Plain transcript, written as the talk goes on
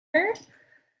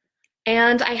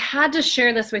And I had to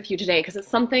share this with you today because it's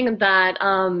something that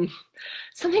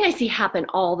something I see happen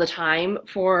all the time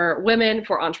for women,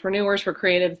 for entrepreneurs, for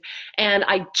creatives. And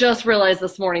I just realized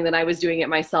this morning that I was doing it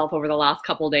myself over the last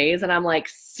couple of days. And I'm like,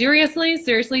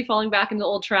 seriously falling back into the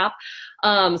old trap. So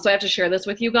I have to share this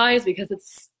with you guys because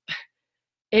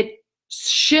it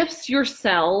shifts your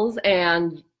sales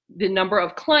and the number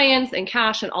of clients and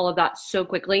cash and all of that so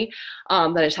quickly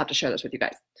that I just have to share this with you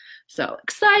guys. So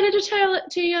excited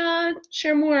to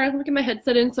share more. Let me get my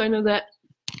headset in so I know that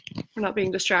we're not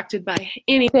being distracted by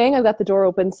anything. I've got the door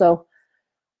open, so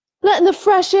letting the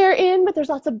fresh air in, but there's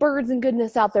lots of birds and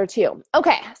goodness out there too.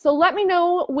 Okay, so let me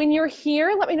know when you're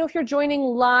here. Let me know if you're joining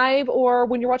live or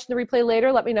when you're watching the replay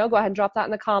later. Let me know. Go ahead and drop that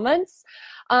in the comments.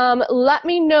 Let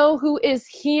me know who is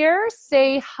here.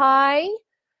 Say hi.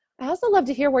 I also love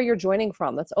to hear where you're joining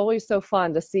from. That's always so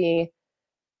fun to see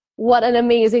what an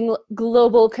amazing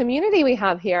global community we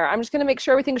have here. I'm just going to make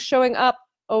sure everything's showing up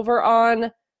over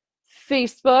on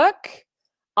Facebook.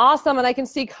 Awesome, and I can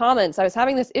see comments. I was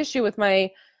having this issue with my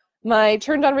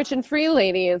Turned On Rich and Free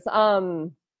ladies.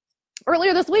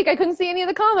 Earlier this week, I couldn't see any of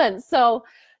the comments. So,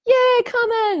 yay,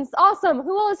 comments. Awesome.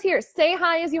 Who all is here? Say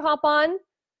hi as you hop on.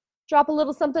 Drop a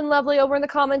little something lovely over in the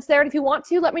comments there. And if you want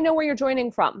to, let me know where you're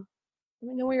joining from.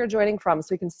 Let me know where you're joining from so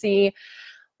we can see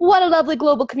what a lovely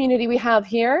global community we have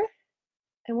here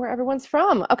and where everyone's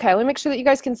from. Okay, let me make sure that you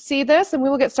guys can see this and we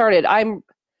will get started. I'm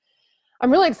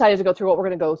really excited to go through what we're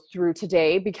going to go through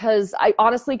today because I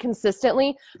honestly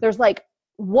consistently, there's like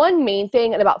one main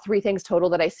thing and about three things total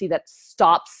that I see that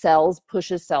stops sales,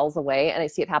 pushes sales away, and I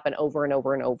see it happen over and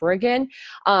over and over again.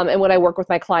 And when I work with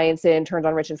my clients in Turned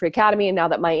On Rich and Free Academy, and now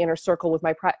that my inner circle with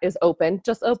my is open,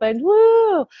 just opened,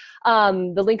 woo!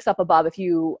 The link's up above if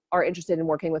you are interested in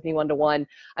working with me one-to-one.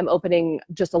 I'm opening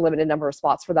just a limited number of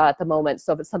spots for that at the moment.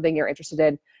 So if it's something you're interested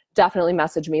in, definitely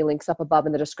message me. Links up above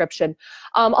in the description.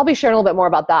 I'll be sharing a little bit more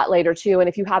about that later too. And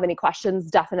if you have any questions,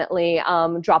 definitely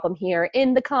drop them here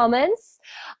in the comments.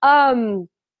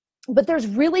 But there's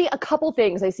really a couple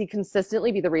things I see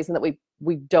consistently be the reason that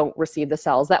we don't receive the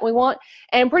sales that we want.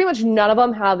 And pretty much none of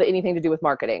them have anything to do with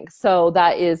marketing. So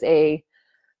that is a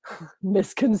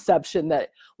misconception that,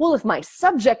 well, if my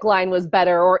subject line was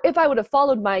better, or if I would have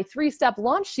followed my 3-step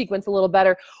launch sequence a little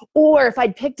better, or if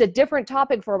I'd picked a different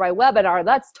topic for my webinar,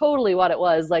 that's totally what it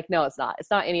was. Like, no, it's not. It's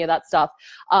not any of that stuff.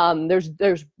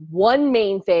 There's one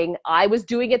main thing. I was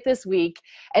doing it this week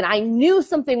and I knew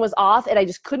something was off and I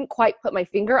just couldn't quite put my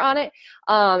finger on it.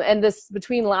 And this,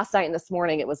 between last night and this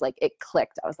morning, it was like, it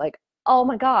clicked. I was like, oh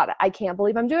my God, I can't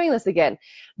believe I'm doing this again.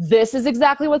 This is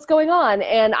exactly what's going on.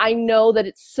 And I know that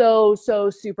it's so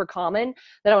super common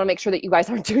that I want to make sure that you guys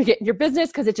aren't doing it in your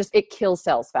business because it kills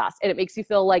sales fast. And it makes you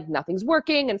feel like nothing's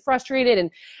working and frustrated. And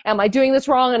am I doing this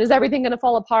wrong? And is everything going to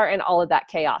fall apart and all of that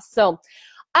chaos? So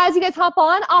as you guys hop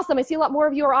on, awesome. I see a lot more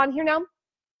of you are on here now.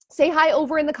 Say hi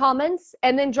over in the comments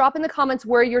and then drop in the comments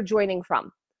where you're joining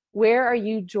from. Where are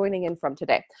you joining in from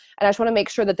today? And I just want to make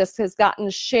sure that this has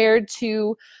gotten shared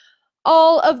to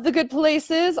all of the good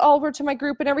places, all over to my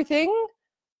group and everything.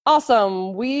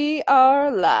 Awesome. We are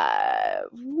live.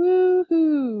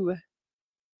 Woohoo.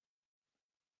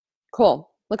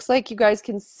 Cool. Looks like you guys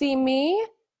can see me.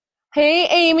 Hey,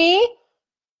 Amy.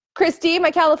 Christy, my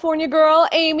California girl.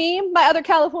 Amy, my other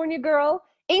California girl.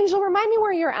 Angel, remind me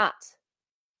where you're at.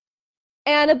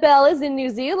 Annabelle is in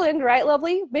New Zealand, right,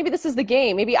 lovely? Maybe this is the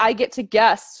game. Maybe I get to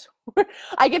guess.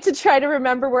 I get to try to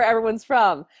remember where everyone's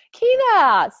from.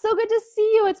 Kina, so good to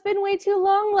see you. It's been way too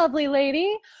long, lovely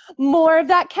lady. More of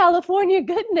that California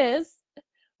goodness.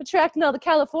 Attracting all the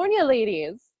California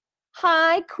ladies.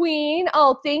 Hi, Queen.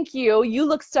 Oh, thank you. You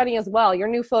look stunning as well. Your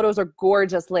new photos are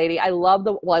gorgeous, lady. I love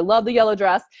the yellow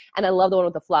dress, and I love the one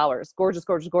with the flowers. Gorgeous,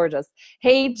 gorgeous, gorgeous.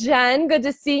 Hey, Jen, good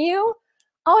to see you.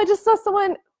 Oh, I just saw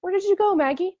someone. Where did you go,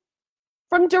 Maggie?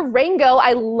 From Durango.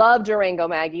 I love Durango,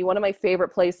 Maggie. One of my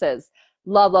favorite places.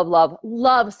 Love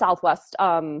Southwest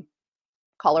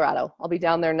Colorado. I'll be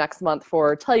down there next month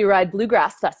for Telluride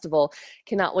Bluegrass Festival.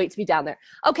 Cannot wait to be down there.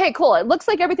 Okay, cool. It looks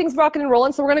like everything's rocking and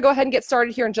rolling, so we're going to go ahead and get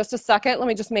started here in just a second. Let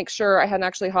me just make sure I hadn't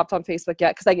actually hopped on Facebook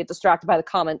yet because I get distracted by the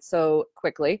comments so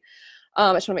quickly.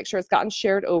 I just want to make sure it's gotten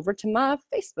shared over to my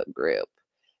Facebook group.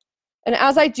 And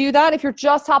as I do that, if you're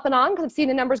just hopping on, because I'm seeing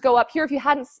the numbers go up here, if you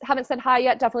haven't said hi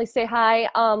yet, definitely say hi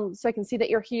so I can see that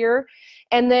you're here.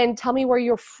 And then tell me where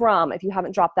you're from if you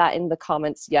haven't dropped that in the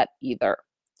comments yet either.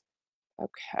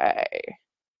 Okay.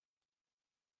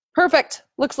 Perfect.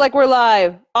 Looks like we're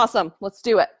live. Awesome. Let's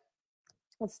do it.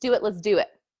 Let's do it.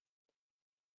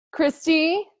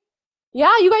 Christy,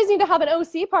 yeah, you guys need to have an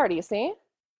OC party, see?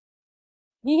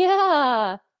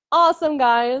 Yeah. Awesome,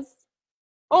 guys.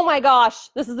 Oh my gosh,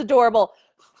 this is adorable.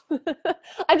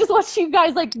 I just watched you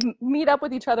guys like meet up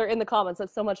with each other in the comments.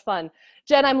 That's so much fun.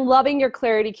 Jen, I'm loving your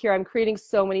clarity cure. I'm creating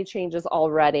so many changes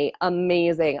already.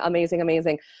 Amazing, amazing,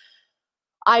 amazing.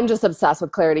 I'm just obsessed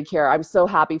with Clarity Cure. I'm so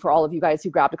happy for all of you guys who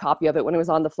grabbed a copy of it when it was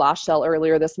on the flash sale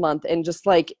earlier this month. And just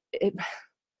like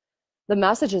the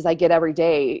messages I get every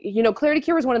day, you know, Clarity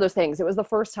Cure was one of those things. It was the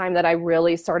first time that I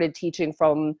really started teaching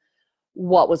from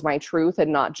what was my truth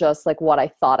and not just like what I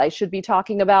thought I should be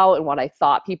talking about and what I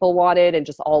thought people wanted and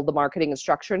just all the marketing and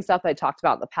structure and stuff that I talked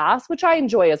about in the past, which I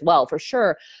enjoy as well for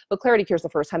sure. But Clarity Cure is the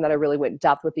first time that I really went in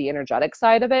depth with the energetic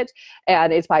side of it.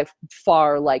 And it's by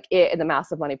far like it and the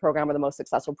Massive Money Program are the most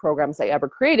successful programs I ever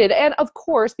created. And of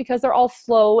course, because they're all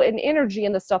flow and energy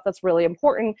and the stuff that's really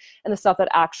important and the stuff that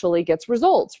actually gets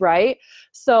results, right?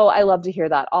 So I love to hear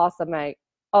that. Awesome, Meg.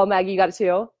 Oh, Maggie, you got it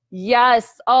too?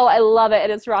 Yes. Oh, I love it.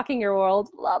 And it's rocking your world.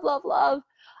 Love, love, love.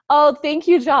 Oh, thank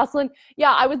you, Jocelyn.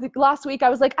 Yeah, I was last week, I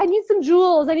was like, I need some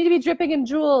jewels. I need to be dripping in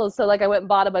jewels. So like I went and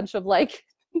bought a bunch of like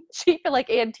cheap and like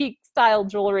antique style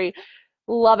jewelry.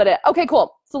 Loving it. Okay,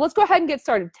 cool. So let's go ahead and get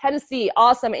started. Tennessee.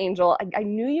 Awesome, Angel. I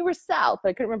knew you were south,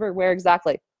 but I couldn't remember where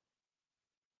exactly.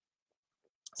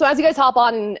 So as you guys hop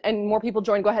on and more people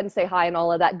join, go ahead and say hi and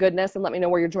all of that goodness and let me know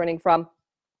where you're joining from.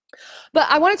 But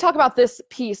I want to talk about this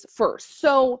piece first.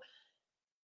 So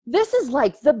this is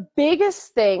like the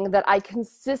biggest thing that I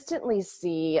consistently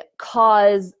see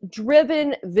cause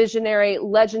driven, visionary,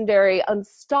 legendary,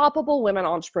 unstoppable women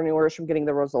entrepreneurs from getting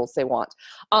the results they want.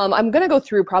 I'm going to go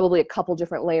through probably a couple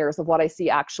different layers of what I see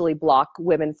actually block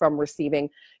women from receiving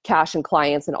cash and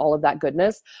clients and all of that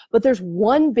goodness. But there's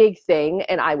one big thing,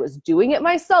 and I was doing it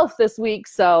myself this week,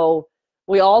 so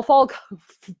we all fall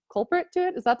culprit to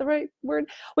it. Is that the right word?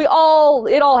 It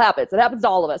all happens. It happens to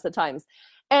all of us at times.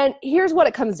 And here's what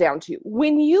it comes down to.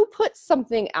 When you put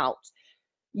something out,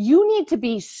 you need to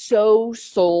be so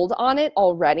sold on it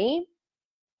already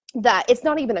that it's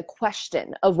not even a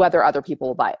question of whether other people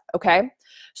will buy it, okay?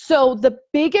 So the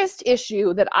biggest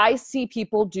issue that I see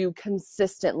people do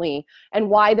consistently and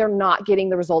why they're not getting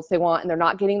the results they want and they're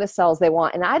not getting the sales they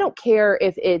want, and I don't care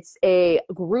if it's a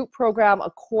group program, a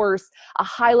course, a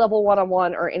high-level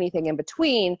one-on-one, or anything in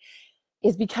between,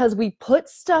 is because we put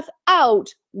stuff out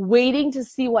waiting to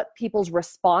see what people's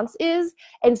response is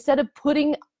instead of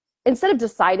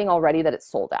deciding already that it's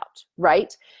sold out,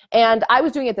 right? And I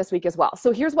was doing it this week as well.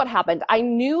 So here's what happened. I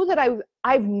knew that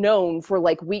I've known for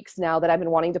like weeks now that I've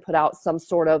been wanting to put out some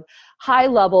sort of high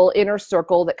level inner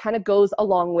circle that kind of goes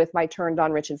along with my Turned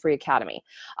On Rich and Free Academy.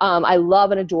 I love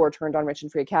and adore Turned On Rich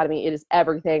and Free Academy. It is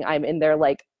everything. I'm in there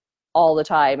like all the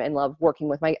time and love working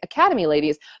with my Academy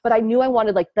ladies, but I knew I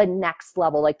wanted like the next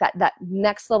level, like that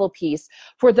next level piece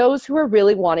for those who are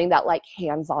really wanting that like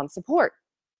hands-on support.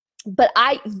 But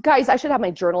guys, I should have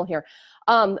my journal here.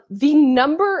 The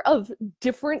number of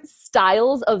different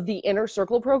styles of the Inner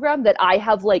Circle program that I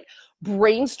have like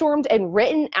brainstormed and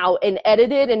written out and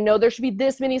edited and know there should be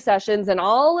this many sessions and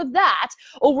all of that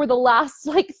over the last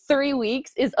like 3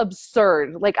 weeks is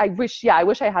absurd. Like I wish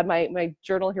I had my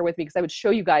journal here with me because I would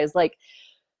show you guys like,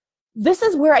 this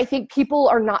is where I think people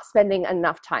are not spending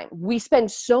enough time. We spend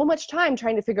so much time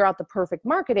trying to figure out the perfect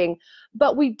marketing,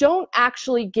 but we don't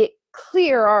actually get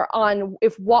clear on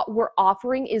if what we're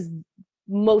offering is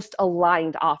most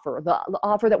aligned offer, the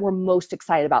offer that we're most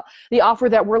excited about, the offer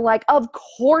that we're like, of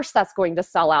course that's going to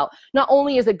sell out. Not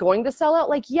only is it going to sell out,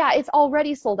 like, yeah, it's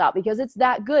already sold out because it's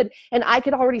that good. And I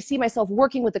could already see myself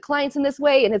working with the clients in this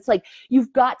way. And it's like,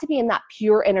 you've got to be in that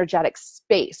pure energetic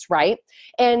space, right?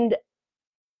 And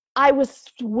I was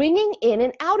swinging in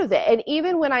and out of it. And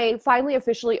even when I finally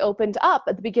officially opened up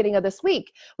at the beginning of this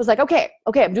week, was like, okay,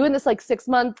 I'm doing this like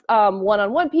 6-month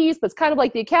one-on-one piece, but it's kind of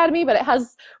like the Academy, but it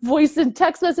has voice and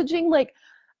text messaging. Like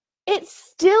it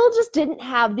still just didn't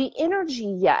have the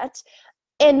energy yet.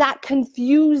 And that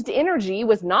confused energy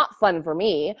was not fun for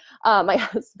me. My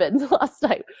husband last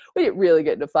night, we didn't really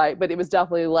get in a fight, but it was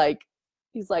definitely like,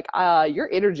 he's like, your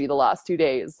energy the last 2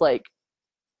 days, like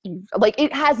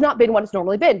it has not been what it's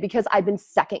normally been because I've been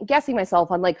second guessing myself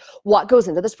on like what goes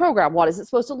into this program. What is it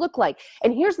supposed to look like?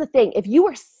 And here's the thing. If you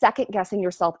are second guessing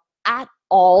yourself at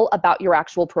all about your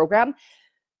actual program,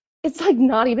 it's like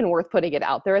not even worth putting it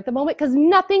out there at the moment because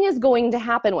nothing is going to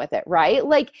happen with it, right?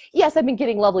 Like, yes, I've been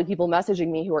getting lovely people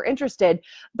messaging me who are interested,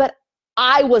 but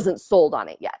I wasn't sold on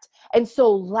it yet. And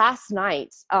so last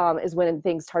night is when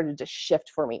things started to shift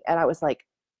for me. And I was like,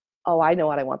 oh, I know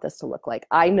what I want this to look like.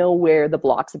 I know where the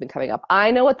blocks have been coming up.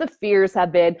 I know what the fears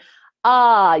have been.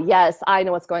 Yes, I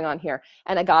know what's going on here.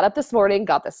 And I got up this morning,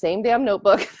 got the same damn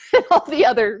notebook and all the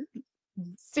other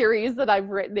series that I've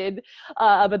written in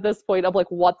up at this point of like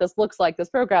what this looks like, this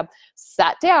program,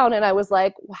 sat down and I was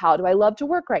like, how do I love to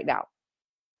work right now?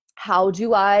 What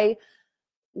do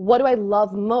I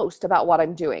love most about what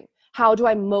I'm doing? How do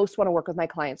I most want to work with my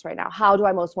clients right now? How do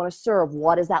I most want to serve?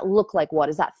 What does that look like? What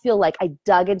does that feel like? I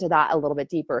dug into that a little bit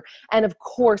deeper. And of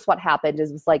course, what happened is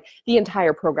it was like the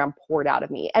entire program poured out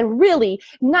of me. And really,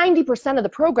 90% of the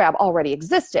program already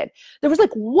existed. There was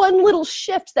like one little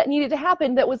shift that needed to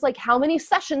happen that was like, how many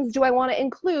sessions do I want to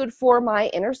include for my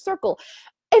inner circle?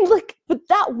 And like, but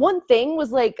that one thing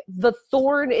was like the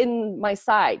thorn in my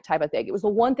side type of thing. It was the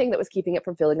one thing that was keeping it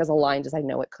from feeling as aligned as I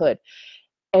know it could.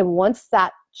 And once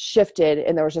that shifted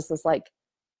and there was just this like,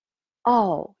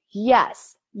 oh,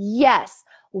 yes,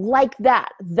 like that.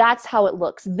 That's how it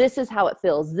looks. This is how it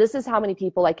feels. This is how many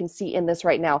people I can see in this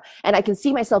right now. And I can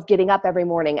see myself getting up every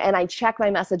morning and I check my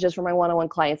messages for my one-on-one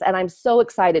clients and I'm so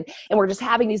excited. And we're just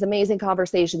having these amazing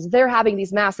conversations. They're having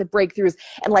these massive breakthroughs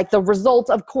and like the results,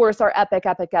 of course, are epic.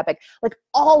 Like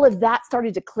all of that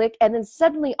started to click. And then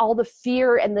suddenly all the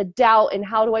fear and the doubt and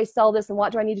how do I sell this and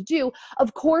what do I need to do,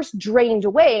 of course, drained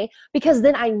away because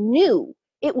then I knew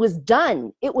it was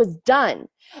done. It was done.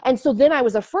 And so then I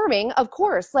was affirming, of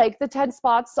course, like the 10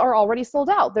 spots are already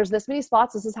sold out. There's this many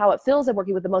spots. This is how it feels. I'm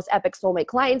working with the most epic soulmate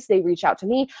clients. They reach out to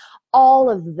me. All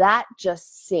of that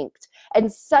just synced.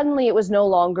 And suddenly it was no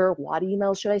longer, what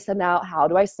email should I send out? How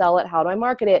do I sell it? How do I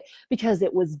market it? Because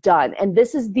it was done. And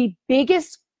this is the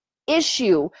biggest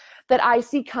issue that I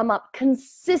see come up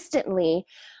consistently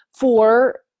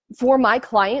for my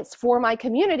clients, for my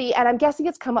community, and I'm guessing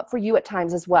it's come up for you at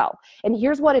times as well. And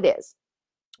here's what it is.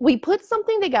 We put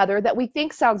something together that we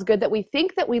think sounds good, that we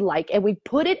think that we like, and we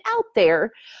put it out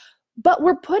there, but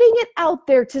we're putting it out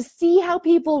there to see how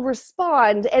people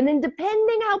respond. And then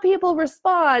depending how people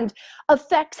respond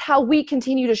affects how we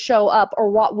continue to show up or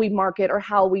what we market or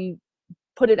how we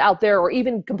put it out there or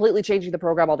even completely changing the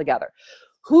program altogether.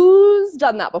 Who's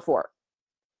done that before?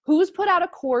 Who's put out a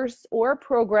course or a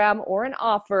program or an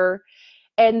offer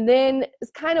and then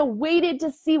is kind of waited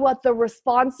to see what the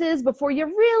response is before you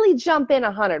really jump in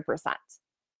 100%?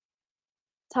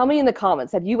 Tell me in the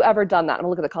comments, have you ever done that? I'm gonna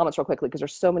look at the comments real quickly because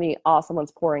there's so many awesome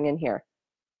ones pouring in here.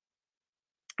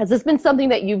 Has this been something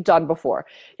that you've done before?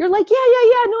 You're like,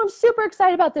 yeah, no, I'm super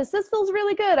excited about this. This feels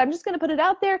really good. I'm just gonna put it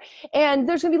out there and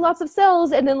there's gonna be lots of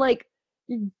sales. And then like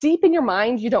deep in your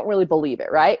mind, you don't really believe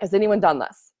it, right? Has anyone done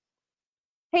this?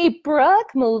 Hey,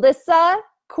 Brooke, Melissa,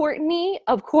 Courtney,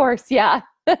 of course, yeah.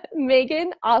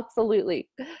 Megan, absolutely.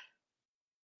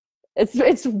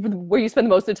 It's where you spend the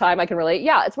most of the time, I can relate.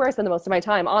 Yeah, it's where I spend the most of my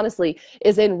time, honestly,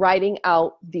 is in writing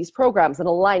out these programs and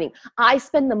aligning. I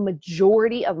spend the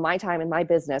majority of my time in my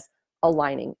business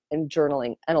aligning and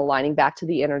journaling and aligning back to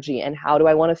the energy and how do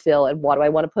I want to feel and what do I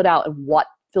want to put out and what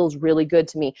feels really good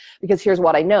to me. Because here's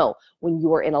what I know. When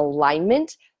you are in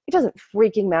alignment, it doesn't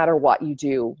freaking matter what you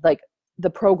do. Like, the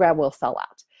program will sell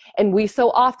out. And we so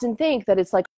often think that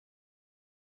it's like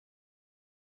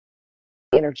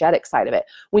the energetic side of it.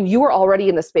 When you are already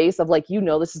in the space of like,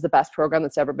 this is the best program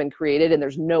that's ever been created and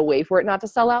there's no way for it not to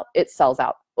sell out, it sells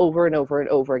out over and over and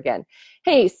over again.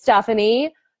 Hey,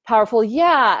 Stephanie, powerful.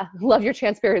 Yeah. Love your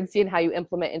transparency and how you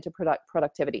implement into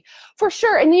productivity. For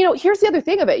sure. And here's the other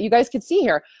thing of it. You guys can see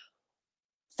here,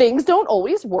 things don't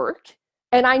always work.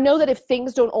 And I know that if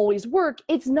things don't always work,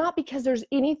 it's not because there's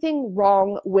anything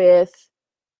wrong with,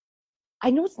 I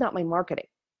know it's not my marketing.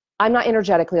 I'm not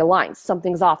energetically aligned.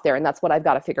 Something's off there, and that's what I've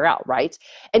got to figure out, right?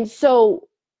 And so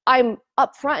I'm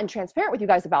upfront and transparent with you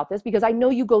guys about this because I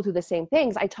know you go through the same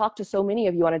things. I talk to so many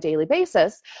of you on a daily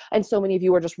basis, and so many of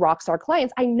you are just rock star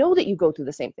clients. I know that you go through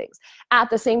the same things. At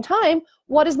the same time,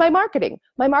 what is my marketing?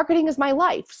 My marketing is my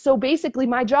life. So basically,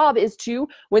 my job is to,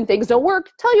 when things don't work,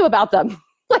 tell you about them.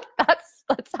 Like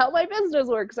that's how my business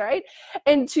works, right?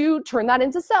 And to turn that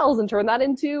into sales and turn that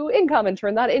into income and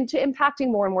turn that into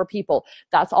impacting more and more people.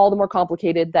 That's all the more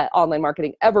complicated that online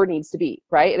marketing ever needs to be,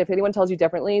 right? And if anyone tells you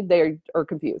differently, they are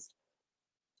confused.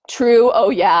 True.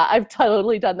 Oh yeah, I've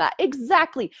totally done that.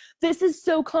 Exactly. This is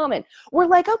so common. We're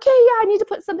like, okay, yeah, I need to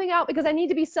put something out because I need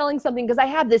to be selling something because I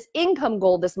have this income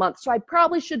goal this month. So I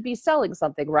probably should be selling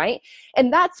something, right?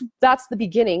 And that's the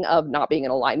beginning of not being in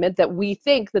alignment, that we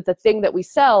think that the thing that we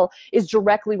sell is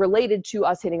directly related to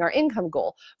us hitting our income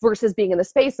goal versus being in the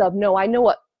space of, no, I know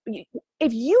what,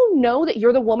 if you know that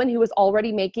you're the woman who is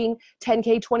already making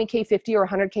 10K, 20K, 50 or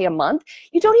 100K a month,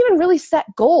 you don't even really set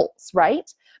goals,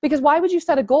 right? Because why would you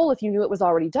set a goal if you knew it was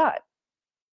already done?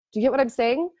 Do you get what I'm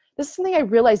saying? This is something I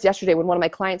realized yesterday when one of my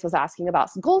clients was asking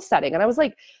about goal setting. And I was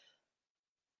like,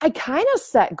 I kind of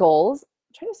set goals.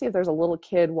 I'm trying to see if there's a little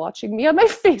kid watching me on my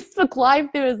Facebook Live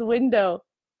through his window.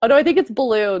 Oh no, I think it's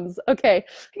balloons. Okay.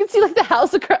 You can see like the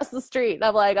house across the street. And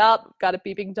I'm like, oh, got a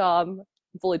peeping Tom.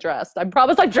 I'm fully dressed. I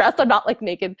promise I'm dressed. I'm not like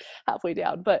naked halfway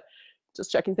down, but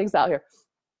just checking things out here.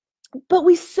 But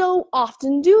we so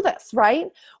often do this, right?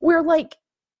 We're like,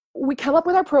 we come up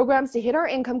with our programs to hit our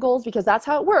income goals because that's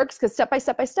how it works, because step by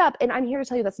step by step. And I'm here to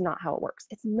tell you that's not how it works.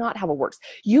 It's not how it works.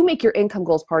 You make your income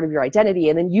goals part of your identity,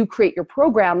 and then you create your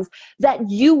programs that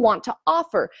you want to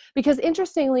offer. Because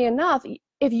interestingly enough,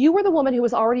 if you were the woman who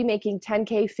was already making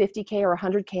 10K, 50K, or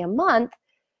 100K a month,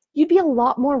 you'd be a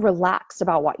lot more relaxed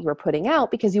about what you were putting out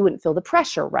because you wouldn't feel the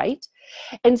pressure, right?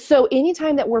 And so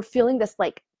anytime that we're feeling this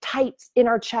like tight in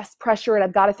our chest pressure and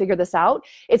I've got to figure this out,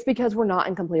 it's because we're not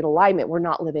in complete alignment. We're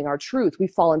not living our truth. We've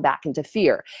fallen back into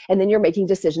fear. And then you're making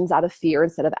decisions out of fear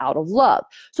instead of out of love.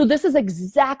 So this is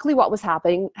exactly what was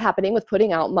happening with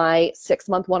putting out my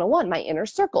 6-month 101, my inner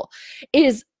circle,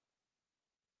 is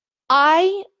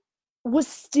I was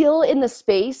still in the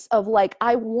space of like,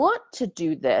 I want to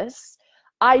do this.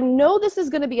 I know this is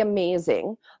going to be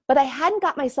amazing, but I hadn't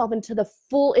got myself into the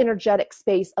full energetic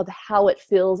space of how it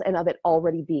feels and of it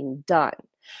already being done.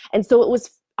 And so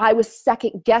I was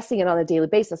second guessing it on a daily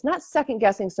basis, not second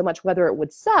guessing so much whether it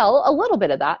would sell, a little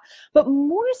bit of that, but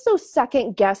more so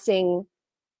second guessing,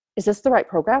 is this the right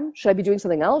program? Should I be doing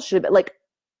something else? Should I be like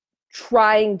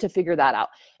trying to figure that out?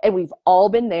 And we've all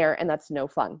been there, and that's no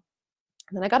fun.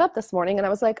 And then I got up this morning and I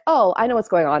was like, oh, I know what's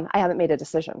going on. I haven't made a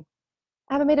decision.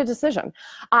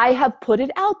 I have put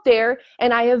it out there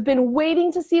and I have been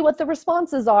waiting to see what the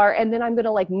responses are. And then I'm going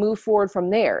to like move forward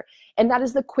from there. And that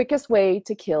is the quickest way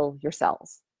to kill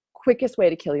yourselves. Quickest way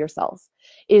to kill yourselves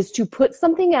is to put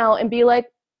something out and be like,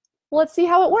 well, let's see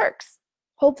how it works.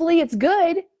 Hopefully it's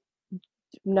good.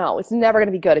 No, it's never going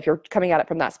to be good if you're coming at it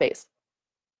from that space.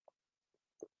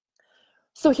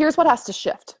 So here's what has to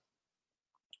shift.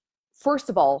 First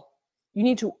of all, you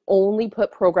need to only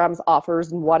put programs,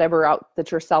 offers, and whatever out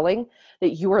that you're selling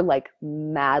that you are like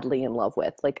madly in love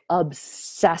with, like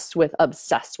obsessed with.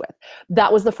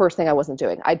 That was the first thing I wasn't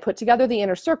doing. I'd put together the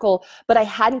inner circle, but I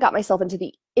hadn't got myself into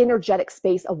the energetic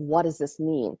space of what does this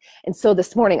mean? And so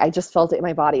this morning I just felt it in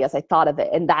my body as I thought of it.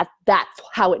 And that's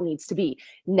how it needs to be.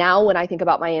 Now, when I think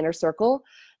about my inner circle,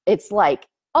 it's like,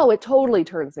 oh, it totally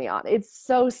turns me on. It's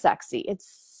so sexy.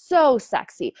 It's so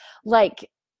sexy. Like,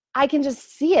 I can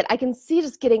just see it. I can see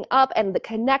just getting up and the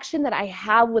connection that I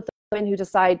have with the women who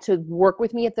decide to work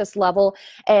with me at this level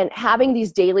and having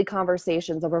these daily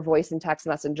conversations over voice and text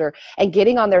messenger and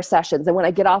getting on their sessions. And when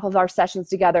I get off of our sessions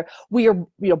together, we are,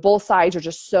 both sides are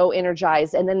just so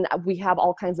energized. And then we have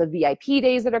all kinds of VIP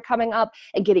days that are coming up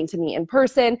and getting to meet in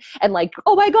person and like,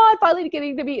 oh my God, finally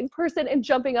getting to meet in person and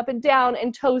jumping up and down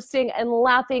and toasting and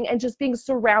laughing and just being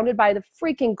surrounded by the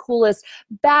freaking coolest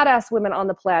badass women on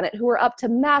the planet who are up to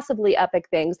massively epic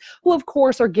things, who of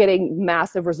course are getting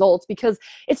massive results because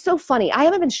it's so funny. I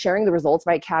haven't been sharing the results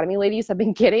my Academy ladies have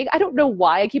been getting. I don't know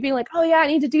why. I keep being like, oh yeah, I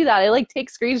need to do that. I like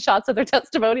take screenshots of their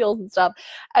testimonials and stuff.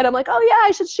 And I'm like, oh yeah,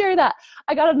 I should share that.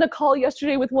 I got on a call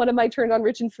yesterday with one of my Turned On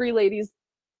Rich and Free ladies.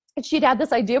 And she'd had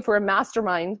this idea for a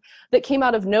mastermind that came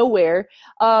out of nowhere.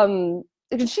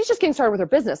 She's just getting started with her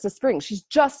business this spring. She's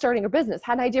just starting her business,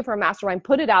 had an idea for a mastermind,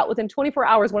 put it out. Within 24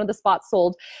 hours, one of the spots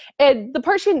sold. And the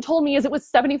part she hadn't told me is it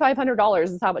was $7,500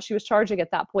 is how much she was charging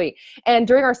at that point. And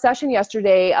during our session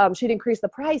yesterday, she'd increased the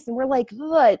price. And we're like,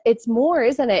 look, it's more,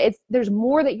 isn't it? There's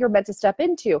more that you're meant to step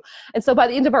into. And so by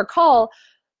the end of our call,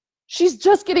 she's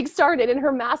just getting started in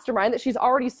her mastermind that she's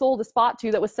already sold a spot to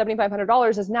that was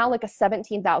 $7,500 is now like a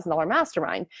 $17,000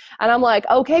 mastermind. And I'm like,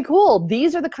 okay, cool.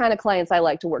 These are the kind of clients I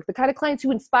like to work, the kind of clients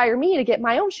who inspire me to get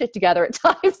my own shit together at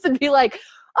times and be like,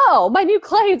 oh, my new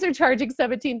clients are charging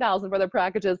 $17,000 for their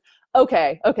packages.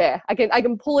 Okay. I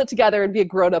can pull it together and be a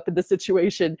grown up in this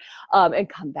situation and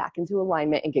come back into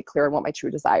alignment and get clear on what my true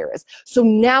desire is. So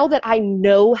now that I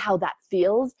know how that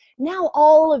feels, now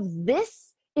all of this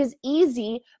is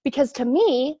easy because to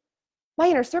me, my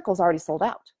inner circle is already sold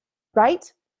out,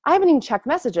 right? I haven't even checked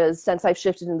messages since I've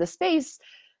shifted into this space.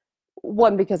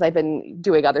 One, because I've been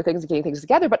doing other things and getting things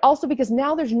together, but also because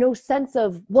now there's no sense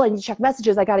of, well, I need to check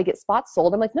messages. I got to get spots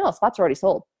sold. I'm like, no, spots are already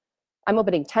sold. I'm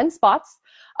opening 10 spots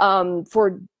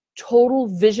for total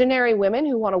visionary women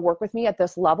who want to work with me at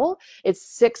this level. It's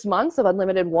 6 months of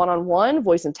unlimited one-on-one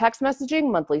voice and text messaging,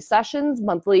 monthly sessions,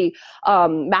 monthly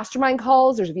mastermind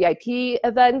calls. There's VIP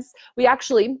events. We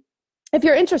actually, if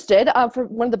you're interested, for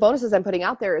one of the bonuses I'm putting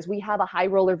out there is we have a high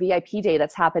roller VIP day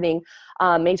that's happening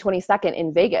May 22nd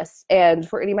in Vegas. And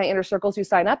for any of my inner circles who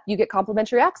sign up, you get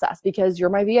complimentary access because you're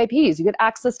my VIPs. You get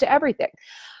access to everything.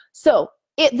 So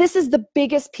this is the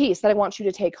biggest piece that I want you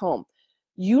to take home.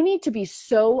 You need to be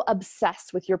so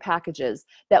obsessed with your packages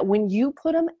that when you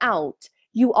put them out,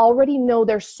 You already know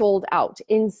they're sold out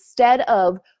instead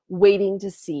of waiting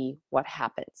to see what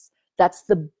happens. That's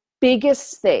the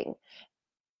biggest thing.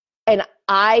 And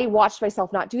I watched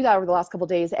myself not do that over the last couple of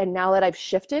days. And now that I've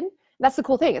shifted, that's the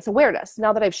cool thing. It's awareness.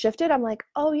 Now that I've shifted, I'm like,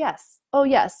 oh yes, oh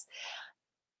yes.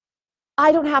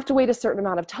 I don't have to wait a certain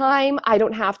amount of time. I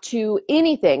don't have to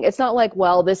anything. It's not like,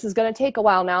 well, this is going to take a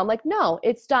while now. I'm like, no,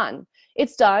 it's done.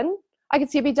 It's done. I can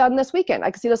see it be done this weekend.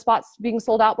 I can see the spots being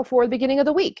sold out before the beginning of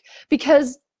the week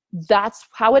because that's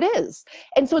how it is.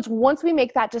 And so it's once we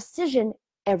make that decision,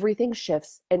 everything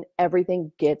shifts and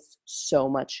everything gets so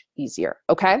much easier.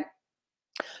 Okay.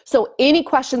 So any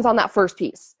questions on that first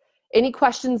piece? Any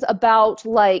questions about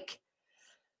like,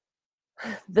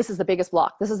 this is the biggest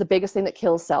block. This is the biggest thing that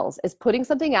kills sales is putting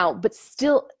something out, but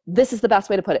still, this is the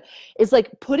best way to put it, is like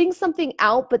putting something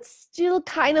out, but still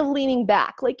kind of leaning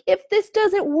back. Like if this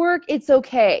doesn't work, it's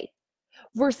okay.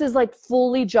 Versus like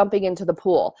fully jumping into the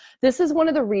pool. This is one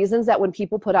of the reasons that when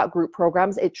people put out group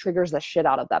programs, it triggers the shit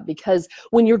out of them because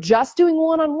when you're just doing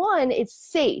one-on-one, it's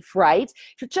safe, right?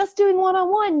 If you're just doing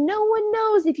one-on-one, no one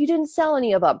knows if you didn't sell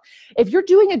any of them. If you're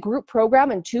doing a group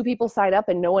program and 2 people sign up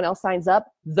and no one else signs up,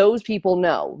 those people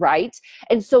know, right?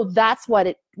 And so that's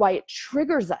why it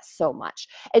triggers us so much.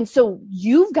 And so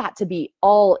you've got to be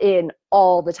all in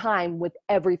all the time with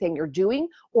everything you're doing,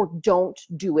 or don't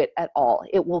do it at all.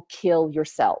 It will kill your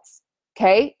sales.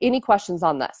 Okay? Any questions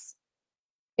on this?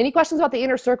 Any questions about the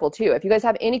inner circle too? If you guys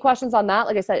have any questions on that,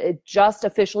 like I said, it just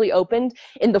officially opened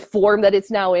in the form that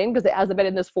it's now in because it hasn't been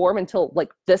in this form until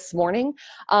like this morning.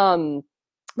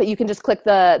 But you can just click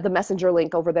the messenger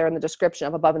link over there in the description,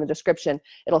 up above in the description.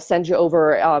 It'll send you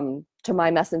over to my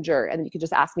messenger, and you can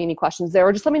just ask me any questions there,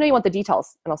 or just let me know you want the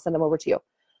details, and I'll send them over to you.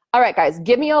 All right, guys,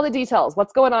 give me all the details.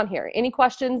 What's going on here? Any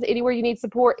questions, anywhere you need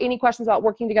support, any questions about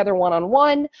working together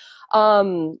one-on-one?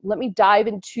 Let me dive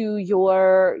into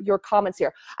your comments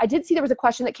here. I did see there was a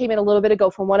question that came in a little bit ago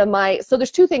from one of my, so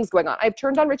there's 2 things going on. I've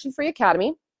turned on Rich and Free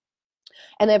Academy,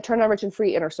 and they have turned on Rich and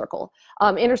Free Inner Circle.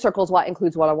 Inner Circle is what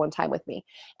includes one-on-one time with me.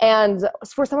 And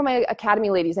for some of my Academy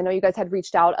ladies, I know you guys had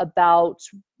reached out about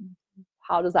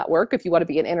how does that work if you want to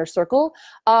be in Inner Circle.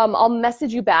 I'll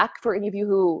message you back for any of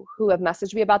you who have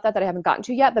messaged me about that I haven't gotten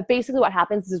to yet. But basically what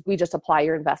happens is we just apply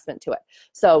your investment to it.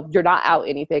 So you're not out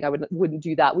anything. I wouldn't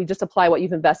do that. We just apply what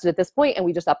you've invested at this point, and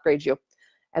we just upgrade you.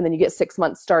 And then you get 6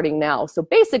 months starting now. So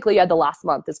basically the last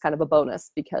month is kind of a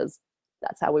bonus because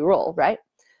that's how we roll, right?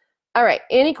 All right,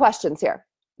 any questions here?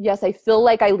 Yes, I feel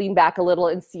like I lean back a little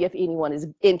and see if anyone is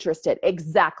interested.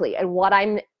 Exactly. And what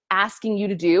I'm asking you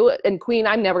to do, and Queen,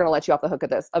 I'm never going to let you off the hook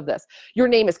of this. Your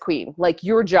name is Queen. Like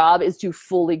your job is to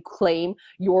fully claim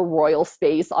your royal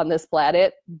space on this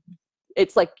planet.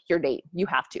 It's like your name. You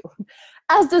have to.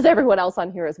 As does everyone else on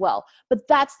here as well. But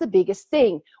that's the biggest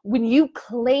thing. When you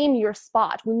claim your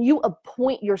spot, when you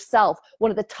appoint yourself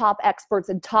one of the top experts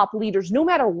and top leaders, no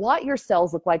matter what your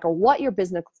sales look like or what your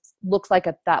business looks like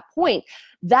at that point,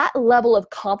 that level of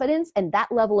confidence and that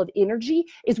level of energy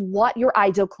is what your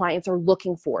ideal clients are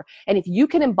looking for. And if you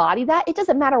can embody that, it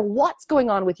doesn't matter what's going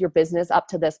on with your business up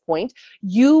to this point,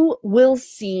 you will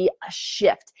see a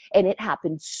shift. And it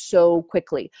happens so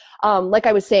quickly. Like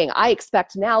I was saying, I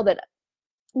expect now that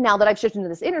I've shifted into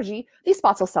this energy, these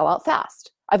spots will sell out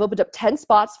fast. I've opened up 10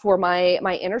 spots for my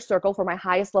Inner Circle for my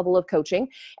highest level of coaching.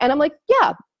 And I'm like,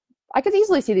 yeah, I could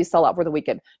easily see these sell out for the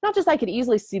weekend. Not just I could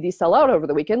easily see these sell out over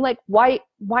the weekend. Like, why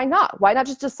not? Why not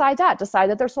just decide that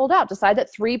they're sold out, decide that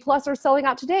 3+ are selling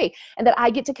out today, and that I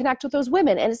get to connect with those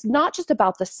women. And it's not just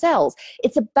about the sales.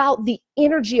 It's about the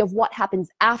energy of what happens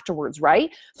afterwards, right?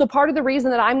 So part of the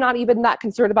reason that I'm not even that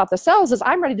concerned about the sales is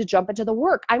I'm ready to jump into the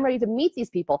work. I'm ready to meet these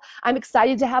people. I'm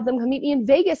excited to have them come meet me in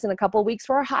Vegas in a couple of weeks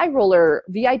for our high roller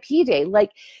VIP day.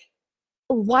 Like,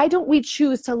 why don't we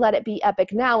choose to let it be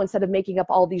epic now instead of making up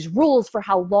all these rules for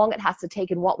how long it has to take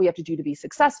and what we have to do to be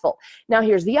successful? Now,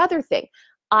 here's the other thing.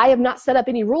 I have not set up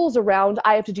any rules around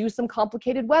I have to do some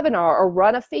complicated webinar or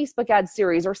run a Facebook ad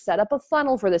series or set up a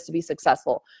funnel for this to be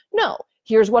successful. No,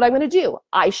 here's what I'm going to do.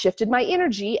 I shifted my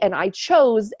energy and I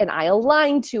chose and I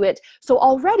aligned to it. So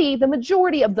already the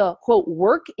majority of the quote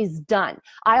work is done.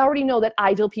 I already know that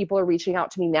ideal people are reaching out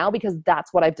to me now because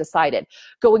that's what I've decided.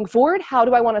 Going forward, how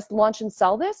do I want to launch and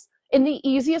sell this? In the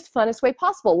easiest, funnest way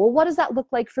possible. Well, what does that look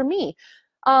like for me?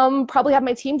 Probably have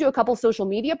my team do a couple social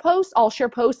media posts. I'll share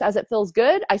posts as it feels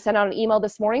good. I sent out an email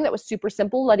this morning that was super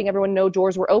simple, letting everyone know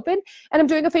doors were open, and I'm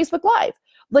doing a Facebook Live.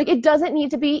 Like, it doesn't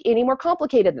need to be any more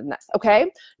complicated than this,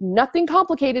 okay? Nothing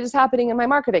complicated is happening in my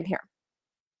marketing here.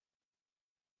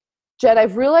 Jed,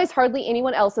 I've realized hardly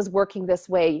anyone else is working this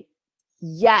way.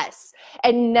 Yes.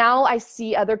 And now I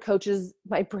see other coaches,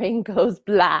 my brain goes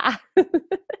blah.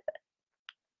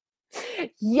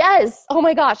 Yes. Oh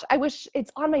my gosh. I wish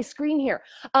it's on my screen here.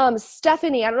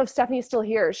 Stephanie, I don't know if Stephanie is still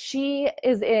here. She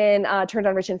is in Turned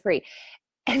On Rich and Free.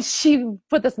 And she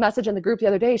put this message in the group the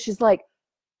other day. She's like,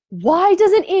 why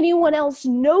doesn't anyone else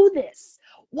know this?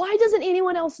 Why doesn't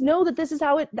anyone else know that this is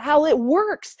how it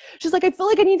works? She's like, I feel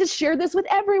like I need to share this with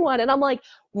everyone. And I'm like,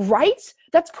 right?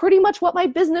 That's pretty much what my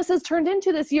business has turned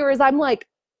into this year is I'm like,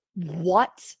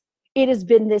 what? It has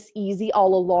been this easy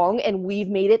all along, and we've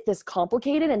made it this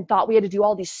complicated and thought we had to do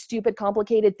all these stupid,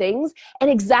 complicated things. And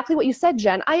exactly what you said,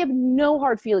 Jen, I have no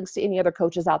hard feelings to any other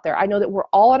coaches out there. I know that we're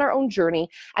all on our own journey,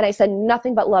 and I send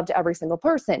nothing but love to every single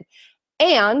person.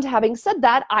 And having said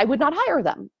that, I would not hire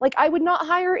them. Like, I would not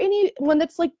hire anyone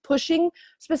that's like pushing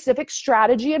specific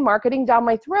strategy and marketing down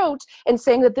my throat and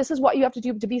saying that this is what you have to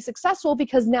do to be successful,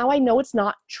 because now I know it's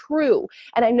not true.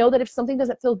 And I know that if something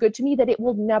doesn't feel good to me, that it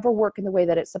will never work in the way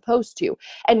that it's supposed to.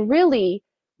 And really,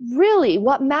 really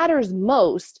what matters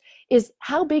most is,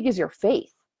 how big is your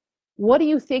faith? What do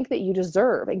you think that you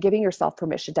deserve? And giving yourself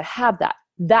permission to have that.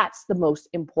 That's the most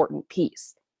important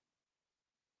piece.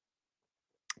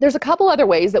 There's a couple other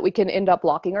ways that we can end up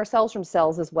blocking ourselves from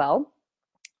sales as well.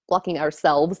 Blocking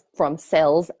ourselves from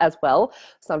sales as well.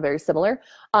 Sound very similar.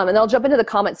 And I'll jump into the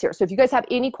comments here. So if you guys have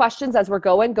any questions as we're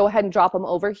going, go ahead and drop them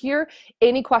over here.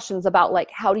 Any questions about like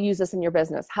how to use this in your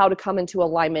business, how to come into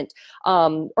alignment,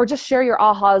 or just share your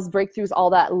ahas, breakthroughs,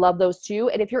 all that. Love those too.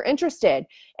 And if you're interested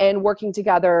in working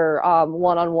together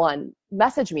one-on-one,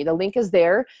 message me. The link is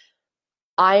there.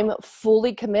 I'm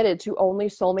fully committed to only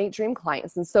soulmate dream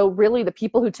clients. And so really the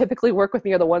people who typically work with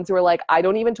me are the ones who are like, I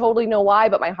don't even totally know why,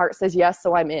 but my heart says yes,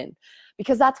 so I'm in.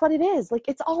 Because that's what it is. Like,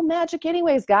 it's all magic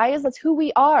anyways, guys. That's who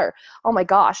we are. Oh my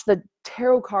gosh, the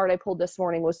tarot card I pulled this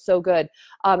morning was so good.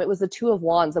 It was the Two of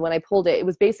Wands. And when I pulled it, it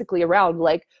was basically around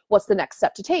like, what's the next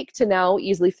step to take to now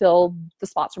easily fill the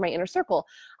spots for my inner circle?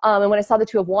 And when I saw the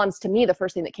Two of Wands, to me, the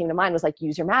first thing that came to mind was like,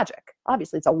 use your magic.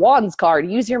 Obviously, it's a Wands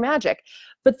card. Use your magic.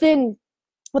 But then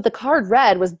what the card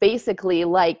read was basically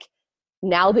like,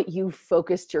 now that you've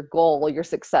focused your goal, your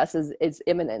success is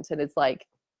imminent. And it's like,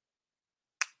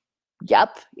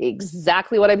 yep,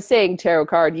 exactly what I'm saying, tarot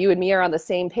card. You and me are on the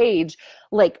same page.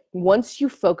 Like, once you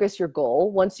focus your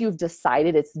goal, once you've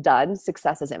decided it's done,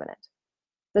 success is imminent.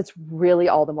 That's really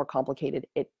all the more complicated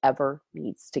it ever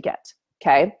needs to get.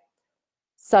 Okay?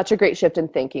 Such a great shift in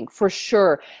thinking, for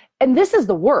sure. And this is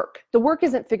the work. The work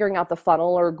isn't figuring out the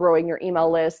funnel or growing your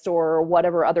email list or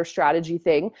whatever other strategy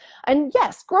thing. And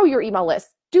yes, grow your email list.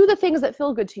 Do the things that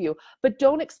feel good to you, but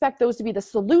don't expect those to be the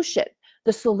solution.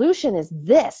 The solution is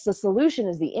this. The solution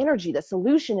is the energy. The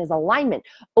solution is alignment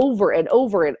over and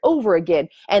over and over again.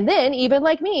 And then, even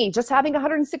like me, just having a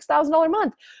 $106,000 a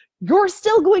month, you're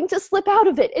still going to slip out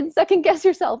of it and second guess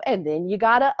yourself. And then you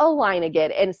got to align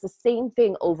again. And it's the same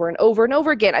thing over and over and over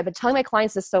again. I've been telling my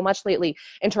clients this so much lately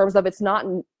in terms of, it's not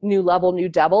new level, new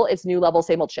devil. It's new level,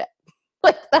 same old shit.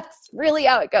 Like, that's really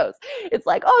how it goes. It's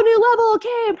like, oh, new level,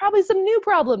 okay, and probably some new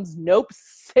problems. Nope,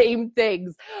 same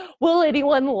things. Will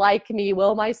anyone like me?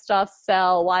 Will my stuff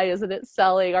sell? Why isn't it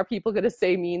selling? Are people going to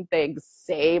say mean things?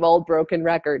 Same old broken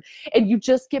record. And you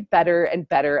just get better and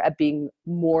better at being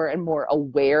more and more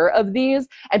aware of these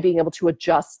and being able to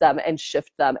adjust them and shift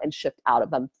out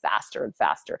of them faster and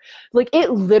faster. Like,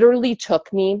 it literally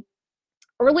took me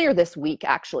earlier this week,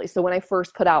 actually. So when I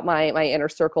first put out my inner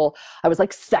circle, I was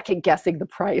like second guessing the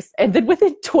price. And then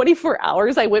within 24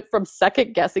 hours, I went from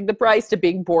second guessing the price to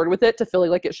being bored with it to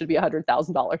feeling like it should be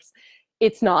 $100,000.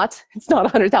 It's not a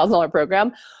 $100,000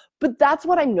 program. But that's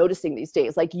what I'm noticing these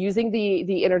days, like using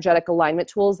the energetic alignment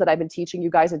tools that I've been teaching you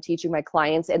guys and teaching my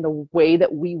clients, and the way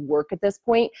that we work at this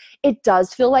point, it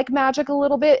does feel like magic a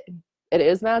little bit. It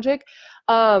is magic.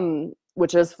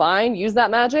 Which is fine, use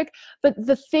that magic. But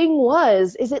the thing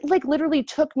is it like literally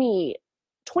took me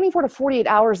 24 to 48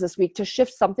 hours this week to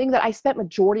shift something that I spent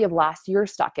majority of last year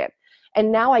stuck in. And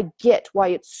now I get why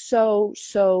it's so,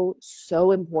 so,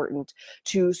 so important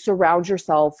to surround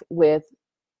yourself with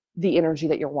the energy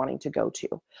that you're wanting to go to.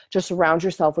 Just surround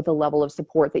yourself with a level of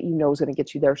support that you know is going to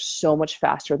get you there so much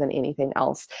faster than anything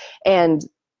else. And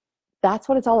that's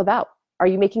what it's all about. Are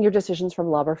you making your decisions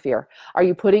from love or fear? Are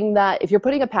you putting that, if you're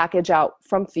putting a package out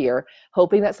from fear,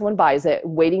 hoping that someone buys it,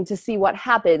 waiting to see what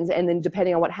happens, and then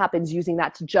depending on what happens, using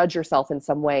that to judge yourself in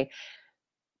some way,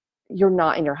 you're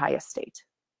not in your highest state,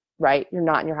 right? You're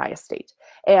not in your highest state.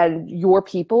 And your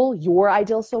people, your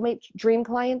ideal soulmate dream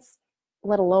clients,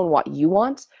 let alone what you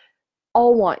want,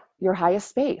 all want your highest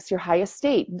space, your highest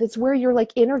state. That's where you're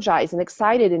like energized and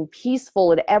excited and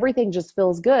peaceful and everything just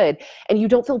feels good and you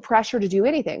don't feel pressure to do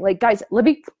anything. Like, guys, let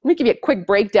me give you a quick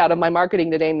breakdown of my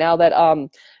marketing today now that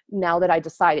now that I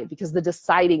decided, because the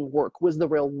deciding work was the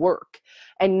real work.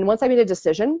 And once I made a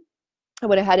decision, I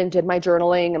went ahead and did my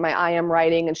journaling and my I am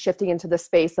writing and shifting into the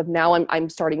space of now I'm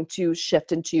starting to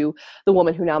shift into the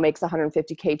woman who now makes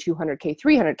 150K, 200K,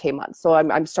 300K months. So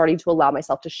I'm starting to allow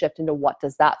myself to shift into what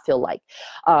does that feel like.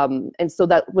 And so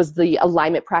that was the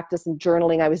alignment practice and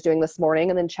journaling I was doing this morning,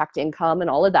 and then checked income and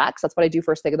all of that, because that's what I do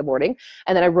first thing in the morning.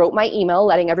 And then I wrote my email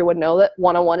letting everyone know that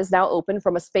one-on-one is now open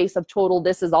from a space of total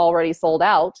this is already sold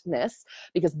outness,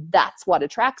 because that's what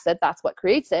attracts it. That's what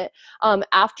creates it.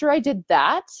 After I did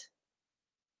that,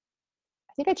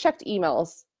 I think I checked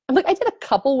emails. I'm like, I did a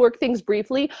couple work things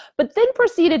briefly, but then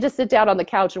proceeded to sit down on the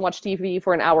couch and watch TV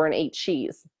for an hour and ate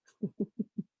cheese.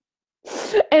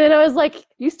 And then I was like,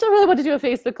 you still really want to do a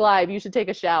Facebook Live? You should take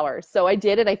a shower. So I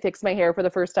did, and I fixed my hair for the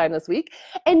first time this week.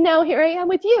 And now here I am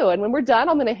with you. And when we're done,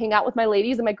 I'm going to hang out with my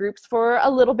ladies in my groups for a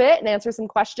little bit and answer some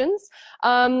questions.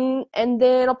 And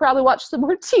then I'll probably watch some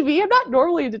more TV. I'm not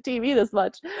normally into TV this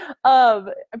much.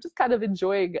 I'm just kind of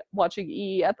enjoying watching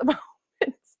E at the moment.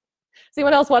 Does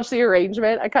anyone else watch The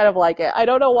Arrangement? I kind of like it. I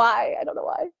don't know why.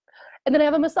 And then I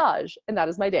have a massage, and that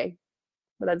is my day.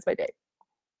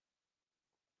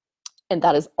 And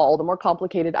that is all the more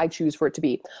complicated I choose for it to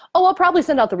be. Oh, I'll probably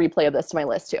send out the replay of this to my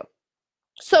list too.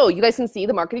 So you guys can see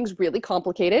the marketing's really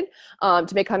complicated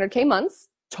to make 100K months.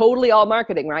 Totally all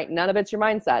marketing, right? None of it's your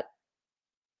mindset.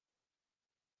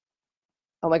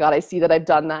 Oh my God, I see that I've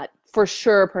done that. For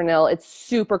sure, Pernell, it's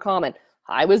super common.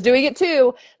 I was doing it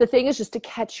too. The thing is just to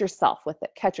catch yourself with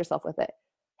it.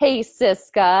 Hey,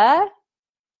 Siska.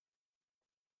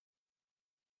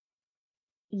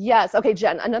 Yes. Okay,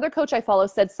 Jen, another coach I follow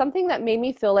said something that made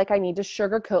me feel like I need to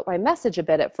sugarcoat my message a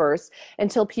bit at first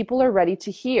until people are ready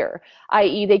to hear,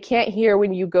 i.e. they can't hear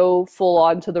when you go full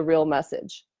on to the real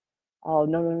message. Oh,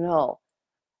 no.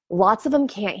 Lots of them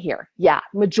can't hear. Yeah,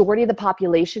 majority of the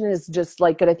population is just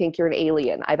like gonna think you're an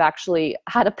alien. I've actually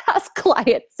had a past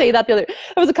client say that the other.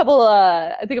 It was a couple.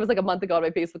 I think it was like a month ago on my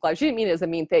Facebook Live. She didn't mean it as a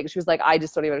mean thing. She was like, "I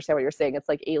just don't even understand what you're saying. It's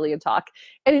like alien talk,"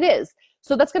 and it is.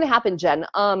 So that's gonna happen, Jen.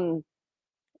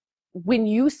 When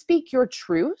you speak your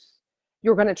truth,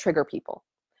 you're gonna trigger people.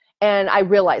 And I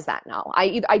realize that now.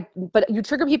 But you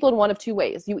trigger people in one of two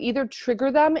ways. You either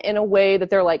trigger them in a way that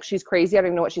they're like, she's crazy. I don't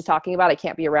even know what she's talking about. I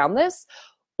can't be around this.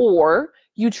 Or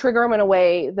you trigger them in a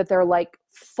way that they're like,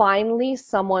 finally,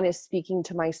 someone is speaking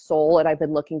to my soul, and I've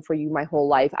been looking for you my whole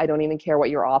life. I don't even care what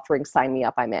you're offering. Sign me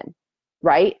up. I'm in.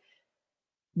 Right?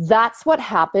 That's what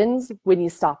happens when you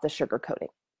stop the sugarcoating.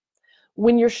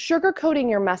 When you're sugarcoating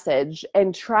your message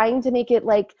and trying to make it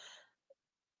like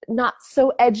not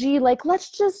so edgy, like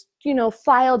let's just,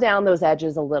 file down those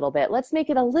edges a little bit. Let's make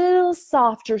it a little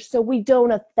softer so we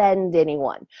don't offend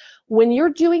anyone. When you're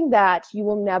doing that, you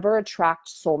will never attract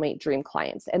soulmate dream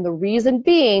clients. And the reason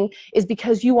being is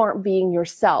because you aren't being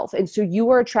yourself. And so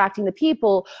you are attracting the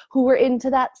people who are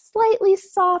into that slightly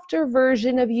softer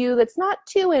version of you that's not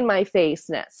too in my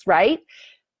faceness, right?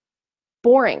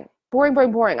 Boring.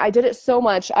 I did it so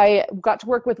much. I got to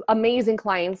work with amazing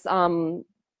clients.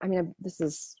 This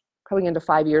is going into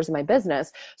 5 years of my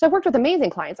business. So I've worked with amazing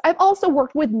clients. I've also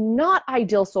worked with not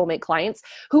ideal soulmate clients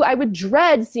who I would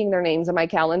dread seeing their names in my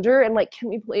calendar and like, can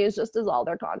we please just dissolve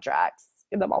their contracts?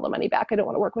 Give them all the money back. I don't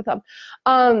want to work with them.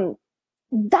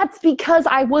 That's because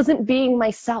I wasn't being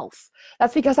myself.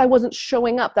 That's because I wasn't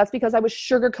showing up. That's because I was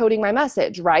sugarcoating my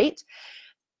message, right?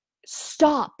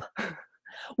 Stop.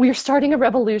 We are starting a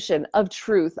revolution of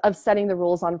truth, of setting the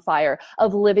rules on fire,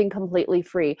 of living completely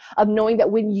free, of knowing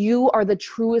that when you are the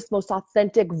truest, most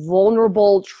authentic,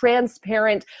 vulnerable,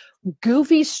 transparent,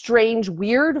 goofy, strange,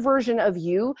 weird version of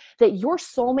you, that your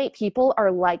soulmate people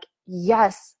are like,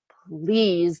 yes,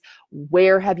 please,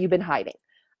 where have you been hiding?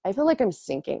 I feel like I'm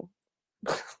sinking.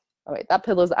 Oh, wait, that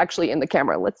pillow's actually in the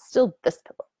camera. Let's steal this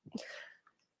pillow.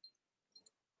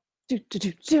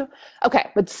 Okay,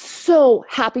 but so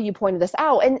happy you pointed this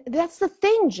out. And that's the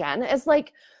thing, Jen, is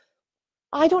like,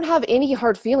 I don't have any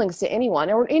hard feelings to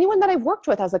anyone or anyone that I've worked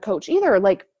with as a coach either.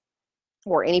 Like,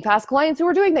 or any past clients who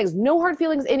are doing things. No hard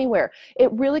feelings anywhere.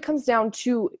 It really comes down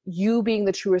to you being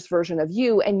the truest version of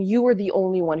you, and you are the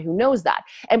only one who knows that.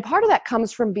 And part of that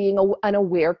comes from being an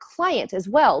aware client as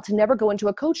well, to never go into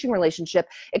a coaching relationship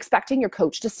expecting your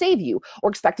coach to save you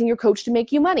or expecting your coach to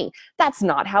make you money. That's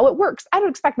not how it works. I don't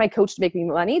expect my coach to make me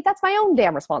money. That's my own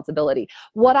damn responsibility.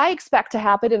 What I expect to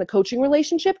happen in a coaching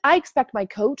relationship, I expect my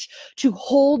coach to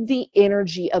hold the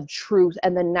energy of truth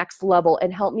and the next level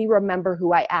and help me remember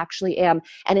who I actually am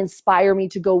and inspire me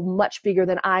to go much bigger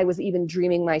than I was even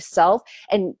dreaming myself,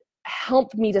 and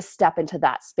help me to step into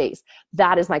that space.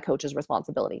 That is my coach's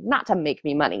responsibility, not to make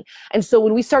me money. And so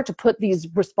when we start to put these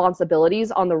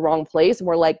responsibilities on the wrong place and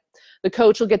we're like, the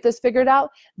coach will get this figured out,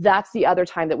 that's the other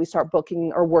time that we start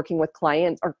booking or working with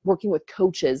clients or working with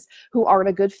coaches who aren't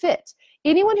a good fit.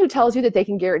 Anyone who tells you that they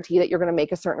can guarantee that you're going to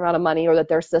make a certain amount of money or that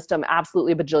their system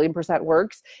absolutely a bajillion%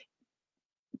 works,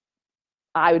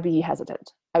 I would be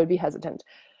hesitant.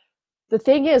 The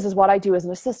thing is what I do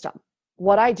isn't a system.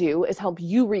 What I do is help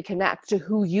you reconnect to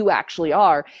who you actually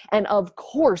are. And of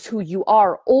course, who you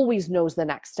are always knows the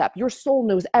next step. Your soul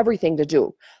knows everything to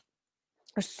do.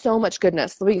 There's so much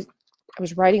goodness. I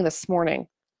was writing this morning.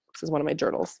 This is one of my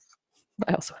journals.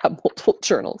 I also have multiple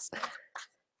journals.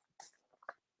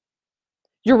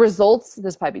 Your results,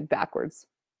 this might be backwards.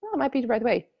 Oh, it might be right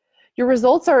away. Your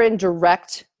results are in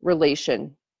direct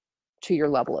relation to your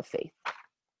level of faith.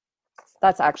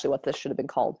 That's actually what this should have been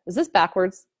called. Is this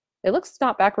backwards? It looks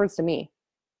not backwards to me.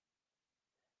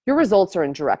 Your results are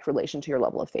in direct relation to your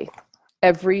level of faith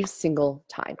every single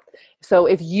time. So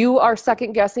if you are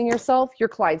second guessing yourself, your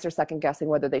clients are second guessing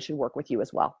whether they should work with you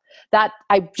as well. That's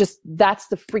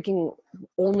the freaking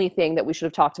only thing that we should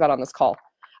have talked about on this call.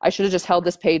 I should have just held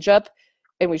this page up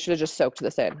and we should have just soaked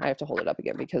this in. I have to hold it up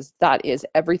again because that is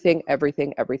everything,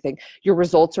 everything, everything. Your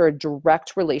results are a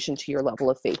direct relation to your level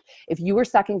of faith. If you are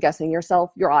second guessing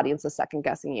yourself, your audience is second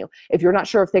guessing you. If you're not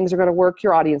sure if things are going to work,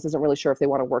 your audience isn't really sure if they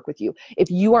want to work with you.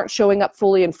 If you aren't showing up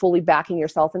fully and fully backing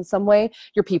yourself in some way,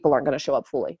 your people aren't going to show up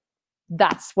fully.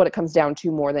 That's what it comes down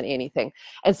to more than anything.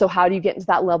 And so how do you get into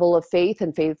that level of faith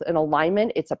and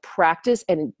alignment? It's a practice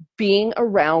and being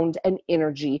around an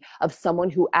energy of someone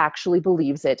who actually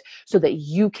believes it so that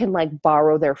you can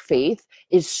borrow their faith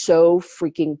is so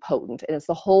freaking potent. And it's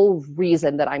the whole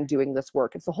reason that I'm doing this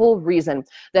work. It's the whole reason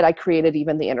that I created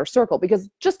even the inner circle, because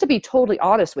just to be totally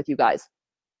honest with you guys,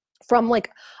 from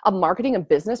a marketing and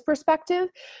business perspective,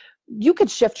 you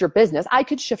could shift your business. I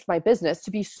could shift my business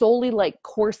to be solely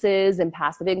courses and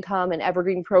passive income and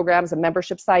evergreen programs and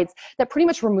membership sites that pretty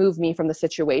much remove me from the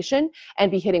situation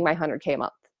and be hitting my 100K a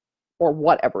month or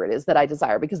whatever it is that I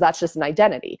desire, because that's just an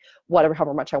identity,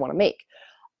 however much I want to make.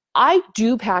 I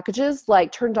do packages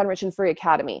like Turned On Rich and Free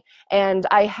Academy. And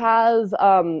I have,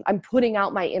 I'm putting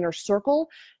out my inner circle,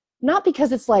 not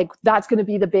because it's that's going to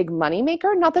be the big money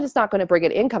maker. Not that it's not going to bring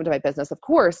an income to my business, of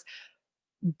course,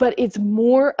 but it's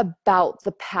more about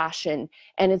the passion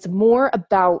and it's more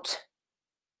about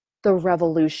the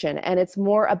revolution and it's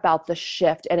more about the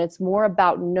shift and it's more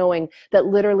about knowing that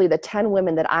literally the 10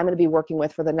 women that I'm going to be working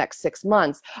with for the next 6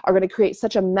 months are going to create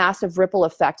such a massive ripple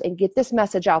effect and get this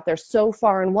message out there so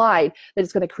far and wide that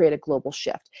it's going to create a global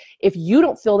shift. If you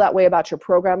don't feel that way about your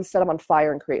program, set them on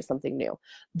fire and create something new.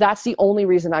 That's the only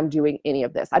reason I'm doing any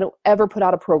of this. I don't ever put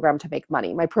out a program to make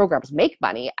money. My programs make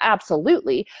money,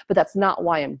 absolutely, but that's not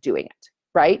why I'm doing it,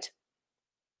 right?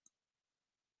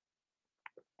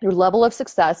 Your level of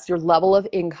success, your level of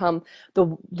income, the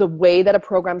way that a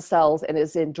program sells and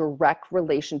is in direct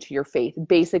relation to your faith.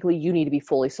 Basically, you need to be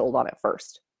fully sold on it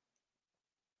first.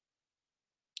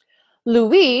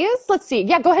 Louise, let's see.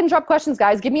 Yeah, go ahead and drop questions,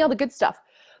 guys. Give me all the good stuff.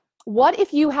 What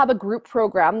if you have a group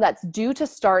program that's due to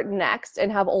start next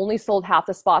and have only sold half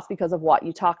the spots because of what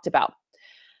you talked about?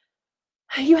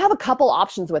 You have a couple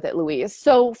options with it, Louise.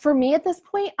 So for me at this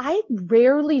point, I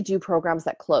rarely do programs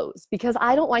that close because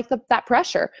I don't like that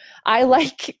pressure. I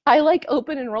like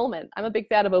open enrollment. I'm a big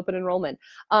fan of open enrollment.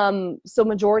 So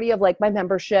majority of my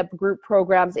membership, group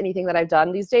programs, anything that I've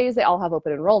done these days, they all have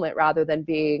open enrollment rather than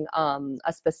being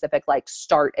a specific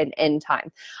start and end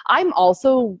time.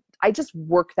 I just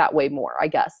work that way more, I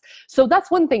guess. So that's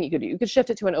one thing you could do. You could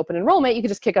shift it to an open enrollment. You could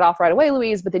just kick it off right away,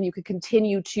 Louise, but then you could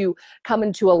continue to come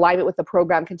into alignment with the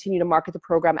program, continue to market the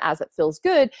program as it feels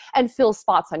good, and fill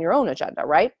spots on your own agenda,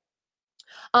 right?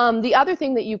 The other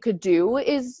thing that you could do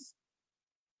is,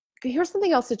 here's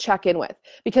something else to check in with,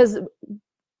 because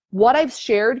what I've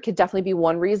shared could definitely be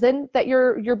one reason that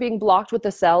you're being blocked with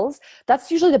the sales. That's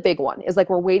usually the big one, is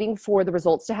we're waiting for the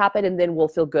results to happen and then we'll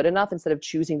feel good enough instead of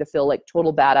choosing to feel like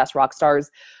total badass rock stars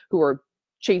who are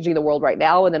changing the world right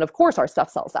now. And then of course our stuff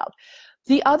sells out.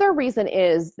 The other reason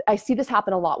is, I see this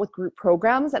happen a lot with group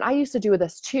programs, and I used to do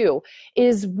this too,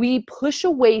 is we push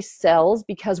away sales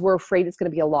because we're afraid it's going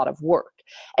to be a lot of work.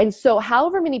 And so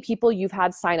however many people you've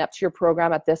had sign up to your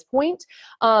program at this point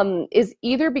is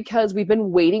either because we've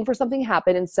been waiting for something to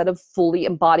happen instead of fully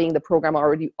embodying the program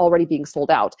already being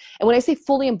sold out. And when I say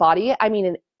fully embody it, I mean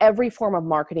in every form of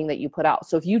marketing that you put out.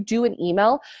 So if you do an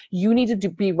email, you need to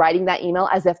be writing that email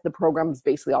as if the program is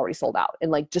basically already sold out,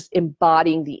 and like just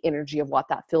embodying the energy of what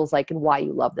that feels like and why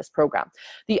you love this program.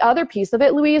 The other piece of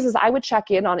it, Louise, is I would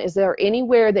check in on, is there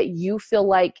anywhere that you feel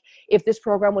like if this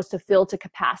program was to fill to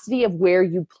capacity of where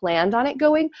you planned on it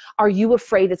going, are you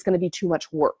afraid it's going to be too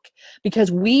much work?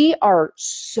 Because we are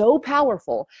so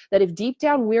powerful that if deep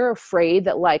down we're afraid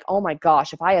that like, oh my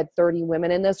gosh, if I had 30 women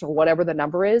in this or whatever the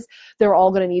number is, they're all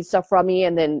going to need stuff from me,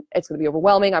 and then it's going to be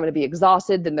overwhelming. I'm going to be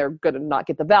exhausted. Then they're going to not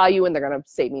get the value, and they're going to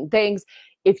say mean things.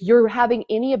 If you're having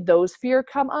any of those fears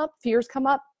come up,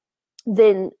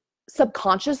 then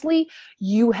subconsciously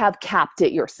you have capped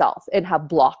it yourself and have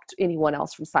blocked anyone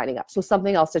else from signing up. So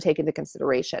something else to take into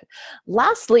consideration.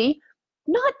 Lastly,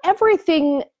 not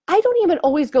everything, I don't even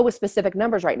always go with specific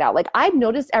numbers right now. Like I've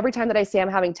noticed every time that I say I'm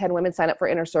having 10 women sign up for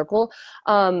Inner Circle,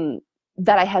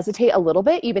 that I hesitate a little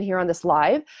bit, even here on this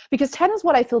live, because 10 is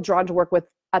what I feel drawn to work with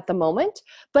at the moment,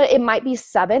 but it might be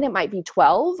 7, it might be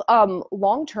 12.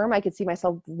 Long term, I could see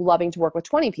myself loving to work with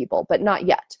 20 people, but not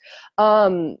yet.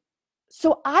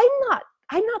 So I'm not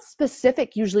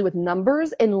specific usually with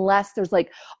numbers unless there's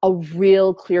like a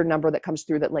real clear number that comes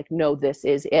through that like, no, this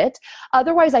is it.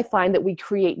 Otherwise, I find that we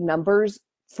create numbers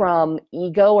from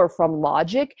ego or from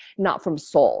logic, not from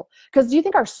soul. Because do you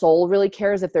think our soul really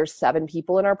cares if there's 7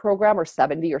 people in our program or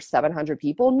 70 or 700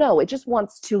 people? No, it just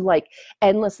wants to like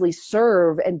endlessly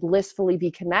serve and blissfully be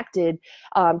connected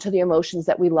to the emotions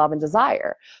that we love and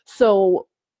desire. So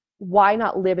why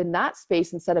not live in that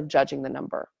space instead of judging the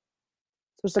number?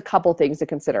 So just a couple things to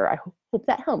consider. I hope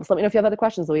that helps. Let me know if you have other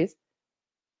questions, Louise.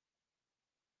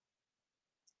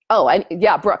 Oh, and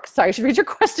yeah, Brooke, sorry, I should read your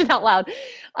question out loud.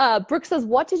 Brooke says,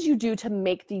 what did you do to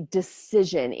make the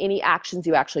decision, any actions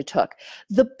you actually took?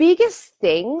 The biggest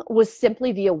thing was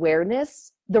simply the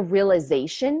awareness, the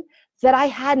realization that I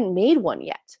hadn't made one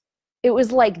yet. It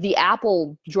was like the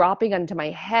apple dropping onto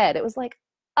my head. It was like,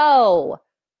 oh,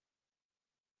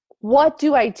 what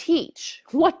do I teach?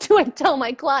 What do I tell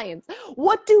my clients?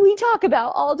 What do we talk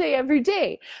about all day, every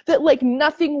day? That like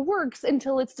nothing works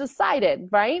until it's decided,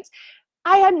 right?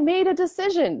 I hadn't made a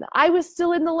decision. I was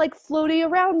still in the like floaty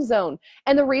around zone.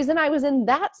 And the reason I was in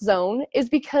that zone is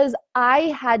because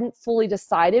I hadn't fully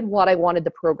decided what I wanted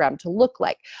the program to look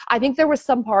like. I think there was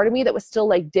some part of me that was still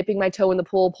like dipping my toe in the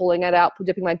pool, pulling it out,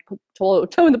 dipping my toe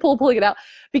in the pool, pulling it out,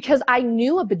 because I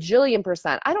knew a bajillion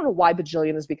 %. I don't know why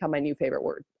bajillion has become my new favorite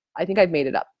word. I think I've made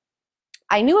it up.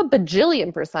 I knew a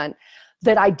bajillion %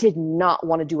 that I did not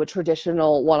want to do a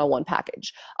traditional one-on-one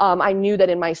package. I knew that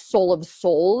in my soul of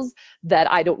souls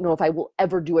that I don't know if I will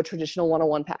ever do a traditional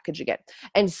one-on-one package again.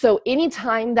 And so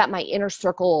anytime that my Inner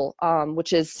Circle,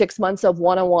 which is 6 months of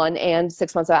one-on-one and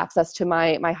 6 months of access to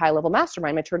my high-level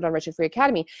mastermind, my Turned On Rich and Free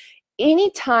Academy,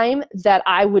 anytime that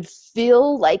I would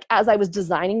feel like as I was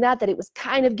designing that it was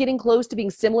kind of getting close to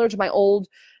being similar to my old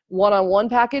one-on-one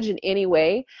package in any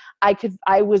way,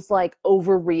 I was like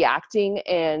overreacting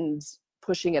and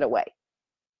pushing it away.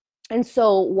 And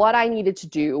so what I needed to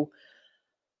do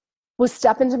was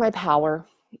step into my power,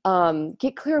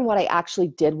 get clear on what I actually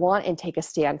did want and take a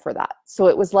stand for that. So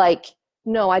it was like,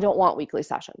 no, I don't want weekly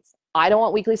sessions. I don't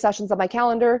want weekly sessions on my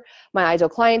calendar. My ideal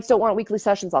clients don't want weekly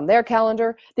sessions on their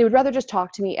calendar. They would rather just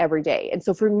talk to me every day. And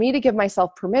so for me to give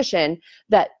myself permission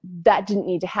that didn't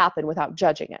need to happen without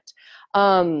judging it.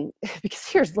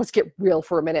 Because let's get real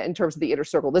for a minute in terms of the Inner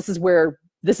Circle. This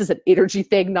is an energy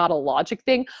thing, not a logic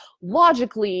thing.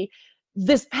 Logically,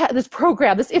 this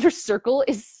program, this Inner Circle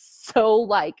is so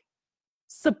like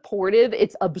supportive,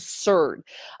 it's absurd,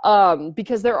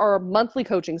 because there are monthly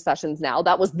coaching sessions now.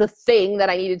 That was the thing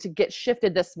that I needed to get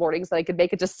shifted this morning so I could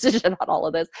make a decision on all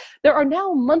of this. There are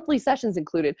now monthly sessions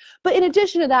included, but in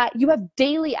addition to that, you have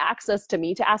daily access to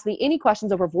me to ask me any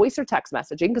questions over voice or text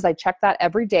messaging, because I check that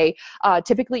every day,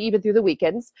 typically even through the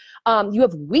weekends. You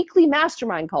have weekly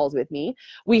mastermind calls with me.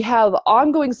 We have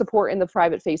ongoing support in the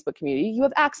private Facebook community. You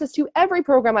have access to every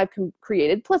program I've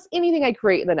created, plus anything I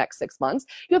create in the next 6 months.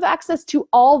 You have access to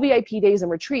all VIP days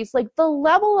and retreats. Like the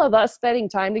level of us spending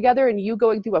time together and you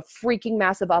going through a freaking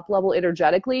massive up level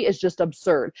energetically is just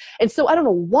absurd. And so I don't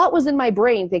know what was in my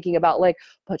brain thinking about like,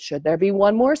 but should there be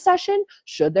one more session?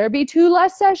 Should there be 2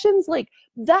 less sessions? Like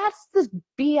that's the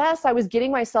BS I was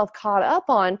getting myself caught up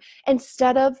on,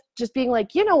 instead of just being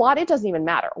like, you know what? It doesn't even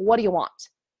matter. What do you want?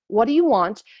 What do you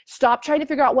want? Stop trying to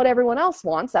figure out what everyone else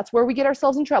wants. That's where we get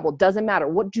ourselves in trouble. Doesn't matter.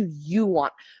 What do you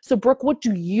want? So Brooke, what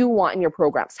do you want in your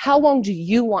programs? How long do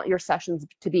you want your sessions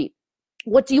to be?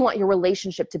 What do you want your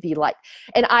relationship to be like?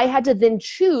 And I had to then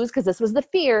choose, because this was the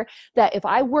fear, that if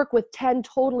I work with 10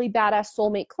 totally badass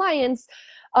soulmate clients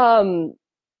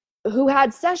who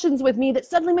had sessions with me, that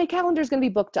suddenly my calendar is going to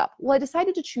be booked up. Well, I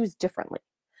decided to choose differently.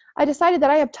 I decided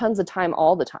that I have tons of time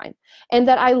all the time and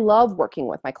that I love working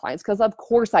with my clients, because of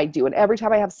course I do. And every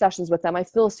time I have sessions with them, I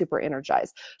feel super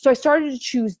energized. So I started to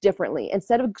choose differently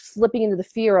instead of slipping into the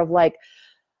fear of like,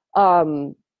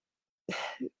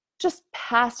 just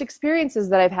past experiences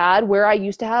that I've had where I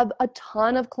used to have a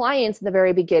ton of clients in the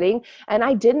very beginning and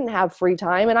I didn't have free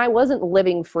time and I wasn't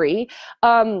living free.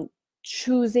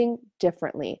 Choosing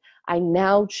differently. I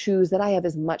now choose that I have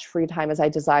as much free time as I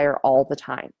desire all the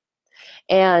time,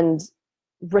 and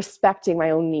respecting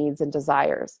my own needs and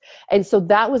desires. And so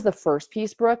that was the first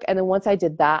piece, Brooke. And then once I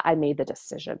did that, I made the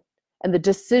decision. And the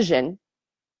decision,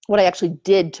 what I actually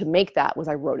did to make that was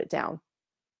I wrote it down.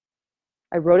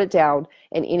 I wrote it down,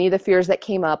 and any of the fears that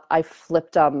came up, I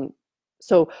flipped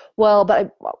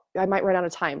but I might run out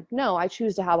of time. No, I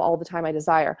choose to have all the time I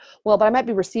desire. Well, but I might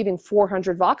be receiving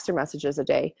 400 Voxer messages a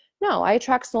day. No, I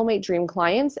attract soulmate dream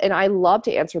clients, and I love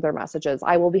to answer their messages.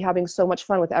 I will be having so much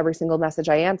fun with every single message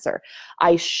I answer.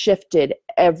 I shifted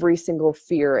every single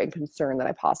fear and concern that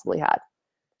I possibly had.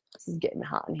 This is getting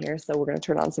hot in here, so we're going to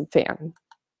turn on some fan.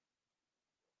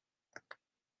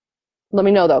 Let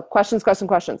me know, though. Questions.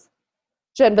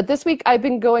 Jen, but this week I've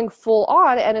been going full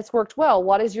on and it's worked well.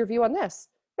 What is your view on this?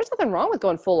 There's nothing wrong with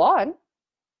going full on.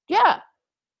 Yeah.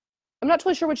 I'm not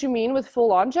totally sure what you mean with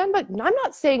full on, Jen, but I'm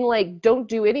not saying like don't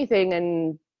do anything,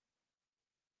 and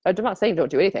I'm not saying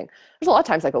don't do anything. There's a lot of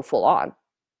times I go full on,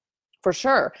 for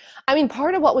sure. I mean,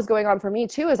 part of what was going on for me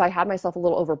too is I had myself a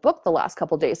little overbooked the last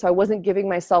couple of days. So I wasn't giving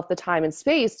myself the time and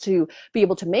space to be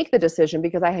able to make the decision,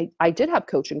 because I did have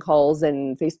coaching calls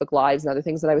and Facebook Lives and other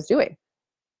things that I was doing.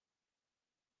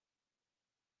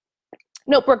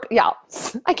 No, Brooke, yeah,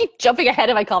 I keep jumping ahead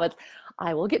in my comments.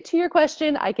 I will get to your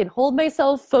question. I can hold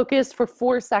myself focused for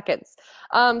 4 seconds.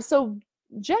 So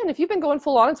Jen, if you've been going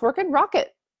full on, it's working, rock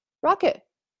it.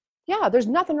 Yeah, there's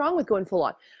nothing wrong with going full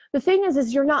on. The thing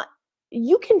is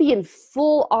you can be in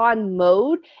full on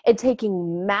mode and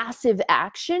taking massive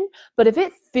action, but if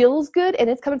it feels good and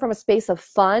it's coming from a space of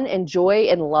fun and joy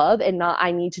and love and not,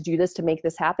 I need to do this to make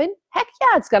this happen, heck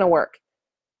yeah, it's going to work.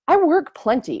 I work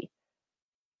plenty.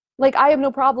 Like, I have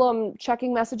no problem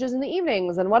checking messages in the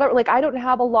evenings and whatever. Like, I don't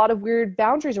have a lot of weird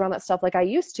boundaries around that stuff like I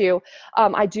used to.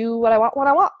 I do what I want when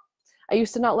I want. I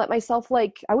used to not let myself,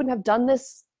 like, I wouldn't have done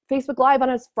this Facebook Live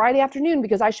on a Friday afternoon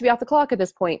because I should be off the clock at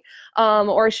this point.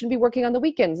 Or I shouldn't be working on the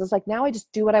weekends. It's like, now I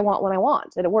just do what I want when I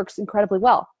want. And it works incredibly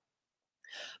well.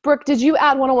 Brooke, did you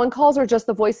add one-on-one calls or just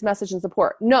the voice message and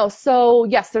support? No. So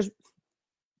yes,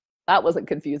 that wasn't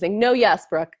confusing. No, yes,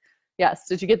 Brooke. Yes.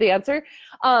 Did you get the answer?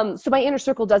 So my inner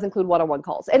circle does include one-on-one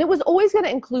calls, and it was always going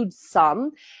to include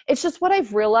some. It's just what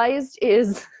I've realized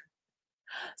is,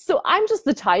 so I'm just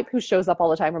the type who shows up all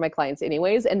the time for my clients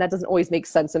anyways, and that doesn't always make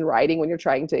sense in writing when you're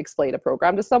trying to explain a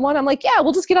program to someone. I'm like, yeah,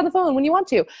 we'll just get on the phone when you want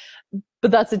to. But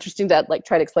that's interesting to like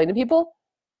try to explain to people.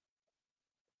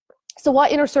 So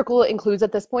what inner circle includes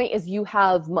at this point is you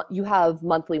have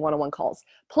monthly one-on-one calls,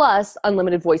 plus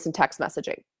unlimited voice and text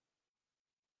messaging,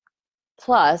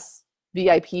 plus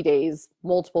VIP days,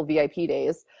 multiple VIP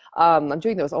days. I'm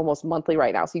doing those almost monthly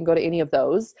right now, so you can go to any of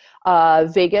those.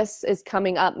 Vegas is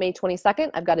coming up May 22nd.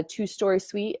 I've got a 2-story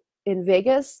suite in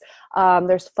Vegas.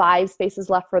 There's 5 spaces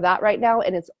left for that right now,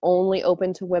 and it's only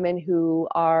open to women who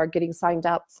are getting signed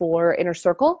up for Inner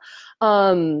Circle.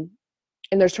 And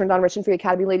there's Turned On Rich and Free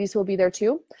Academy ladies who will be there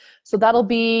too. So that'll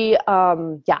be,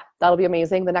 that'll be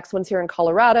amazing. The next one's here in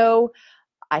Colorado.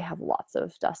 I have lots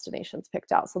of destinations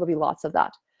picked out, so there'll be lots of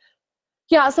that.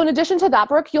 Yeah, so in addition to that,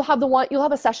 Brooke, you'll have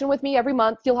a session with me every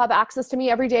month. You'll have access to me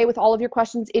every day with all of your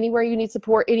questions, anywhere you need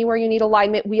support, anywhere you need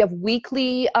alignment. We have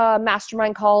weekly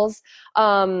mastermind calls.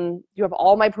 You have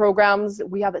all my programs.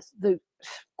 We have the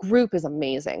group is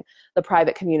amazing, the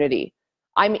private community.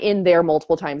 I'm in there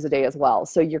multiple times a day as well.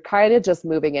 So you're kind of just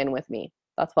moving in with me.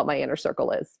 That's what my inner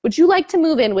circle is. Would you like to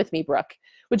move in with me, Brooke?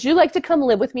 Would you like to come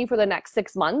live with me for the next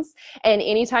 6 months? And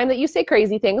anytime that you say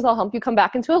crazy things, I'll help you come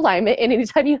back into alignment. And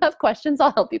anytime you have questions,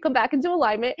 I'll help you come back into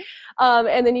alignment.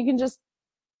 And then you can just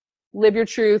live your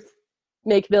truth,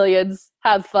 make millions,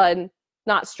 have fun,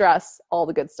 not stress, all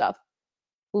the good stuff.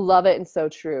 Love it and so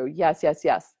true. Yes, yes,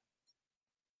 yes.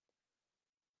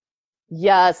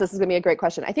 Yes, this is going to be a great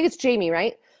question. I think it's Jamie,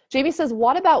 right? Jamie says,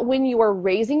 what about when you are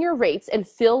raising your rates and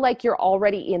feel like you're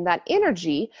already in that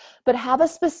energy, but have a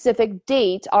specific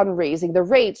date on raising the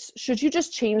rates? Should you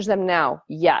just change them now?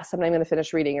 Yes, I'm not going to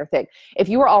finish reading your thing. If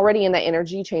you are already in that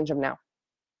energy, change them now.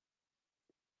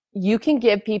 you can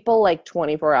give people like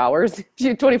 24 hours,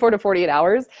 24 to 48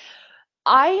 hours.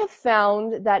 I have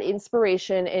found that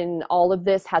inspiration in all of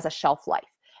this has a shelf life.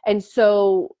 And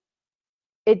so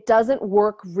it doesn't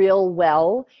work real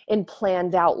well in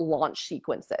planned out launch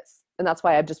sequences. And that's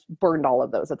why I've just burned all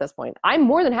of those at this point. I'm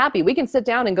more than happy. We can sit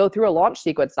down and go through a launch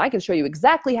sequence and I can show you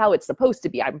exactly how it's supposed to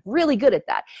be. I'm really good at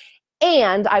that.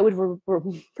 And I would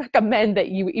recommend that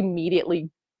you immediately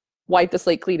wipe the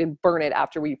slate clean and burn it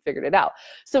after we figured it out.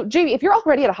 So Jamie, if you're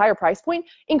already at a higher price point,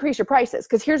 increase your prices,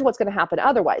 because here's what's going to happen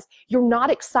otherwise. You're not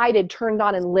excited, turned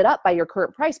on, and lit up by your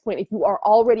current price point if you are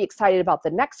already excited about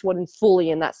the next one and fully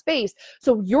in that space.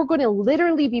 So you're going to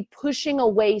literally be pushing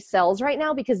away sales right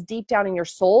now because deep down in your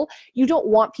soul, you don't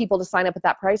want people to sign up at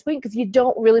that price point because you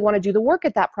don't really want to do the work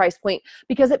at that price point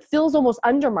because it feels almost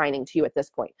undermining to you at this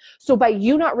point. So by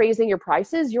you not raising your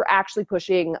prices, you're actually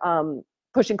pushing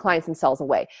clients and sales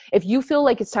away. If you feel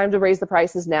like it's time to raise the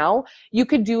prices now, you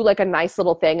could do like a nice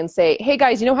little thing and say, hey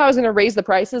guys, you know how I was going to raise the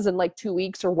prices in like 2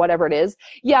 weeks or whatever it is?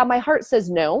 Yeah, my heart says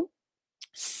no.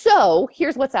 So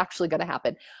here's what's actually going to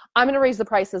happen. I'm going to raise the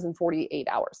prices in 48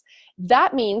 hours.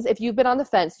 That means if you've been on the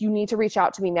fence, you need to reach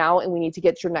out to me now and we need to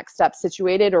get your next steps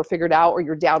situated or figured out or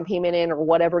your down payment in or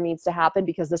whatever needs to happen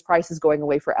because this price is going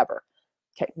away forever.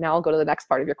 Okay, now I'll go to the next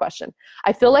part of your question.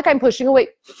 I feel like I'm pushing away.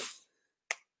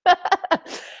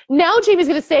 Now Jamie's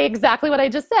going to say exactly what I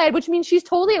just said, which means she's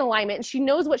totally in alignment and she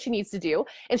knows what she needs to do.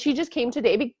 And she just came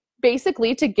today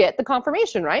basically to get the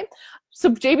confirmation, right? So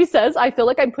Jamie says, I feel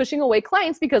like I'm pushing away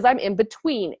clients because I'm in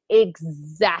between.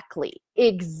 Exactly.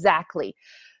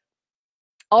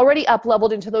 Already up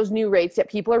leveled into those new rates, yet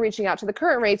people are reaching out to the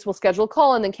current rates, will schedule a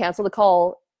call and then cancel the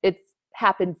call. It's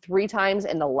happened 3 times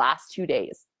in the last 2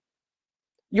 days.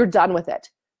 You're done with it.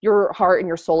 Your heart and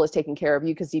your soul is taking care of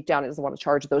you because deep down it doesn't want to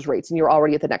charge those rates and you're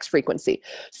already at the next frequency.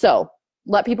 So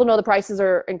let people know the prices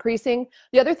are increasing.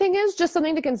 The other thing is just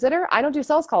something to consider. I don't do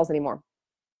sales calls anymore.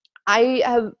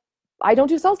 I don't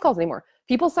do sales calls anymore.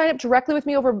 People sign up directly with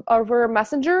me over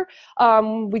Messenger.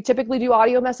 We typically do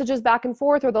audio messages back and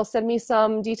forth, or they'll send me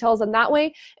some details in that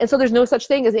way. And so there's no such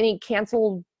thing as any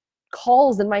canceled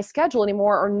calls in my schedule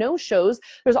anymore or no shows.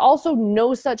 There's also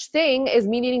no such thing as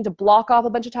me needing to block off a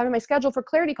bunch of time in my schedule for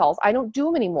clarity calls. I don't do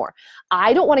them anymore.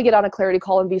 I don't want to get on a clarity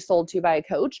call and be sold to by a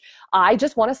coach. I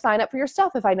just want to sign up for your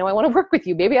stuff if I know I want to work with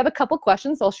you. Maybe I have a couple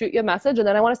questions, so I'll shoot you a message and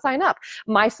then I want to sign up.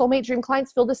 My soulmate dream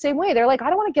clients feel the same way. They're like, I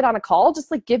don't want to get on a call. Just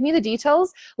like give me the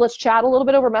details. Let's chat a little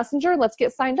bit over Messenger and let's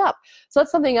get signed up. So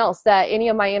that's something else that any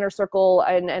of my inner circle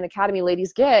and academy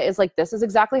ladies get is like, this is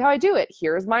exactly how I do it.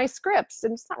 Here's my scripts.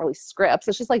 And it's not really scripts.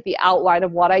 It's just like the outline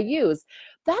of what I use.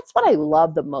 That's what I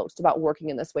love the most about working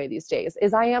in this way these days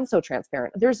is I am so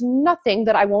transparent. There's nothing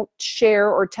that I won't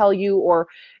share or tell you or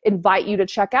invite you to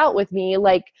check out with me.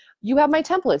 Like you have my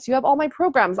templates, you have all my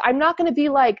programs. I'm not going to be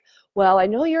like, well, I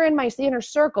know you're in my inner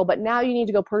circle, but now you need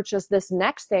to go purchase this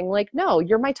next thing. Like, no,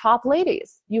 you're my top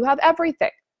ladies. You have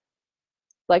everything.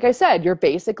 Like I said, you're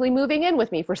basically moving in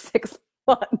with me for 6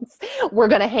 months. We're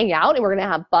going to hang out and we're going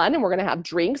to have fun and we're going to have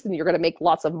drinks and you're going to make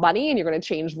lots of money and you're going to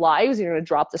change lives. And you're going to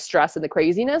drop the stress and the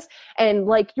craziness. And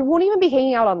like, you won't even be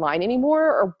hanging out online anymore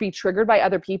or be triggered by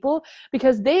other people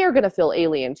because they are going to feel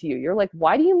alien to you. You're like,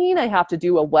 why do you mean I have to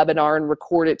do a webinar and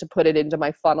record it to put it into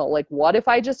my funnel? Like, what if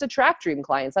I just attract dream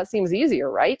clients? That seems easier,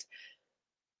 right?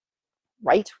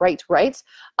 Right.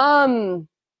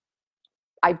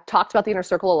 I've talked about the inner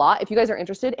circle a lot. If you guys are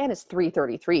interested, and it's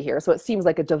 3:33 here, so it seems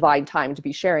like a divine time to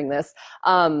be sharing this.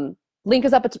 Link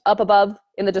is up above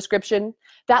in the description.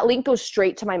 That link goes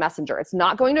straight to my messenger. It's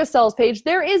not going to a sales page.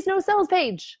 There is no sales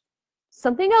page.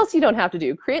 Something else you don't have to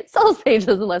do. Create sales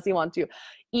pages unless you want to.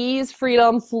 Ease,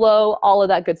 freedom, flow, all of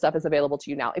that good stuff is available to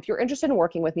you now. If you're interested in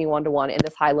working with me one-to-one in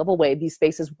this high-level way, these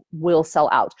spaces will sell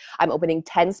out. I'm opening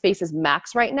 10 spaces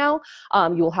max right now.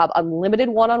 You will have unlimited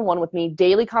one-on-one with me,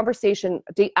 daily conversation,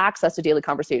 access to daily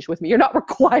conversation with me. You're not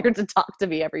required to talk to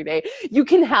me every day. You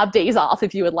can have days off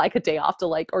if you would like a day off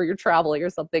to or you're traveling or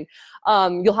something.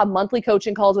 You'll have monthly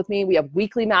coaching calls with me. We have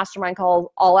weekly mastermind calls,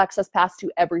 all access pass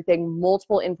to everything,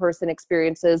 multiple in-person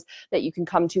experiences that you can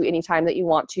come to anytime that you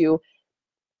want to.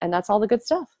 And that's all the good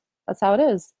stuff. That's how it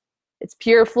is. It's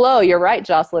pure flow. You're right,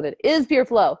 Jocelyn. It is pure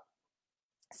flow.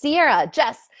 Sierra,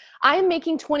 Jess, I'm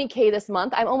making 20K this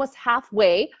month. I'm almost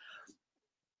halfway.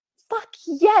 Fuck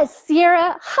yes,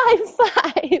 Sierra. High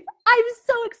five. I'm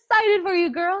so excited for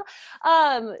you, girl.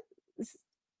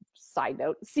 Side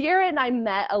note, Sierra and I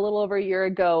met a little over a year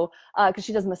ago because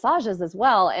she does massages as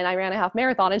well. And I ran a half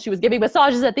marathon and she was giving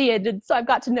massages at the end. And so I've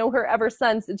got to know her ever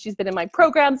since. And she's been in my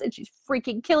programs and she's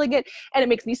freaking killing it. And it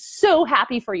makes me so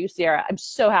happy for you, Sierra. I'm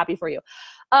so happy for you.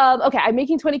 Okay, I'm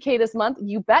making 20K this month.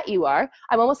 You bet you are.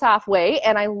 I'm almost halfway,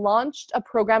 and I launch a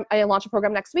program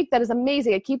next week that is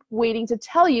amazing. I keep waiting to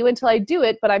tell you until I do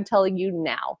it, but I'm telling you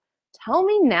now. Tell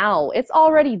me now. It's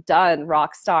already done,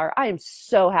 rock star. I am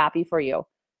so happy for you.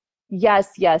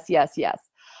 Yes, yes, yes, yes.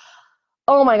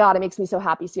 Oh my God, it makes me so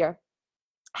happy, Sierra.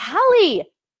 Hallie,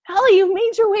 you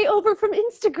made your way over from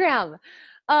Instagram.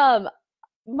 I'm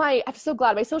so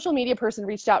glad my social media person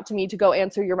reached out to me to go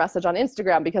answer your message on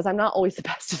Instagram because I'm not always the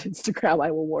best at Instagram.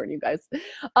 I will warn you guys.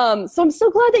 So I'm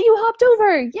so glad that you hopped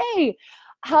over. Yay.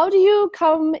 How do you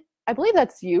come? I believe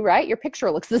that's you, right? Your picture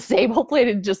looks the same. Hopefully I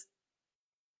didn't just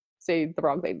say the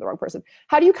wrong thing to the wrong person.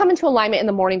 How do you come into alignment in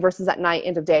the morning versus at night,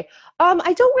 end of day?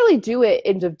 I don't really do it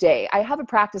end of day. I have a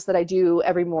practice that I do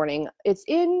every morning. It's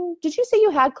in, did you say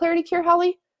you had Clarity Cure,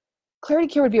 Hallie? Clarity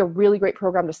Cure would be a really great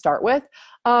program to start with.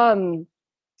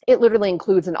 It literally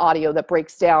includes an audio that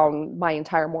breaks down my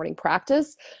entire morning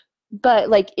practice. But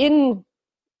like I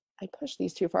pushed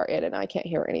these too far in and I can't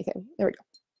hear anything. There we go.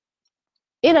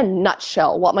 In a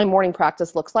nutshell, what my morning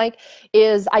practice looks like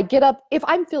is I get up, if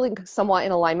I'm feeling somewhat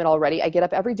in alignment already, I get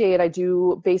up every day and I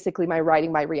do basically my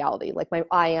writing by reality, like my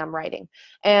I am writing.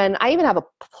 And I even have a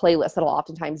playlist that I'll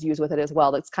oftentimes use with it as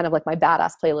well. That's kind of like my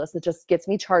badass playlist that just gets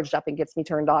me charged up and gets me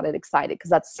turned on and excited because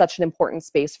that's such an important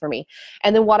space for me.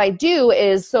 And then what I do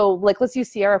is, so like let's use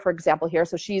Sierra for example here.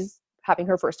 So she's having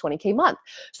her first 20K month.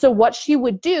 So what she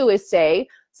would do is say,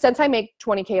 since I make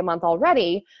 20K a month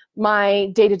already,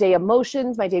 my day-to-day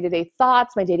emotions, my day-to-day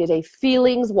thoughts, my day-to-day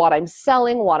feelings, what I'm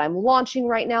selling, what I'm launching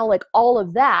right now, like all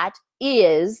of that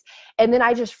is, and then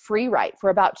I just free write for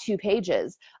about 2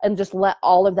 pages and just let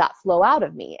all of that flow out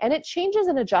of me. And it changes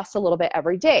and adjusts a little bit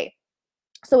every day.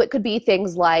 So it could be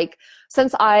things like,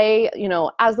 since I,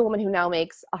 as the woman who now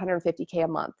makes 150K a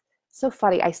month, so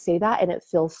funny, I say that and it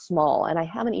feels small and I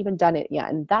haven't even done it yet.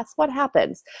 And that's what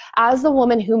happens. As the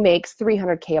woman who makes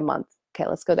 300K a month, okay,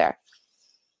 let's go there.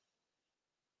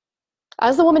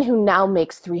 As the woman who now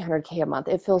makes 300K a month,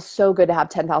 it feels so good to have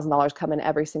 $10,000 come in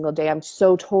every single day. I'm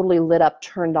so totally lit up,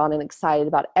 turned on, and excited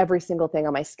about every single thing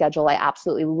on my schedule. I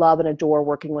absolutely love and adore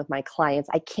working with my clients.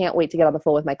 I can't wait to get on the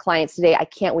phone with my clients today. I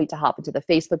can't wait to hop into the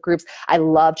Facebook groups. I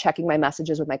love checking my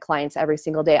messages with my clients every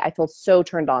single day. I feel so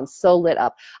turned on, so lit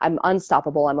up. I'm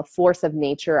unstoppable. I'm a force of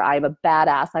nature. I'm a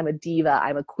badass. I'm a diva.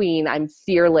 I'm a queen. I'm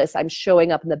fearless. I'm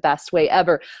showing up in the best way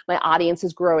ever. My audience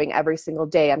is growing every single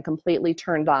day. I'm completely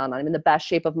turned on. I'm in the best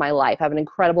shape of my life. I have an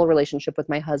incredible relationship with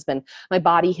my husband. My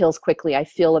body heals quickly. I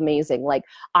feel amazing. Like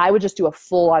I would just do a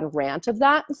full-on rant of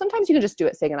that. And sometimes you can just do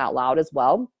it saying it out loud as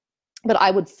well. But I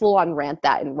would full on rant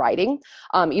that in writing,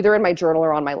 either in my journal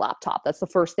or on my laptop. That's the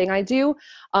first thing I do.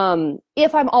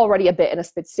 If I'm already a bit in a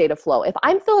state of flow, if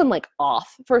I'm feeling like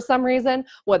off for some reason,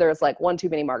 whether it's like 1 too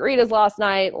many margaritas last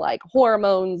night, like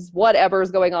hormones, whatever's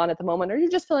going on at the moment, or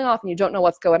you're just feeling off and you don't know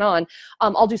what's going on,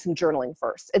 I'll do some journaling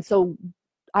first. And so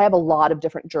I have a lot of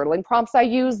different journaling prompts I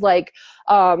use, like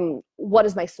what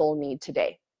does my soul need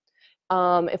today?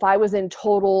 If I was in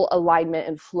total alignment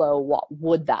and flow, what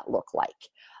would that look like?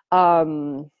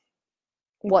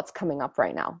 What's coming up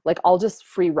right now? Like I'll just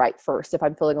free write first if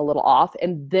I'm feeling a little off,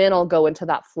 and then I'll go into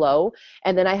that flow.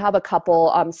 And then I have a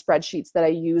couple spreadsheets that I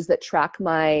use that track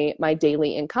my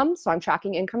daily income. So I'm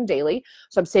tracking income daily.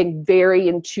 So I'm staying very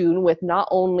in tune with not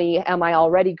only am I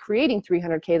already creating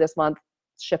 300K this month,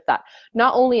 shift that.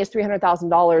 Not only is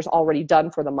 $300,000 already done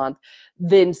for the month,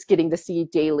 then getting to see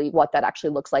daily what that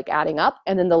actually looks like adding up.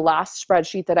 And then the last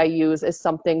spreadsheet that I use is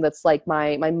something that's like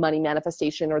my money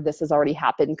manifestation or this has already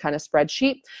happened kind of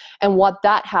spreadsheet. And what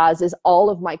that has is all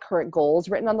of my current goals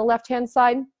written on the left-hand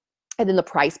side, and then the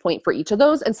price point for each of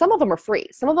those. And some of them are free.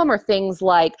 Some of them are things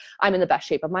like I'm in the best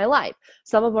shape of my life.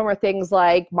 Some of them are things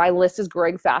like my list is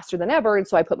growing faster than ever. And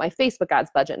so I put my Facebook ads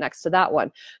budget next to that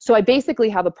one. So I basically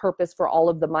have a purpose for all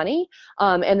of the money.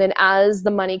 And then as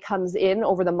the money comes in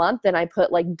over the month, then I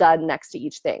put like done next to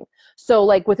each thing. So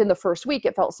like within the first week,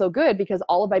 it felt so good because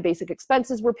all of my basic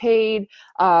expenses were paid.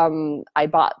 I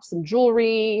bought some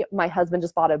jewelry. My husband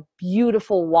just bought a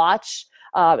beautiful watch.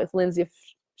 If Lindsay, if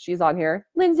she's on here,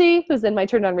 Lindsay, who's in my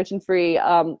Turned On Rich and Free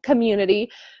community,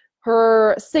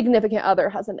 her significant other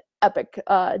has an epic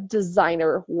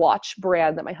designer watch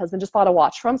brand that my husband just bought a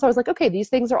watch from. So I was like, okay, these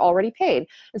things are already paid.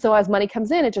 And so as money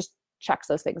comes in, it just checks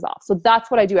those things off. So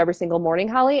that's what I do every single morning,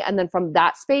 Hallie. And then from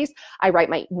that space, I write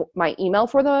my email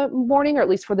for the morning, or at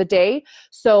least for the day.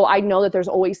 So I know that there's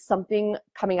always something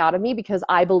coming out of me because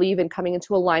I believe in coming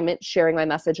into alignment, sharing my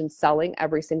message and selling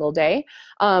every single day.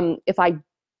 If I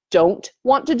don't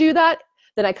want to do that,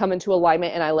 Then I come into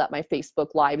alignment and I let my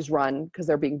Facebook lives run because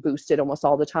they're being boosted almost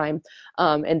all the time.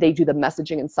 And they do the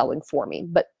messaging and selling for me.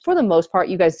 But for the most part,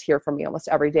 you guys hear from me almost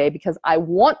every day because I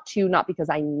want to, not because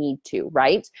I need to,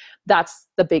 right? That's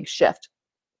the big shift.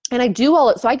 And I do all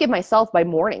it. So I give myself my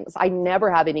mornings. I never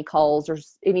have any calls or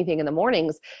anything in the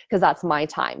mornings because that's my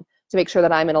time to make sure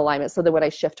that I'm in alignment so that when I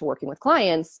shift to working with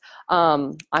clients,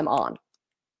 I'm on.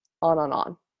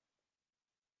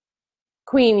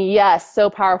 Queen, yes, so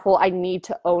powerful. I need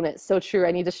to own it. So true.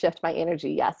 I need to shift my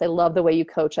energy. Yes, I love the way you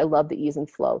coach. I love the ease and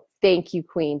flow. Thank you,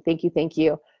 Queen. Thank you, thank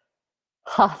you.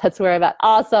 Ha, that's where I'm at.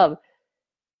 Awesome.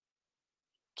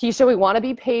 Keisha, we want to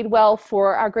be paid well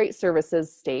for our great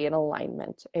services. Stay in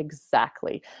alignment.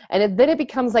 Exactly. And then it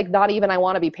becomes like not even I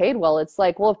want to be paid well. It's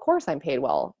like, well, of course I'm paid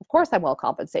well. Of course I'm well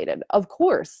compensated. Of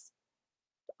course.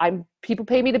 People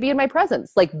pay me to be in my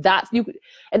presence. Like that,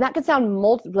 and that could sound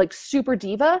like super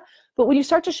diva, but when you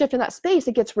start to shift in that space,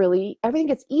 everything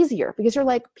gets easier because you're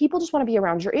like, people just want to be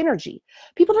around your energy.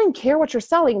 People don't even care what you're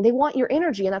selling. They want your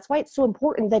energy. And that's why it's so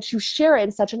important that you share it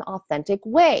in such an authentic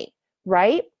way,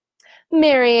 right?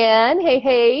 Marianne,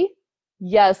 hey.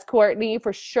 Yes, Courtney,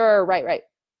 for sure. Right.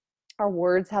 Our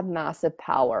words have massive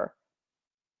power.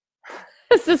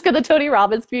 Siska, the Tony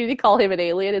Robbins community, call him an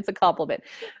alien. It's a compliment.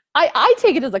 I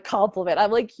take it as a compliment.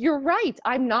 I'm like, you're right.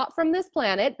 I'm not from this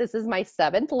planet. This is my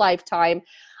 7th lifetime.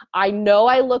 I know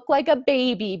I look like a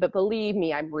baby, but believe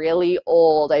me, I'm really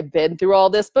old. I've been through all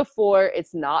this before.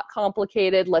 It's not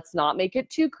complicated. Let's not make it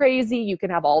too crazy. You can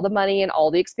have all the money and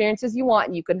all the experiences you want,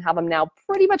 and you can have them now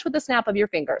pretty much with the snap of your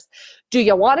fingers. Do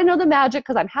you want to know the magic?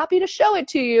 Because I'm happy to show it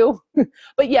to you.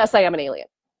 But yes, I am an alien.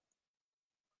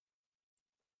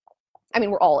 I mean,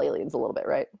 we're all aliens a little bit,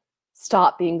 right?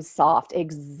 Stop being soft.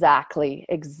 Exactly.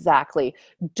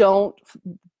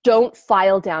 Don't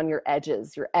file down your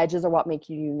edges. Your edges are what make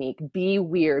you unique. Be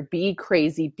weird, be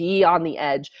crazy, be on the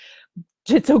edge.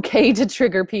 It's okay to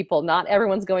trigger people. Not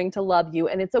everyone's going to love you.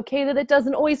 And it's okay that it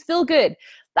doesn't always feel good.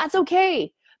 That's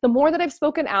okay. The more that I've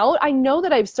spoken out, I know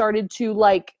that I've started to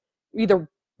like either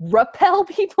repel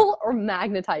people or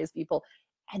magnetize people.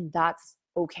 And that's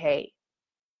okay.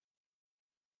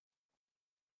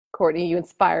 Courtney, you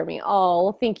inspire me.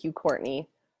 Oh, thank you, Courtney.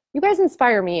 You guys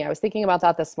inspire me. I was thinking about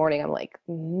that this morning. I'm like,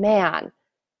 man,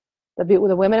 the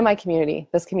women in my community,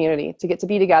 this community, to get to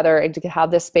be together and to have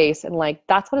this space, and like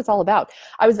that's what it's all about.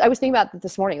 I was thinking about it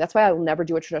this morning. That's why I will never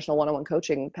do a traditional one-on-one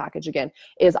coaching package again.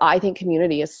 Is I think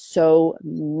community is so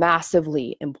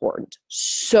massively important,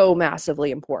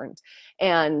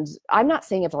 And I'm not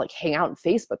saying you have to like hang out in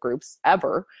Facebook groups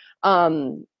ever,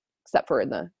 except for in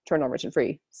the Turn On Rich and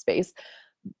Free space.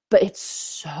 But it's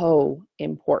so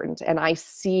important. And I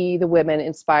see the women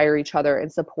inspire each other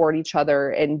and support each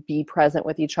other and be present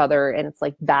with each other. And it's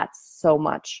like, that's so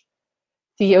much.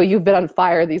 Theo, you've been on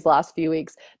fire these last few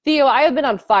weeks. Theo, I have been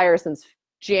on fire since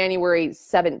January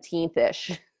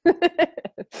 17th-ish.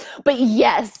 But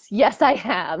yes, I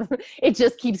have. It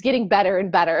just keeps getting better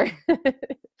and better.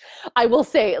 I will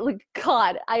say, like,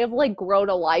 God, I have like grown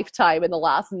a lifetime in the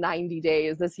last 90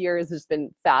 days. This year has just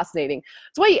been fascinating.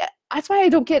 That's why I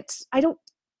don't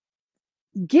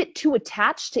get too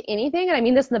attached to anything. And I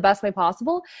mean this in the best way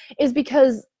possible, is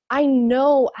because I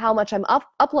know how much I'm up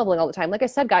leveling all the time. Like I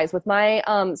said, guys, with my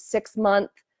 6 month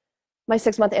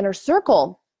inner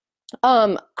circle,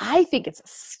 I think it's a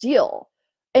steal.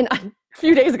 And a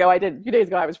few days ago I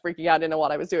was freaking out, didn't know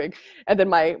what I was doing. And then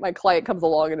my client comes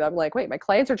along and I'm like, wait, my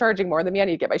clients are charging more than me. I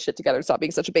need to get my shit together and stop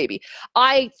being such a baby.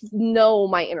 I know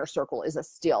my inner circle is a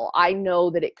steal. I know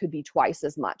that it could be twice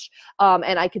as much.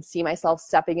 And I could see myself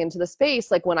stepping into the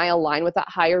space, like when I align with that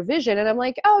higher vision, and I'm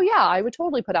like, oh yeah, I would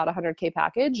totally put out a 100K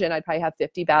package and I'd probably have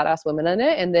 50 badass women in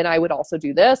it. And then I would also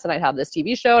do this, and I'd have this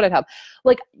TV show, and I'd have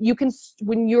like,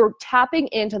 when you're tapping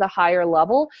into the higher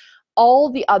level,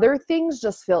 all the other things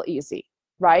just feel easy,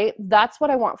 right? That's what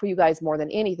I want for you guys more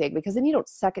than anything, because then you don't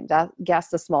second guess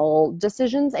the small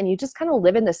decisions and you just kind of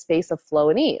live in this space of flow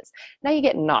and ease. Now you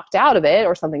get knocked out of it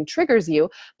or something triggers you,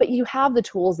 but you have the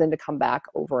tools then to come back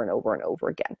over and over and over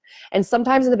again. And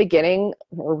sometimes in the beginning,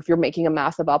 or if you're making a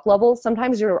massive up level,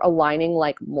 sometimes you're aligning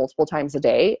like multiple times a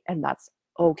day, and that's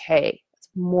okay. It's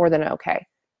more than okay.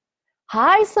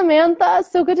 Hi, Samantha.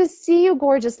 So good to see you,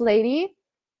 gorgeous lady.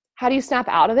 How do you snap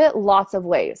out of it? Lots of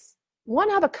ways. One,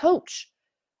 have a coach.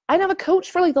 I didn't have a coach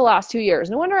for like the last 2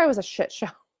 years. No wonder I was a shit show.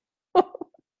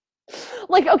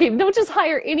 Like, okay, don't just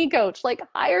hire any coach. Like,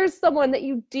 hire someone that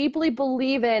you deeply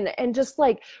believe in, and just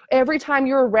like every time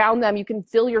you're around them, you can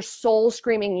feel your soul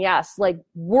screaming yes. Like,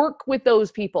 work with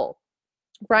those people,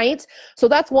 right? So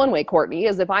that's one way, Courtney,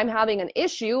 is if I'm having an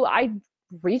issue, I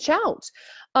reach out.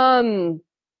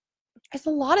 It's a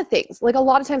lot of things. Like a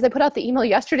lot of times I put out the email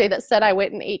yesterday that said I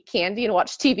went and ate candy and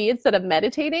watched TV instead of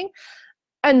meditating.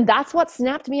 And that's what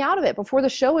snapped me out of it. Before the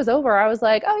show was over, I was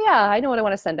like, oh yeah, I know what I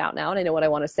want to send out now and I know what I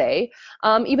want to say.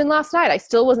 Even last night, I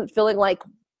still wasn't feeling like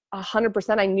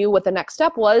 100% I knew what the next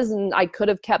step was, and I could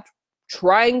have kept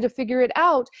trying to figure it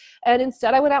out. And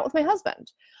instead I went out with my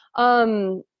husband.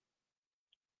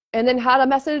 And then had a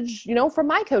message, from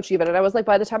my coach even. And I was like,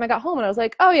 by the time I got home, and I was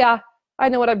like, oh yeah, I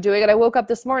know what I'm doing. And I woke up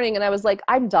this morning and I was like,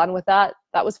 I'm done with that.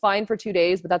 That was fine for 2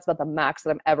 days, but that's about the max that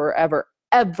I'm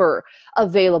ever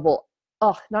available.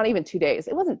 Oh, not even 2 days.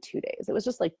 It wasn't 2 days. It was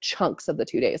just like chunks of the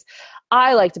 2 days.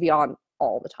 I like to be on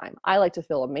all the time. I like to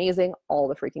feel amazing all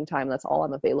the freaking time. That's all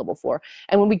I'm available for.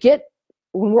 And when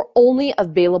we're only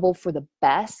available for the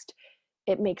best,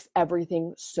 it makes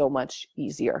everything so much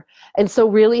easier. And so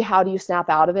really, how do you snap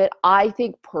out of it? I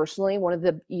think personally, one of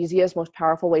the easiest, most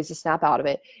powerful ways to snap out of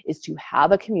it is to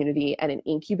have a community and an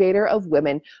incubator of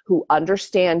women who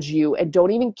understand you and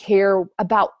don't even care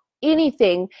about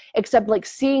anything except like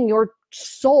seeing your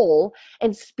soul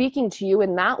and speaking to you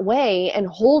in that way and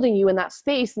holding you in that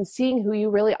space and seeing who you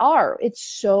really are. It's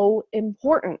so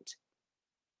important.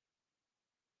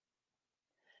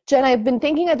 Jen, I've been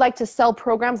thinking I'd like to sell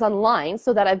programs online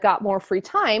so that I've got more free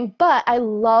time, but I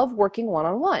love working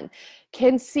one-on-one.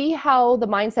 Can see how the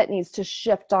mindset needs to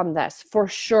shift on this for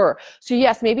sure. So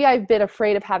yes, maybe I've been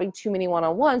afraid of having too many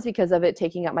one-on-ones because of it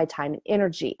taking up my time and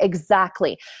energy.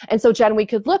 Exactly. And so Jen, we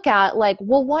could look at like,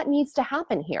 well, what needs to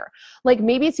happen here? Like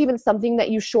maybe it's even something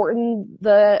that you shorten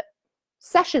the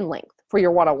session length for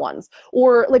your one-on-ones,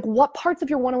 or like what parts of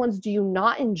your one-on-ones do you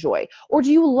not enjoy, or do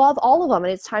you love all of them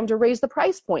and it's time to raise the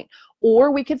price point?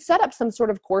 Or we could set up some sort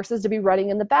of courses to be running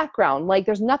in the background. Like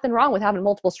there's nothing wrong with having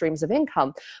multiple streams of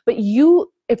income, but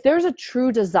if there's a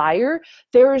true desire,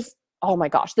 oh my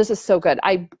gosh, this is so good.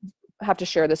 I have to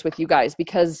share this with you guys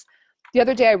because the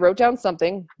other day I wrote down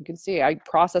something. You can see I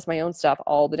process my own stuff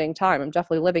all the dang time. I'm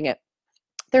definitely living it.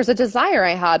 There's a desire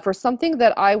I had for something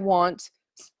that I want.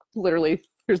 Literally,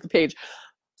 here's the page.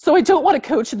 So I don't want to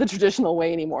coach in the traditional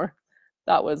way anymore.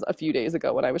 That was a few days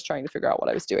ago when I was trying to figure out what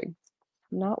I was doing.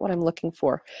 Not what I'm looking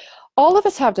for. All of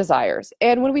us have desires.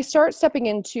 And when we start stepping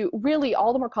into really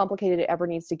all the more complicated it ever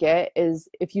needs to get is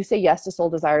if you say yes to soul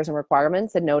desires and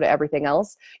requirements and no to everything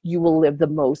else, you will live the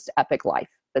most epic life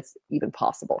that's even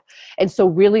possible. And so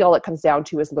really all it comes down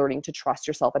to is learning to trust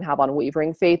yourself and have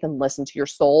unwavering faith and listen to your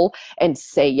soul and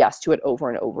say yes to it over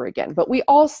and over again. But we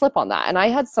all slip on that. And I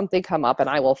had something come up, and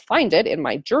I will find it in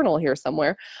my journal here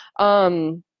somewhere.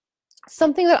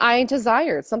 Something that I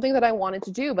desired, something that I wanted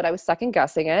to do, but I was second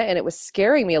guessing it and it was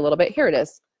scaring me a little bit. Here it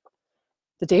is.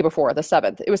 The day before, the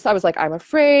 7th. I was like, I'm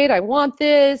afraid, I want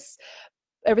this.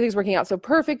 Everything's working out so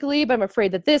perfectly, but I'm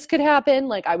afraid that this could happen.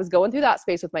 Like I was going through that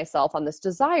space with myself on this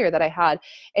desire that I had.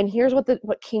 And here's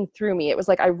what came through me. It was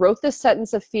like I wrote this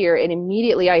sentence of fear and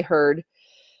immediately I heard,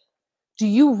 do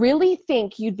you really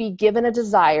think you'd be given a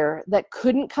desire that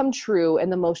couldn't come true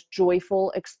in the most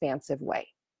joyful, expansive way?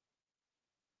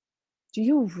 Do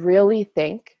you really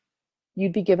think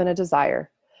you'd be given a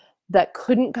desire that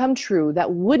couldn't come true,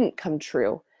 that wouldn't come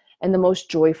true in the most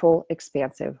joyful,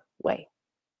 expansive way?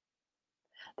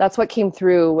 That's what came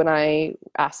through when I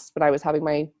was having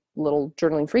my little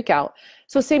journaling freak out.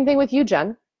 So same thing with you,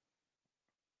 Jen.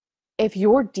 If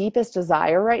your deepest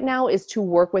desire right now is to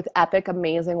work with epic,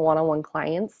 amazing one-on-one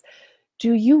clients,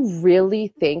 do you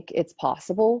really think it's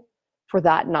possible for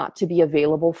that not to be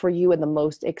available for you in the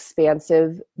most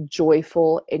expansive,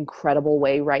 joyful, incredible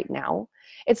way right now?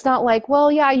 It's not like,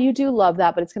 well, yeah, you do love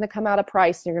that, but it's going to come out of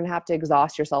price and you're going to have to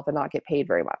exhaust yourself and not get paid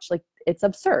very much. Like it's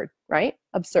absurd, right?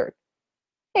 Absurd.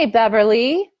 Hey,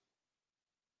 Beverly.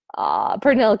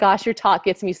 Pernille, gosh, your talk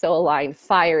gets me so aligned.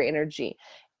 Fire energy.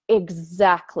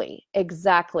 Exactly.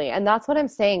 And that's what I'm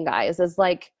saying, guys, is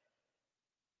like,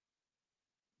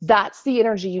 that's the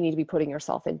energy you need to be putting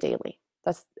yourself in daily.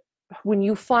 That's when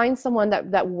you find someone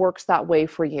that works that way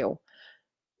for you,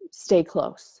 stay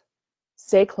close,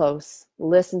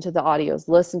 listen to the audios,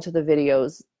 listen to the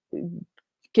videos,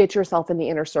 get yourself in the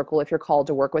inner circle if you're called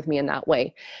to work with me in that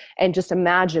way. And just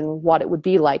imagine what it would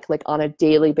be like on a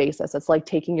daily basis. It's like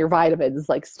taking your vitamins,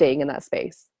 like staying in that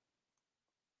space.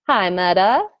 Hi,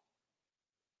 Meta.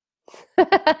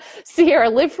 Sierra,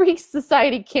 Live Free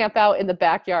Society camp out in the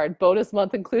backyard. Bonus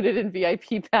month included in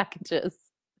VIP packages.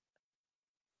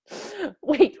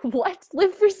 Wait, what?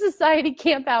 Live Free Society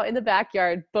camp out in the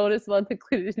backyard. Bonus month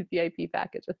included in VIP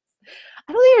packages.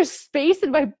 I don't think there's space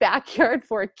in my backyard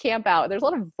for a camp out. There's a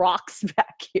lot of rocks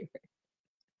back here.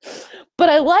 But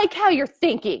I like how you're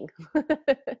thinking.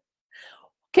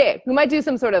 Okay, we might do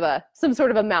some sort of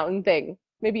a mountain thing.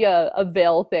 Maybe a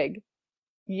veil thing.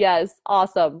 Yes,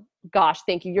 awesome. Gosh,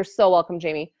 thank you. You're so welcome,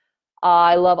 Jamie.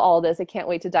 I love all this. I can't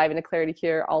wait to dive into Clarity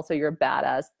Cure. Also, you're a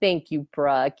badass. Thank you,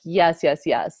 Brooke. Yes, yes,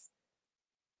 yes.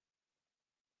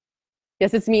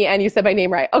 Yes, it's me, and you said my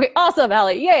name right. Okay, awesome,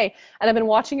 Allie. Yay. And I've been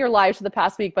watching your lives for the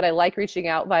past week, but I like reaching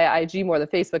out via IG more than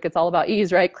Facebook. It's all about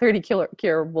ease, right?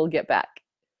 Cure will get back.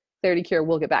 Clarity Cure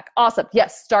will get back. Awesome.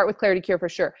 Yes, start with Clarity Cure for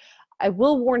sure. I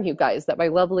will warn you guys that my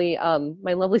lovely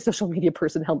social media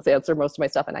person helps answer most of my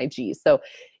stuff on IG. So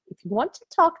if you want to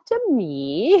talk to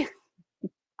me,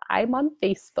 I'm on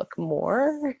Facebook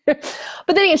more. But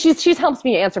then again, she's helps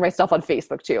me answer my stuff on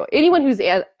Facebook too. Anyone who's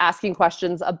asking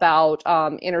questions about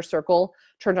Inner Circle,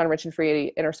 Turned on Rich and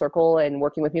Free Inner Circle, and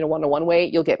working with me in a one-to-one way,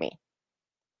 you'll get me.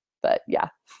 But yeah.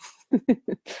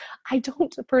 I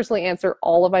don't personally answer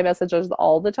all of my messages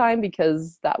all the time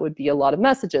because that would be a lot of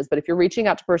messages. But if you're reaching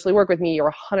out to personally work with me,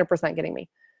 you're 100% getting me.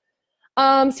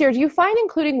 Sarah, do you find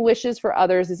including wishes for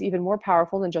others is even more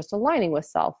powerful than just aligning with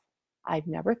self? I've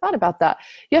never thought about that.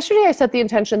 Yesterday, I set the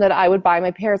intention that I would buy my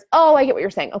parents. Oh, I get what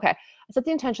you're saying. Okay. I set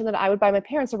the intention that I would buy my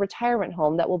parents a retirement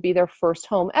home that will be their first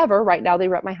home ever. Right now, they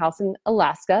rent my house in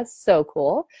Alaska. So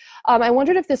cool. I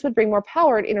wondered if this would bring more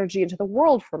power and energy into the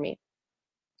world for me.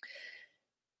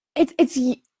 It's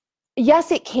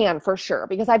yes, it can for sure,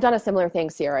 because I've done a similar thing,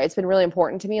 Sierra. It's been really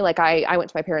important to me. Like I went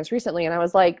to my parents recently and I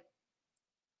was like,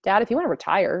 Dad, if you want to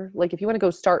retire, like if you want to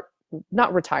go start,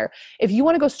 not retire, if you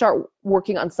want to go start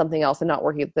working on something else and not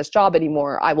working at this job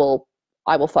anymore, I will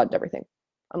fund everything.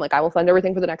 I'm like, I will fund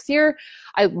everything for the next year.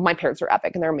 My parents are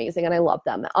epic and they're amazing and I love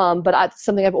them. But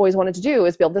something I've always wanted to do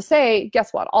is be able to say,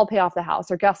 guess what? I'll pay off the house,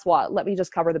 or guess what? Let me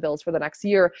just cover the bills for the next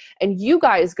year. And you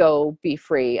guys go be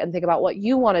free and think about what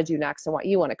you want to do next and what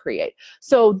you want to create.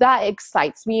 So that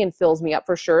excites me and fills me up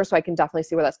for sure. So I can definitely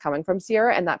see where that's coming from,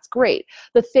 Sierra. And that's great.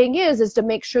 The thing is to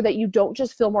make sure that you don't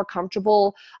just feel more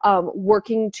comfortable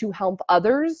working to help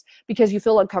others because you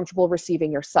feel uncomfortable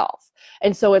receiving yourself.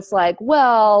 And so it's like,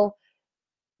 well,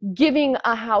 giving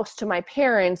a house to my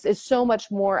parents is so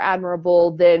much more admirable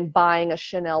than buying a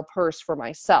Chanel purse for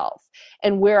myself.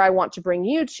 And where I want to bring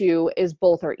you to is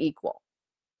both are equal.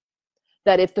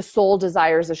 That if the soul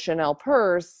desires a Chanel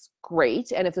purse,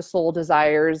 great. And if the soul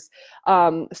desires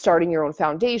starting your own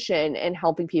foundation and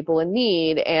helping people in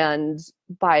need and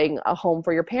buying a home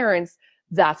for your parents,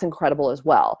 that's incredible as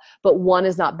well. But one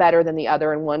is not better than the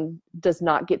other, and one does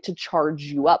not get to charge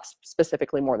you up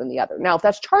specifically more than the other. Now, if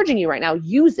that's charging you right now,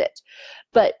 use it.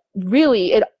 But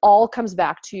really, it all comes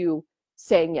back to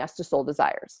saying yes to soul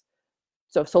desires.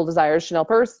 So if soul desires Chanel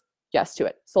purse, yes to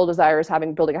it. Soul desires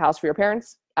building a house for your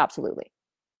parents, absolutely.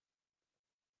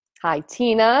 Hi,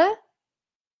 Tina.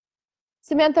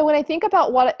 Samantha, when I think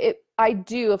about what I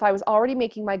do, if I was already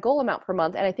making my goal amount per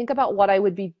month and I think about what I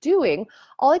would be doing,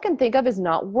 all I can think of is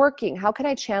not working. How can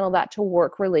I channel that to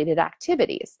work-related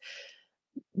activities?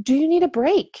 Do you need a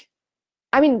break?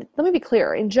 I mean, let me be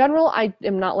clear. In general, I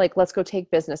am not like, let's go take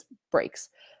business breaks.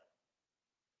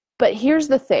 But here's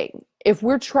the thing. If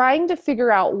we're trying to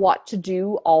figure out what to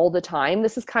do all the time,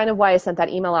 this is kind of why I sent that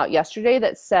email out yesterday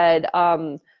that said,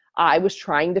 I was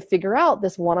trying to figure out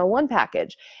this one-on-one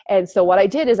package. And so what I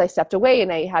did is I stepped away and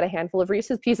I had a handful of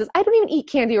Reese's Pieces. I don't even eat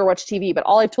candy or watch TV, but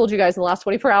all I've told you guys in the last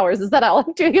 24 hours is that all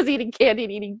I'm doing is eating candy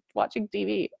and watching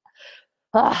TV.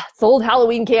 It's old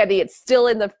Halloween candy. It's still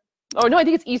in the, oh no, I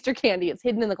think it's Easter candy. It's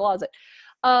hidden in the closet.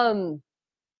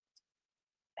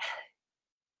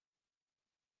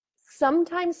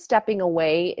 Sometimes stepping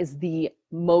away is the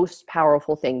most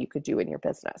powerful thing you could do in your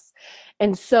business.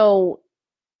 And so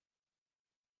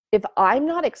if I'm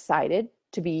not excited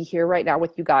to be here right now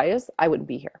with you guys, I wouldn't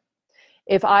be here.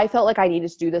 If I felt like I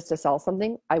needed to do this to sell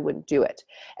something, I wouldn't do it.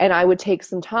 And I would take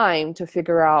some time to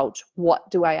figure out, what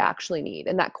do I actually need?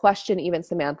 And that question, even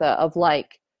Samantha, of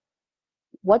like,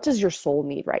 what does your soul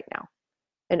need right now?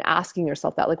 And asking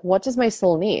yourself that, like, what does my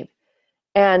soul need?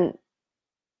 And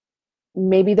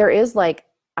maybe there is like,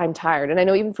 I'm tired. And I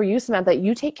know even for you, Samantha,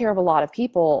 you take care of a lot of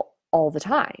people all the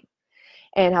time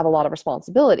and have a lot of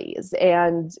responsibilities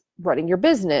and running your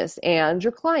business and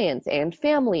your clients and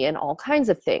family and all kinds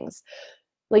of things.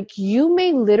 Like, you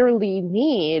may literally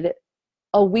need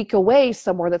a week away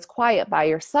somewhere that's quiet by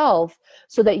yourself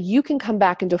so that you can come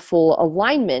back into full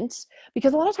alignment.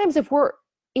 Because a lot of times if we're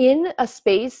in a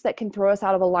space that can throw us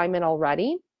out of alignment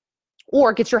already,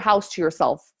 or get your house to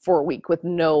yourself for a week with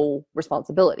no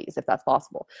responsibilities, if that's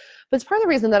possible. But it's part of the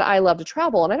reason that I love to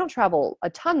travel. And I don't travel a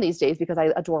ton these days because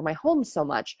I adore my home so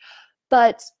much.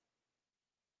 But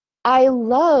I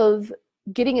love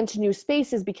getting into new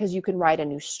spaces because you can write a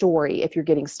new story if you're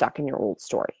getting stuck in your old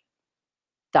story.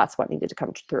 That's what needed to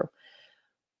come through.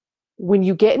 when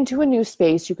you get into a new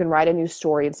space, you can write a new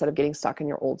story instead of getting stuck in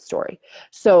your old story.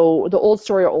 So the old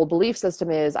story or old belief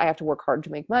system is I have to work hard to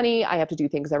make money. I have to do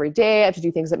things every day. I have to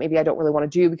do things that maybe I don't really want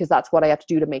to do because that's what I have to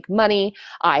do to make money.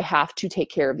 I have to take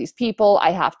care of these people.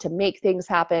 I have to make things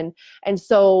happen. And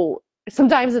so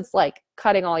sometimes it's like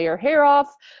cutting all your hair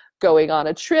off, going on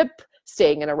a trip,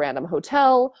 staying in a random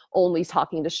hotel, only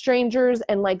talking to strangers,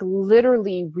 and like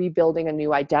literally rebuilding a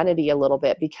new identity a little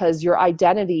bit, because your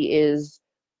identity is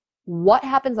what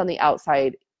happens on the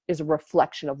outside is a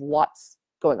reflection of what's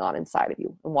going on inside of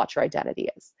you and what your identity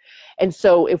is. And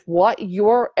so if what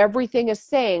your everything is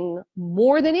saying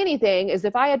more than anything is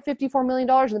if I had $54 million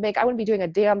in the bank, I wouldn't be doing a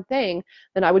damn thing,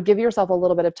 then I would give yourself a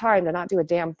little bit of time to not do a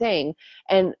damn thing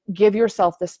and give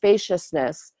yourself the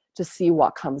spaciousness to see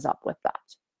what comes up with that.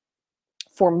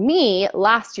 For me,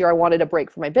 last year, I wanted a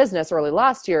break from my business early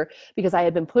last year because I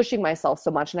had been pushing myself so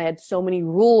much and I had so many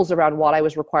rules around what I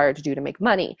was required to do to make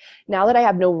money. Now that I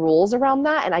have no rules around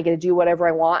that and I get to do whatever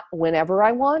I want, whenever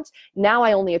I want, now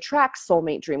I only attract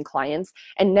soulmate dream clients.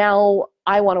 And now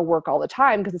I want to work all the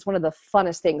time because it's one of the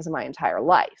funnest things in my entire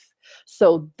life.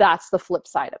 So that's the flip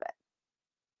side of it.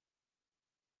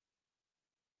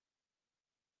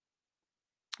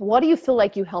 What do you feel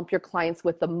like you help your clients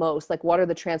with the most? Like, what are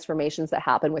the transformations that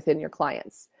happen within your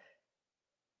clients?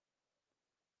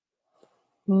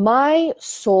 My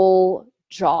sole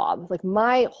job, like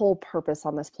my whole purpose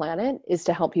on this planet, is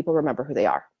to help people remember who they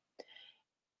are.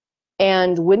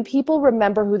 And when people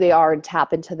remember who they are and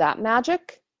tap into that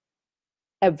magic,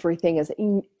 everything is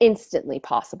instantly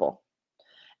possible.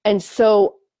 And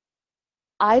so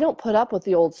I don't put up with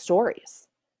the old stories.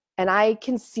 And I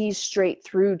can see straight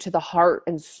through to the heart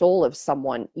and soul of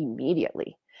someone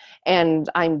immediately. And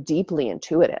I'm deeply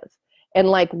intuitive. And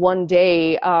like one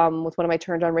day with one of my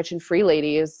turned on rich and free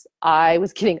ladies, I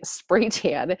was getting a spray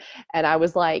tan and I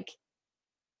was like,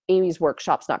 Amy's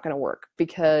workshop's not going to work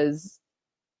because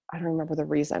I don't remember the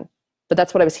reason, but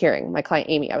that's what I was hearing. My client,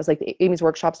 Amy, I was like, Amy's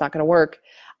workshop's not going to work.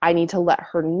 I need to let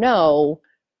her know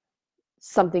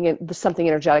something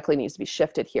energetically needs to be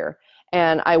shifted here.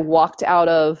 And I walked out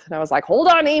of, and I was like, hold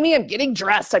on, Amy, I'm getting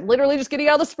dressed. I'm literally just getting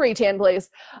out of the spray tan place.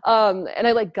 And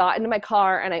I like got into my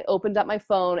car and I opened up my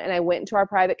phone and I went into our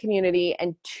private community,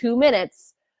 and 2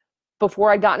 minutes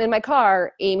before I'd gotten in my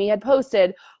car, Amy had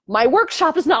posted, my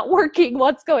workshop is not working.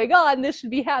 What's going on? This should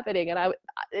be happening. And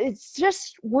it's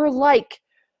just, we're like,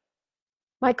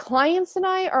 my clients and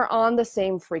I are on the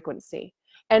same frequency.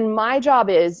 And my job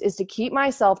is to keep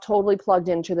myself totally plugged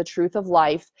into the truth of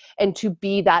life and to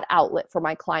be that outlet for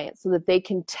my clients so that they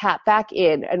can tap back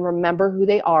in and remember who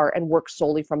they are and work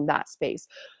solely from that space.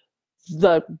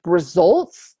 The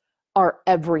results are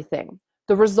everything.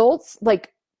 The results,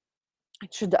 like,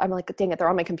 I'm like, dang it, they're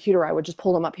on my computer. I would just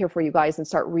pull them up here for you guys and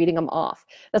start reading them off.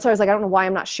 That's why I was like, I don't know why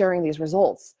I'm not sharing these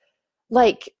results.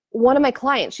 Like, one of my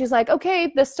clients, she's like,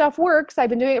 okay, this stuff works. I've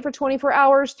been doing it for 24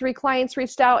 hours. 3 clients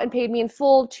reached out and paid me in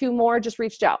full. 2 more just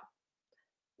reached out.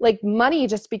 Like, money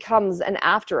just becomes an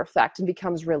after effect and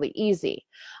becomes really easy.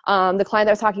 The client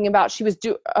that I was talking about, she was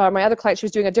my other client, she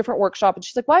was doing a different workshop and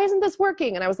she's like, why isn't this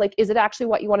working? And I was like, is it actually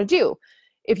what you want to do?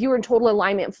 If you were in total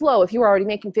alignment and flow, if you were already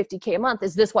making $50K a month,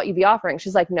 is this what you'd be offering?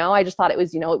 She's like, no, I just thought it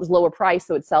was, it was lower price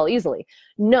so it'd sell easily.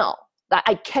 No.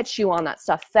 I catch you on that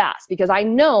stuff fast because I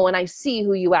know and I see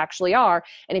who you actually are.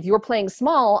 And if you're playing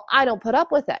small, I don't put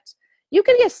up with it. You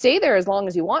can just stay there as long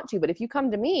as you want to, but if you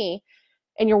come to me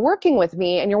and you're working with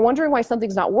me and you're wondering why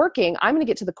something's not working, I'm going to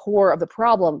get to the core of the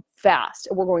problem fast.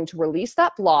 And we're going to release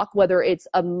that block, whether it's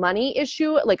a money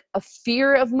issue, like a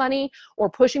fear of money, or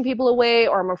pushing people away,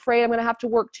 or I'm afraid I'm going to have to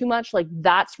work too much. Like,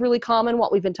 that's really common,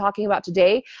 what we've been talking about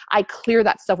today. I clear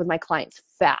that stuff with my clients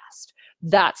fast.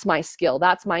 That's my skill.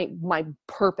 That's my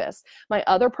purpose. My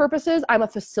other purpose is I'm a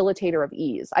facilitator of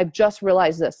ease. I've just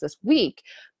realized this week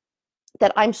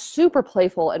that I'm super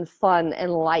playful and fun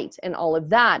and light and all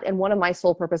of that. And one of my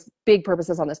big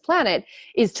purposes on this planet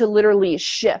is to literally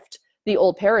shift the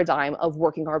old paradigm of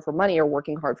working hard for money or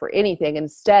working hard for anything,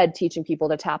 instead teaching people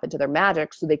to tap into their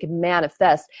magic so they can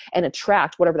manifest and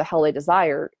attract whatever the hell they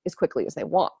desire as quickly as they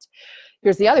want.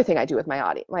 Here's the other thing I do with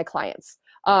my clients.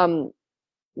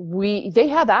 They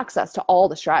have access to all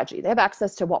the strategy. They have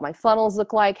access to what my funnels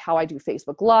look like, how I do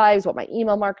Facebook Lives, what my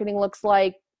email marketing looks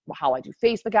like, how I do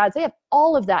Facebook ads. They have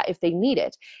all of that if they need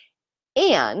it.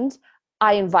 And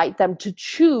I invite them to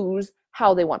choose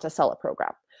how they want to sell a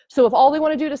program. So if all they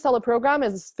want to do to sell a program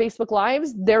is Facebook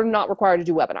Lives, they're not required to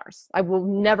do webinars. I will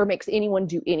never make anyone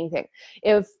do anything.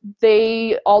 If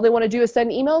all they want to do is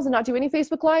send emails and not do any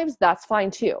Facebook Lives, that's fine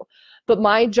too. But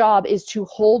my job is to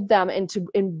hold them and to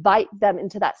invite them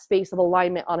into that space of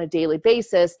alignment on a daily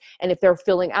basis. And if they're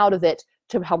feeling out of it,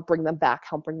 to help bring them back,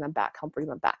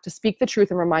 to speak the truth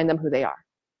and remind them who they are.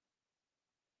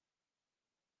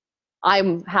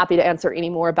 I'm happy to answer any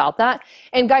more about that.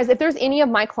 And guys, if there's any of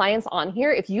my clients on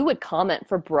here, if you would comment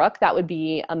for Brooke, that would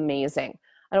be amazing.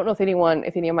 I don't know if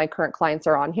any of my current clients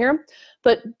are on here,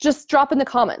 but just drop in the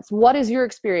comments. What has your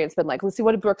experience been like? Let's see,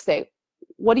 what did Brooke say?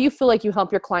 What do you feel like you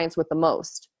help your clients with the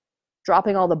most?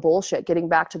 Dropping all the bullshit, getting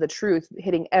back to the truth,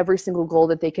 hitting every single goal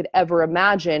that they could ever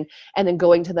imagine, and then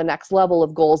going to the next level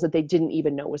of goals that they didn't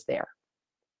even know was there.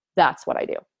 That's what I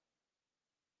do.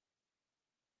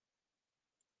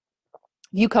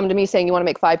 You come to me saying you want to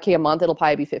make 5K a month, it'll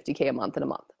probably be 50K a month in a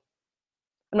month.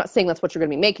 I'm not saying that's what you're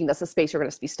going to be making. That's the space you're going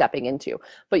to be stepping into.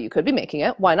 But you could be making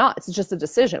it. Why not? It's just a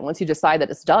decision. Once you decide that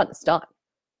it's done, it's done.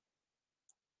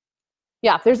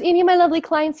 Yeah, if there's any of my lovely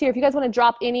clients here, if you guys want to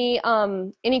drop any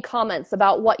comments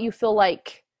about what you feel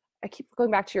like, I keep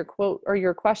going back to your quote or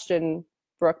your question,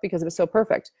 Brooke, because it was so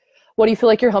perfect. What do you feel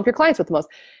like you help your clients with the most?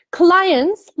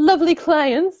 Clients, lovely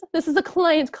clients, this is a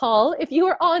client call. If you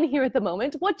are on here at the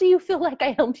moment, what do you feel like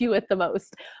I help you with the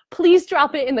most? Please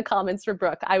drop it in the comments for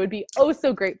Brooke. I would be oh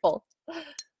so grateful.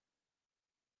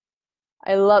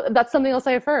 That's something else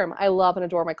I affirm. I love and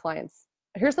adore my clients.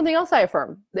 Here's something else I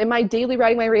affirm. In my daily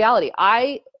writing my reality,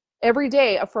 I every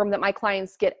day affirm that my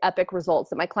clients get epic results,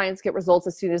 that my clients get results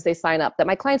as soon as they sign up, that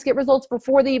my clients get results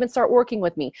before they even start working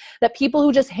with me, that people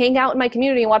who just hang out in my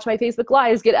community and watch my Facebook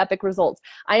Lives get epic results.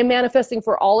 I am manifesting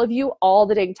for all of you all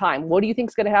the dang time. What do you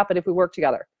think is going to happen if we work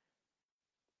together?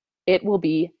 It will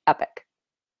be epic.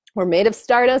 We're made of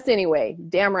stardust anyway.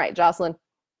 Damn right, Jocelyn.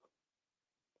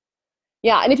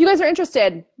 Yeah, and if you guys are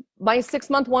interested, my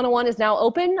 6-month 101 is now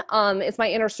open. It's my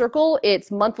inner circle.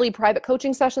 It's monthly private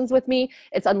coaching sessions with me.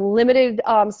 It's unlimited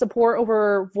support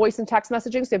over voice and text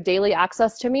messaging, so you have daily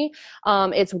access to me.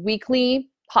 It's weekly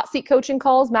hot seat coaching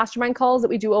calls, mastermind calls that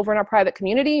we do over in our private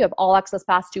community. You have all access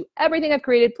pass to everything I've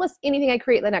created, plus anything I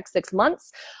create in the next 6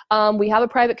 months. We have a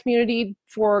private community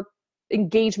for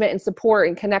engagement and support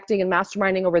and connecting and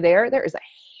masterminding over there. There is a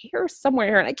hair somewhere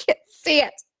here and I can't see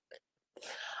it.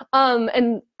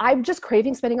 And I'm just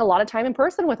craving spending a lot of time in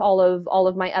person with all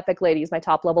of my epic ladies, my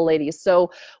top level ladies.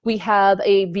 So we have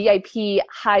a VIP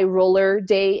high roller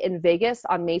day in Vegas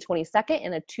on May 22nd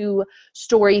in a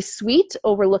 2-story suite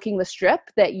overlooking the strip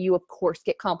that you of course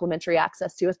get complimentary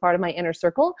access to as part of my inner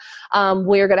circle.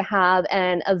 We're going to have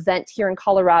an event here in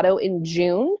Colorado in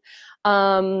June.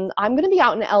 I'm going to be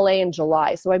out in LA in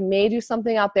July, so I may do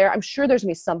something out there. I'm sure there's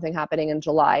going to be something happening in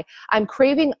July. I'm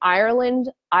craving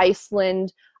Ireland,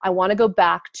 Iceland. I want to go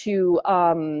back to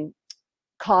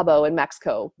Cabo in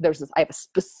Mexico. I have a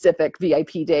specific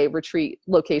VIP day retreat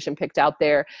location picked out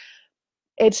there.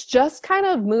 It's just kind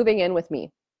of moving in with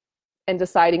me and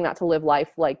deciding not to live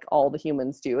life like all the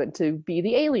humans do and to be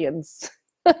the aliens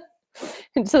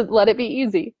and to let it be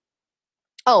easy.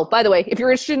 Oh, by the way, if you're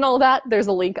interested in all that, there's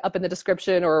a link up in the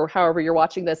description, or however you're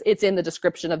watching this, it's in the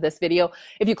description of this video.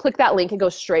 If you click that link, it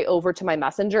goes straight over to my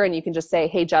messenger and you can just say,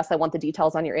 hey, Jess, I want the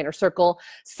details on your inner circle.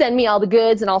 Send me all the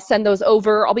goods and I'll send those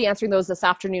over. I'll be answering those this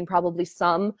afternoon, probably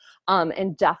some.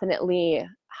 And definitely,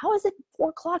 how is it 4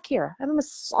 o'clock here? I have a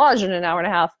massage in an hour and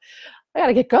a half. I got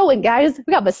to get going, guys.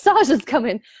 We got massages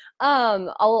coming.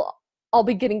 I'll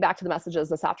be getting back to the messages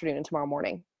this afternoon and tomorrow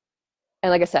morning.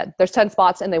 And like I said, there's 10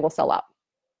 spots and they will sell out.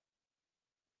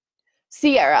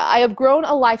 Sierra, I have grown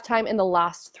a lifetime in the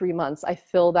last 3 months. I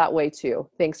feel that way too.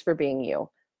 Thanks for being you.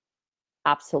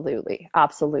 Absolutely.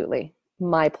 Absolutely.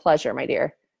 My pleasure, my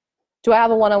dear. Do I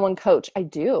have a one-on-one coach? I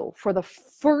do. For the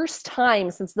first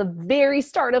time since the very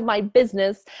start of my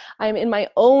business, I'm in my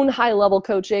own high-level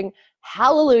coaching.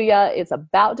 Hallelujah. It's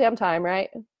about damn time, right?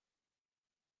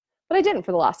 But I didn't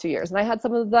for the last 2 years. And I had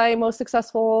some of my most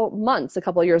successful months a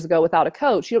couple of years ago without a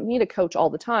coach. You don't need a coach all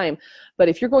the time. But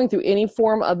if you're going through any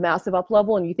form of massive up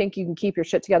level and you think you can keep your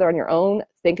shit together on your own,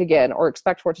 think again or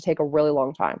expect for it to take a really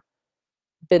long time.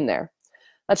 Been there.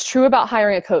 That's true about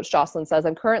hiring a coach, Jocelyn says.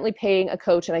 I'm currently paying a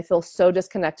coach and I feel so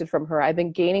disconnected from her. I've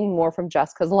been gaining more from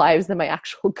Jessica's lives than my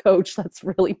actual coach. That's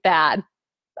really bad.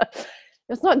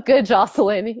 It's not good,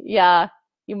 Jocelyn. Yeah,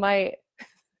 you might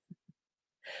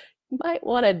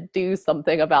want to do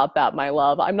something about that, my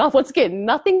love. I'm not once again,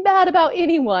 nothing bad about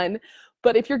anyone,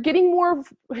 but if you're getting more,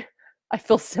 I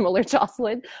feel similar,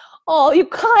 Jocelyn. Oh, you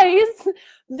guys,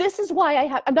 this is why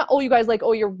I'm not, oh, you guys like,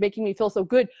 oh, you're making me feel so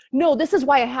good. No, this is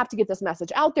why I have to get this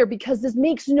message out there because this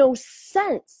makes no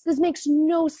sense. This makes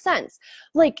no sense.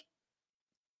 Like,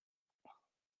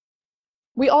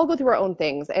 we all go through our own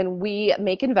things and we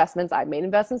make investments. I've made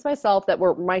investments myself that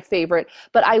were my favorite,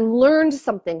 but I learned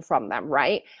something from them,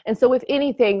 right? And so if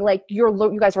anything, like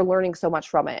you guys are learning so much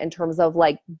from it in terms of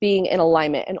like being in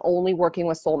alignment and only working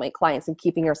with soulmate clients and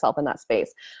keeping yourself in that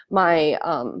space. My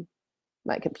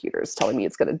computer is telling me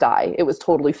it's going to die. It was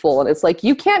totally full. And it's like,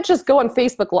 you can't just go on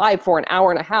Facebook Live for an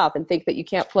hour and a half and think that you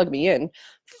can't plug me in.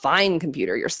 Fine,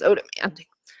 computer, you're so demanding.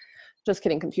 Just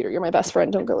kidding, computer. You're my best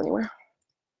friend. Don't go anywhere.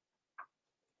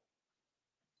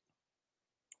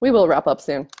 We will wrap up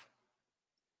soon.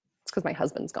 It's because my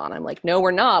husband's gone. I'm like, no, we're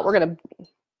not. We're going to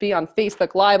be on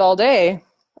Facebook Live all day.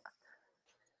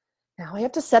 Now I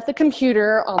have to set the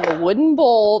computer on the wooden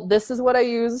bowl. This is what I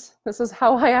use. This is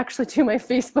how I actually do my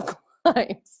Facebook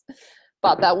Lives.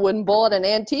 Bought that wooden bowl at an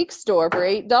antique store for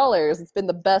 $8. It's been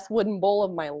the best wooden bowl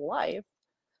of my life.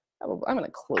 I'm going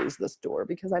to close this door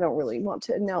because I don't really want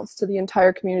to announce to the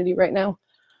entire community right now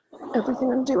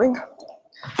everything I'm doing.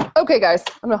 Okay, guys,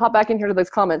 I'm going to hop back in here to those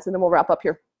comments and then we'll wrap up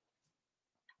here.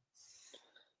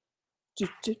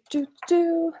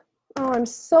 Oh, I'm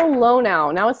so low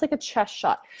now. Now it's like a chest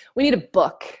shot. We need a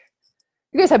book.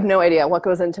 You guys have no idea what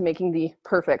goes into making the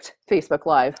perfect Facebook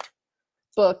Live.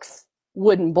 Books,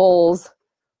 wooden bowls,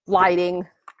 lighting.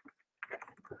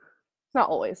 Not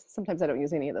always. Sometimes I don't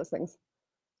use any of those things.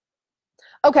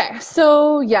 Okay,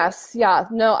 so yes, yeah,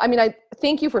 no, I mean, I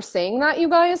thank you for saying that, you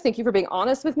guys. Thank you for being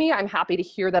honest with me. I'm happy to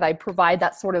hear that I provide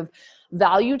that sort of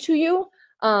value to you.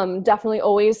 Definitely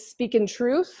always speak in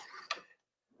truth.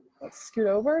 Let's scoot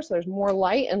over so there's more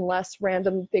light and less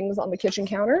random things on the kitchen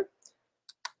counter.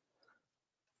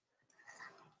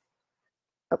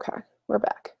 Okay, we're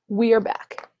back. We are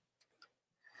back.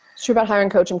 It's true about hiring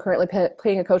a coach. I'm currently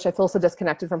paying a coach. I feel so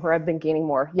disconnected from her. I've been gaining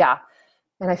more. Yeah,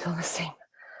 and I feel the same.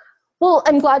 Well,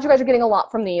 I'm glad you guys are getting a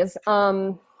lot from these.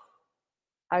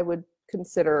 I would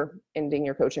consider ending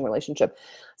your coaching relationship.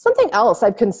 Something else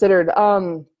I've considered,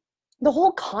 the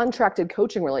whole contracted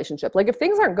coaching relationship. Like if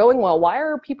things aren't going well, why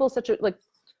are people such a, like,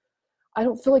 I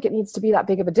don't feel like it needs to be that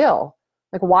big of a deal.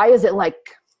 Like, why is it like,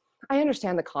 I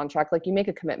understand the contract, like you make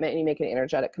a commitment and you make an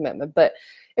energetic commitment, but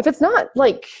if it's not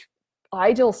like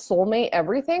ideal soulmate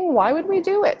everything, why would we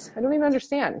do it? I don't even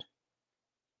understand.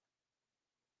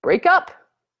 Break up.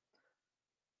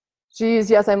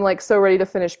 Geez, yes, I'm like so ready to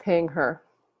finish paying her.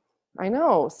 I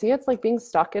know. See, it's like being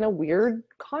stuck in a weird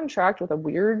contract with a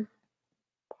weird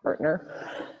partner.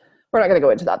 We're not going to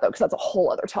go into that though, because that's a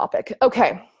whole other topic.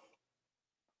 Okay.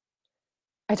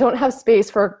 I don't have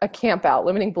space for a camp out.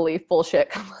 Limiting belief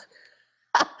bullshit.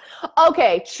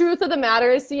 Okay, truth of the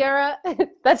matter is, Sierra,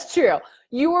 that's true.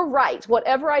 You were right.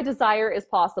 Whatever I desire is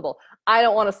possible. I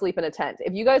don't want to sleep in a tent.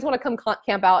 If you guys want to come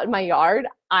camp out in my yard,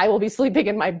 I will be sleeping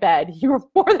in my bed. You're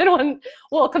more than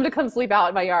welcome to come sleep out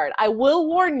in my yard. I will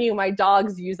warn you, my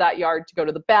dogs use that yard to go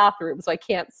to the bathroom, so I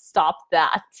can't stop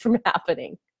that from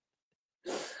happening.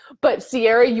 But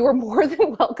Sierra, you are more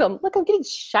than welcome. Look, I'm getting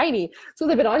shiny. So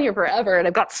I've been on here forever and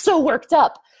I've got so worked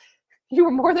up. You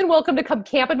are more than welcome to come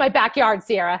camp in my backyard,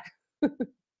 Sierra.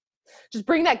 Just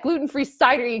bring that gluten-free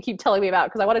cider you keep telling me about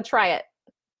because I want to try it.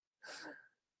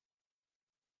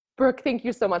 Brooke, thank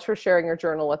you so much for sharing your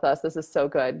journal with us. This is so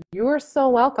good. You are so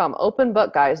welcome. Open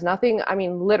book, guys. Nothing, I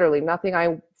mean, literally nothing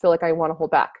I feel like I want to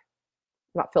hold back.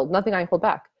 Nothing I hold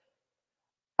back.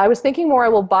 I was thinking more I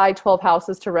will buy 12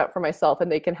 houses to rent for myself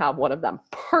and they can have one of them.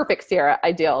 Perfect, Sierra.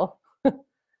 Ideal.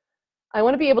 I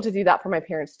want to be able to do that for my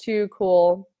parents too.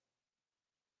 Cool.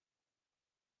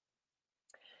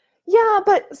 Yeah,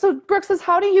 but so Brooke says,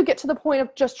 how do you get to the point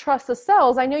of just trust the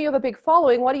cells? I know you have a big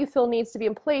following. What do you feel needs to be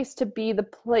in place to be the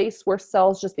place where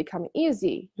cells just become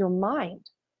easy? Your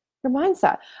mind, your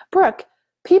mindset. Brooke,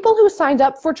 people who signed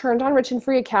up for Turned On Rich and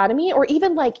Free Academy or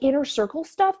even like inner circle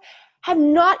stuff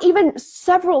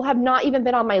several have not even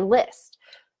been on my list.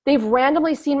 They've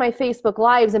randomly seen my Facebook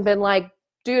Lives and been like,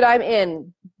 dude, I'm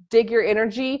in. Dig your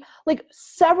energy. Like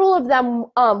several of them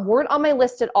weren't on my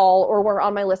list at all or were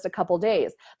on my list a couple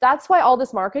days. That's why all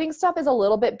this marketing stuff is a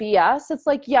little bit BS. It's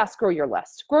like, yes, grow your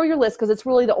list. Grow your list because it's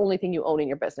really the only thing you own in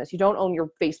your business. You don't own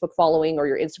your Facebook following or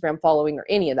your Instagram following or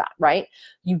any of that, right?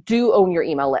 You do own your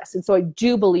email list. And so I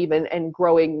do believe in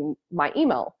growing my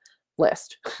email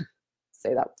list.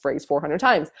 Say that phrase 400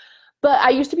 times. But I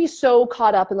used to be so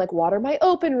caught up in like, what are my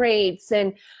open rates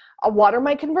and what are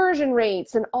my conversion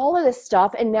rates and all of this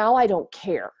stuff. And now I don't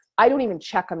care. I don't even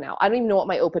check them now. I don't even know what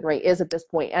my open rate is at this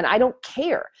point. And I don't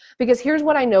care because here's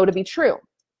what I know to be true.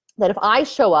 That if I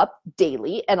show up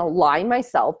daily and align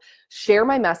myself, share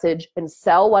my message and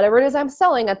sell whatever it is I'm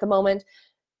selling at the moment.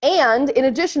 And in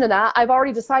addition to that, I've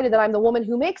already decided that I'm the woman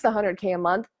who makes $100K a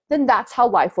month, then that's how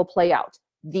life will play out.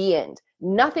 The end.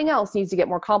 Nothing else needs to get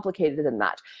more complicated than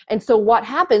that. And so what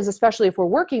happens, especially if we're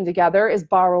working together, is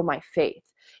borrow my faith.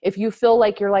 If you feel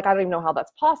like you're like, I don't even know how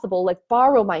that's possible, like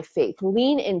borrow my faith,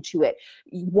 lean into it.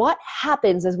 What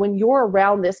happens is when you're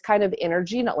around this kind of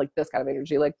energy, not like this kind of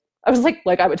energy, like I was like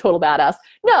I'm a total badass.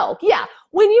 No, yeah.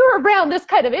 When you're around this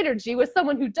kind of energy with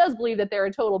someone who does believe that they're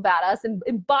a total badass and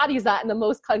embodies that in the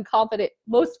most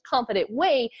confident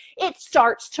way, it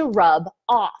starts to rub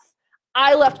off.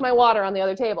 I left my water on the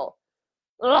other table.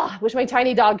 Ugh, wish my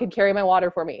tiny dog could carry my water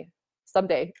for me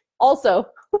someday. Also,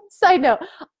 side note,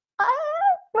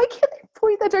 why can't they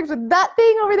point that direction? That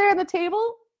thing over there on the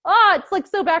table? It's like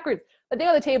so backwards. The thing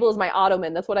on the table is my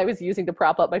ottoman. That's what I was using to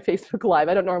prop up my Facebook Live.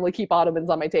 I don't normally keep ottomans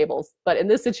on my tables, but in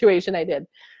this situation I did.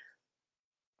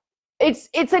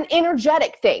 It's an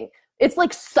energetic thing. It's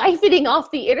like siphoning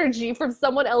off the energy from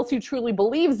someone else who truly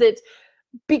believes it,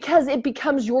 because it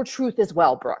becomes your truth as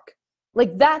well, Brooke.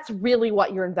 Like that's really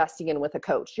what you're investing in with a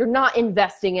coach. You're not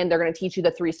investing in, they're going to teach you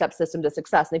the 3-step system to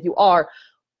success. And if you are,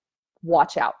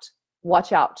 watch out.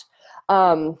 Watch out.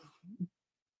 You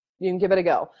can give it a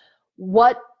go.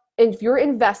 If you're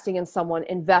investing in someone,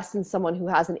 invest in someone who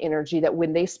has an energy that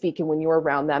when they speak and when you're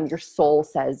around them, your soul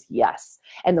says yes.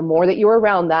 And the more that you're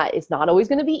around that, it's not always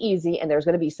going to be easy. And there's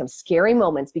going to be some scary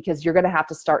moments because you're going to have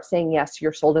to start saying yes to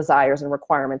your soul desires and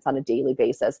requirements on a daily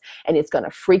basis. And it's going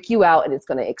to freak you out and it's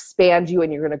going to expand you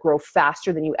and you're going to grow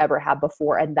faster than you ever have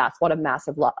before. And that's what a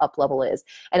massive up level is.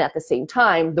 And at the same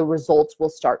time, the results will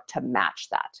start to match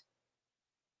that.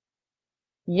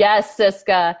 Yes,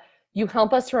 Siska. You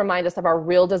help us to remind us of our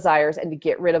real desires and to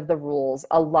get rid of the rules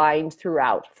aligned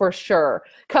throughout, for sure.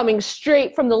 Coming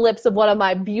straight from the lips of one of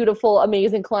my beautiful,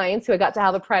 amazing clients who I got to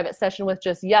have a private session with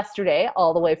just yesterday,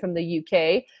 all the way from the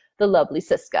UK, the lovely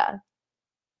Siska.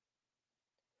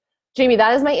 Jamie,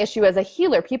 that is my issue as a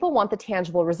healer. People want the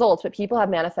tangible results, but people have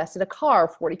manifested a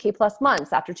car 40K plus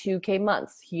months after 2K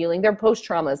months, healing their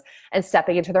post-traumas and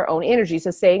stepping into their own energy.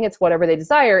 So saying it's whatever they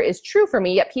desire is true for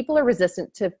me, yet people are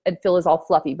resistant to and feel is all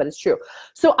fluffy, but it's true.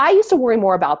 So I used to worry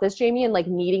more about this, Jamie, and like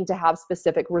needing to have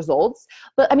specific results.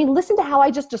 But I mean, listen to how I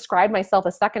just described myself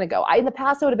a second ago. In the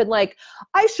past, I would have been like,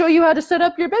 I show you how to set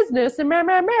up your business and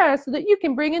so that you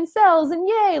can bring in sales and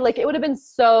yay. Like it would have been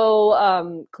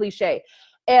so cliche.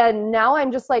 And now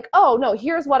I'm just like, oh no,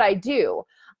 here's what I do.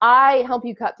 I help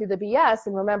you cut through the BS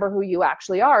and remember who you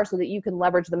actually are so that you can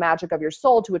leverage the magic of your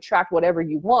soul to attract whatever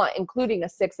you want, including a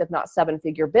 6, if not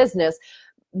 7-figure business,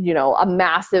 you know, a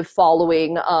massive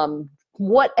following,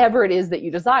 whatever it is that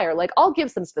you desire. Like I'll give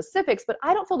some specifics, but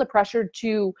I don't feel the pressure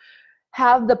to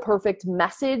have the perfect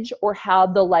message or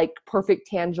have the like perfect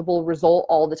tangible result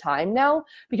all the time now,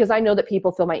 because I know that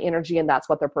people feel my energy and that's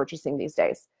what they're purchasing these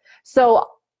days. So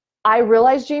I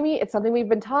realize, Jamie, it's something we've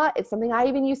been taught. It's something I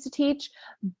even used to teach,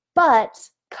 but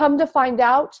come to find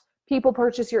out, people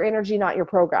purchase your energy, not your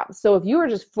program. So if you are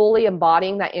just fully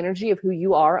embodying that energy of who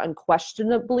you are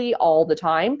unquestionably all the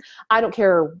time, I don't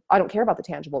care about the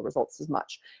tangible results as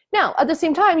much. Now, at the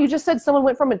same time, you just said someone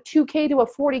went from a 2K to a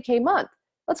 40K month.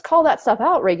 Let's call that stuff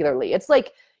out regularly. It's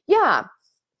like, yeah,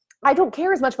 I don't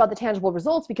care as much about the tangible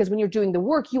results because when you're doing the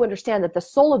work, you understand that the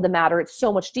soul of the matter, it's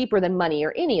so much deeper than money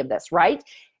or any of this, right?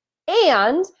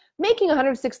 And making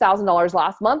 $106,000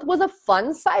 last month was a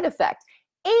fun side effect.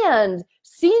 And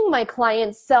seeing my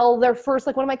clients sell their first,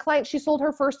 like one of my clients, she sold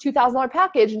her first $2,000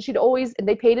 package and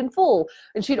they paid in full.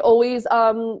 And she'd always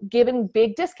given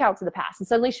big discounts in the past. And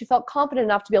suddenly she felt confident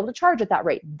enough to be able to charge at that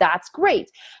rate. That's great.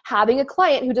 Having a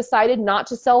client who decided not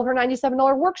to sell her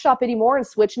 $97 workshop anymore and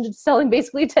switch into selling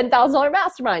basically a $10,000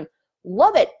 mastermind.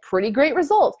 Love it. Pretty great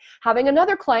result. Having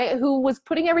another client who was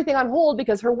putting everything on hold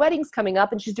because her wedding's coming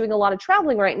up and she's doing a lot of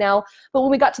traveling right now. But when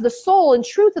we got to the soul and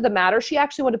truth of the matter, she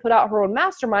actually wanted to put out her own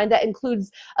mastermind that includes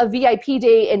a VIP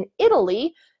day in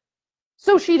Italy.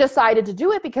 So she decided to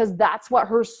do it because that's what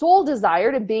her soul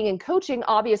desired. And being in coaching,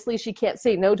 obviously she can't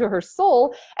say no to her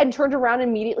soul, and turned around and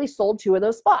immediately sold 2 of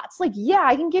those spots. Like, yeah,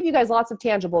 I can give you guys lots of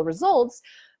tangible results,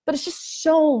 but it's just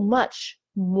so much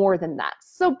more than that.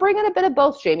 So bring in a bit of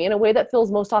both, Jamie, in a way that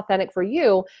feels most authentic for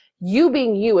you. You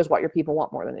being you is what your people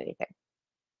want more than anything.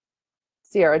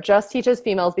 Sierra just teaches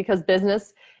females because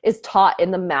business is taught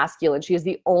in the masculine. She is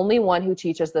the only one who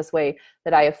teaches this way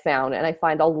that I have found. And I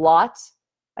find a lot,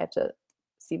 I have to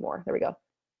see more. There we go.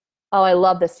 Oh, I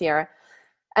love this, Sierra.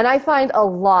 And I find a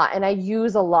lot, and I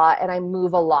use a lot, and I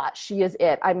move a lot. She is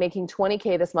it. I'm making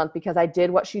 20K this month because I did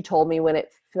what she told me when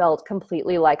it felt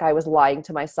completely like I was lying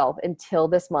to myself, until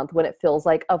this month when it feels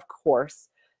like, of course.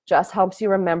 Just helps you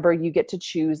remember you get to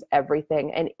choose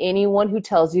everything. And anyone who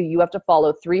tells you you have to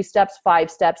follow 3 steps, 5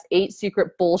 steps, 8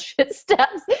 secret bullshit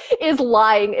steps is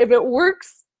lying. If it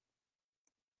works,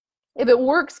 If it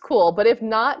works, cool. But if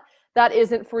not, that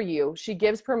isn't for you. She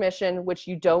gives permission, which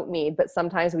you don't need, but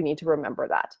sometimes we need to remember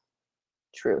that.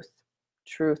 Truth,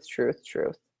 truth, truth,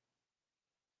 truth.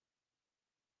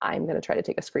 I'm going to try to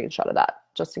take a screenshot of that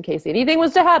just in case anything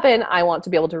was to happen. I want to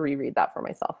be able to reread that for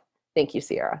myself. Thank you,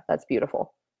 Sierra. That's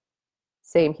beautiful.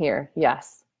 Same here.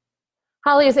 Yes.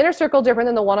 Holly, is Inner Circle different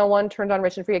than the one-on-one Turned On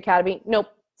Rich and Free Academy? Nope.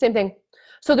 Same thing.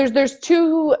 So there's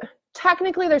two,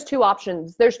 technically there's two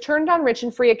options. There's Turned On Rich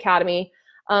and Free Academy,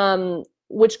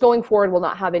 which going forward will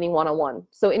not have any one-on-one.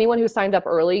 So anyone who signed up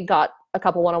early got a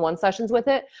couple one-on-one sessions with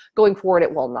it. Going forward,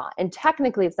 it will not. And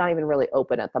technically, it's not even really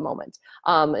open at the moment.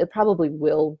 It probably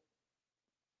will.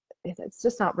 It's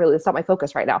just not really, it's not my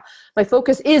focus right now. My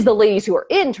focus is the ladies who are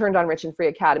in Turned On Rich and Free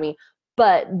Academy,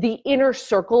 but the Inner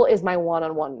Circle is my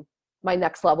one-on-one, my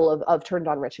next level of Turned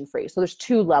On Rich and Free. So there's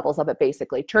two levels of it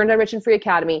basically. Turned On Rich and Free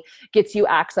Academy gets you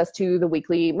access to the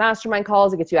weekly mastermind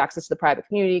calls. It gets you access to the private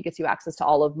community. It gets you access to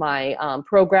all of my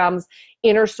programs.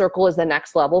 Inner Circle is the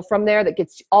next level from there that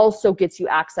also gets you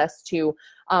access to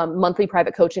monthly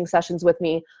private coaching sessions with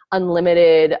me,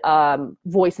 unlimited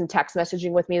voice and text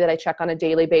messaging with me that I check on a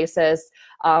daily basis,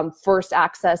 first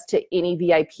access to any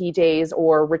VIP days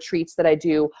or retreats that I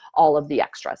do, all of the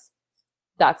extras.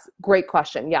 That's a great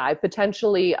question. Yeah, I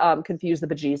potentially confused the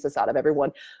bejesus out of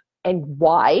everyone. And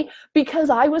why?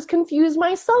 Because I was confused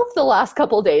myself the last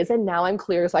couple of days, and now I'm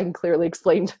clear, so I can clearly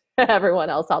explain to everyone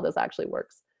else how this actually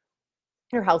works.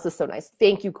 Your house is so nice.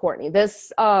 Thank you, Courtney.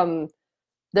 This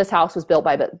house was built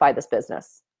by this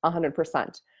business,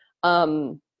 100%.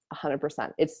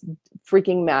 100%. It's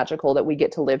freaking magical that we get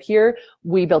to live here.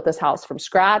 We built this house from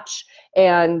scratch,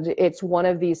 and it's one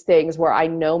of these things where I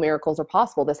know miracles are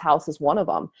possible. This house is one of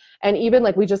them. And even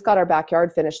like we just got our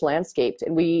backyard finished landscaped,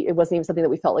 and it wasn't even something that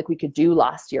we felt like we could do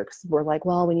last year because we're like,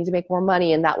 well, we need to make more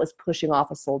money, and that was pushing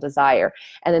off a soul desire.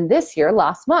 And then this year,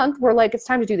 last month, we're like, it's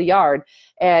time to do the yard,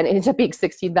 and it ended up being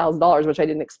 $16,000, which I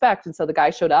didn't expect. And so the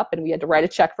guy showed up, and we had to write a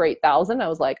check for $8,000. I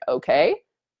was like, okay.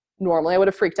 Normally I would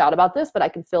have freaked out about this, but I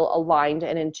can feel aligned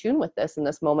and in tune with this in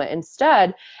this moment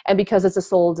instead. And because it's a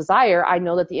soul desire, I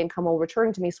know that the income will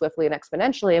return to me swiftly and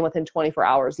exponentially. And within 24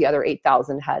 hours, the other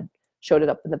 8,000 had showed it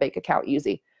up in the bank account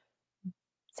easy.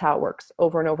 It's how it works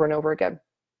over and over and over again.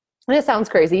 And it sounds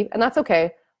crazy, and that's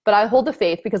okay. But I hold the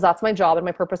faith because that's my job and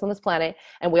my purpose on this planet.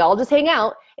 And we all just hang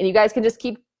out, and you guys can just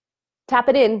keep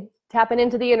tapping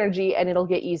into the energy, and it'll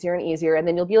get easier and easier. And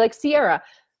then you'll be like Sierra,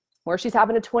 where she's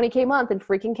having a 20K month and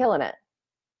freaking killing it.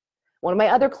 One of my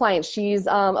other clients, she's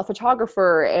a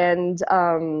photographer, and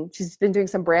she's been doing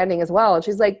some branding as well. And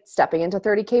she's like stepping into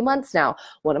 30K months now.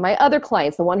 One of my other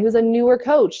clients, the one who's a newer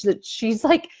coach, that she's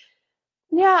like,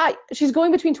 yeah, she's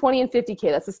going between 20 and 50K.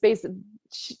 That's the space.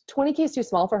 20K is too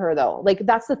small for her though. Like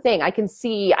that's the thing. I can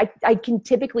see, I can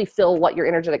typically feel what your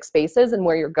energetic space is and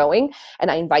where you're going. And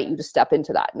I invite you to step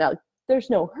into that. Now, there's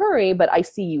no hurry, but I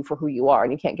see you for who you are,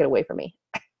 and you can't get away from me.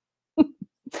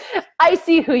 I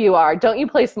see who you are. Don't you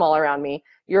play small around me.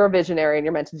 You're a visionary, and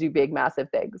you're meant to do big, massive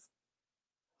things.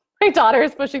 My daughter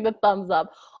is pushing the thumbs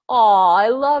up. Aw, I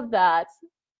love that.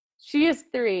 She is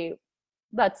 3.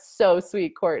 That's so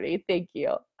sweet, Courtney. Thank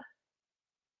you.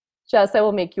 Jess, I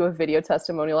will make you a video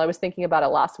testimonial. I was thinking about it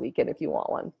last weekend if you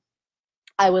want one.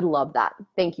 I would love that.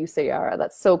 Thank you, Sayara.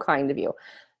 That's so kind of you.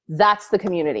 That's the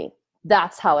community.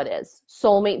 That's how it is.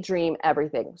 Soulmate dream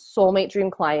everything. Soulmate dream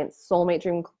clients, soulmate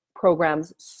dream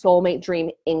programs, soulmate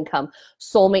dream income,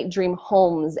 soulmate dream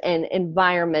homes and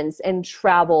environments and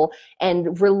travel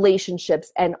and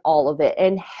relationships and all of it,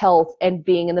 and health and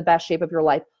being in the best shape of your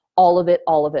life. All of it,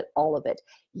 all of it, all of it.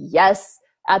 Yes,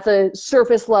 at the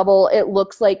surface level, it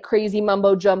looks like crazy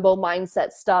mumbo jumbo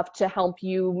mindset stuff to help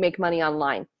you make money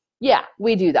online. Yeah,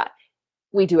 we do that.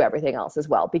 We do everything else as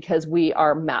well because we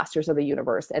are masters of the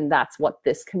universe, and that's what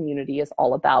this community is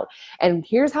all about. And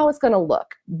here's how it's going to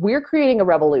look. We're creating a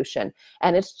revolution,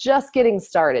 and it's just getting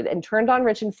started. And Turned On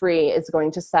Rich and Free is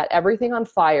going to set everything on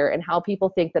fire and how people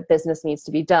think that business needs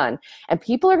to be done. And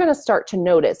people are going to start to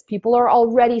notice. People are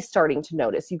already starting to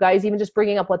notice. You guys even just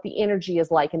bringing up what the energy is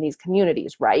like in these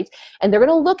communities, right? And they're going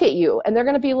to look at you, and they're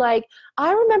going to be like,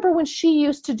 I remember when she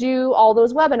used to do all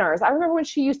those webinars. I remember when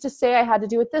she used to say I had to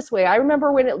do it this way. I remember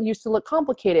when it used to look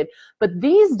complicated. But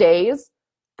these days,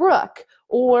 Brooke,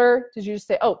 or did you just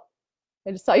say, oh,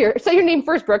 I just saw your name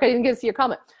first, Brooke. I didn't get to see your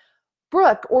comment.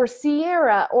 Brooke or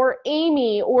Sierra or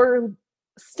Amy or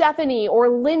Stephanie or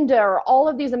Linda or all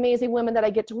of these amazing women that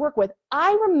I get to work with.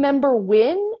 I remember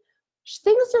when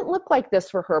things didn't look like this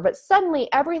for her, but suddenly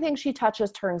everything she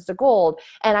touches turns to gold,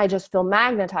 and I just feel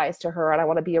magnetized to her, and I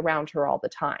want to be around her all the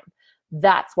time.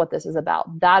 That's what this is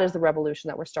about. That is the revolution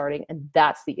that we're starting, and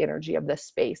that's the energy of this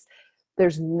space.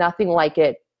 There's nothing like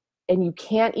it and you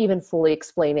can't even fully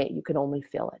explain it. You can only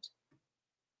feel it.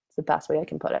 It's the best way I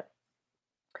can put it.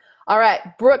 All right,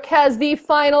 Brooke has the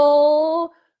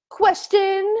final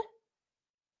question.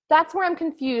 That's where I'm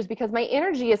confused, because my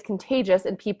energy is contagious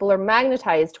and people are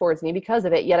magnetized towards me because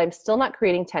of it, yet I'm still not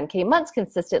creating 10K months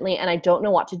consistently, and I don't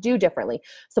know what to do differently.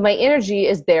 So my energy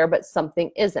is there, but something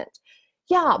isn't.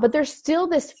 Yeah, but there's still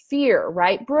this fear,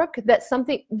 right, Brooke, that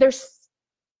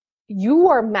you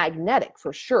are magnetic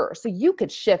for sure. So you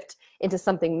could shift into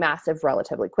something massive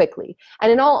relatively quickly.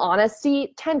 And in all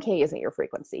honesty, 10K isn't your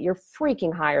frequency. You're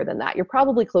freaking higher than that. You're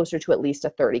probably closer to at least a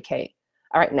 30K.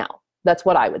 All right, now. That's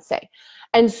what I would say.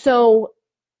 And so,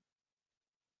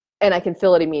 and I can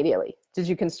feel it immediately. Did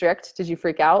you constrict? Did you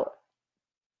freak out?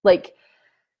 Like,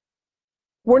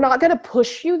 we're not going to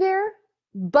push you there,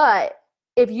 but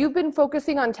if you've been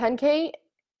focusing on 10K,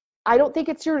 I don't think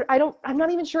it's I'm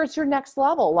not even sure it's your next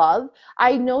level, love.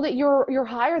 I know that you're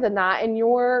higher than that and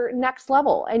your next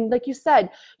level. And like you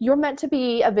said, you're meant to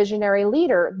be a visionary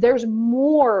leader. There's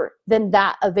more than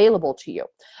that available to you.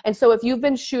 And so if you've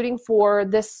been shooting for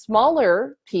this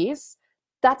smaller piece,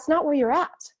 that's not where you're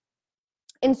at.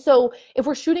 And so if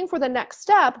we're shooting for the next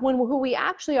step, when who we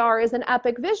actually are is an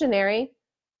epic visionary.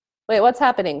 Wait, what's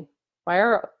happening? Why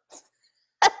are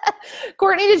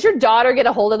Courtney, did your daughter get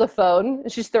a hold of the phone?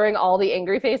 She's throwing all the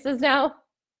angry faces now.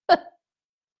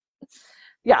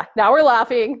 Yeah, now we're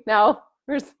laughing. Now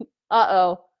there's,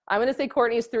 uh-oh. I'm going to say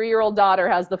Courtney's 3-year-old daughter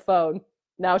has the phone.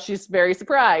 Now she's very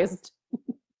surprised.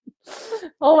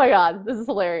 Oh my God, this is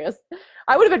hilarious.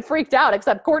 I would have been freaked out,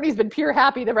 except Courtney's been pure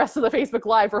happy the rest of the Facebook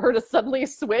Live. For her to suddenly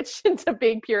switch into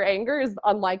being pure anger is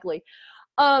unlikely.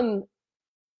 I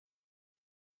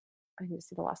need to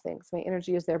see the last thing. So my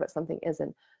energy is there, but something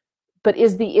isn't. But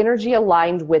is the energy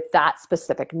aligned with that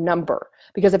specific number?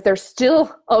 Because if there's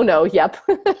still, oh no, yep.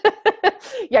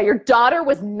 Yeah, your daughter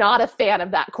was not a fan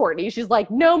of that, Courtney. She's like,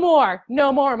 no more,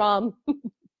 Mom.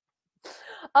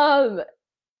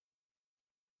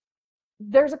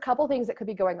 There's a couple things that could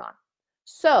be going on.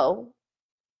 So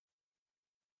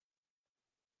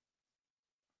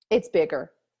it's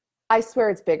bigger. I swear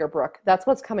it's bigger, Brooke. That's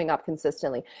what's coming up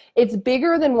consistently. It's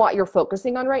bigger than what you're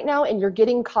focusing on right now, and you're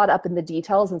getting caught up in the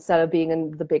details instead of being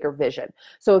in the bigger vision.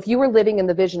 So if you were living in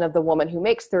the vision of the woman who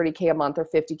makes 30K a month or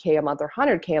 50K a month or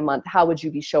 100K a month, how would you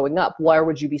be showing up? Where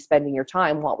would you be spending your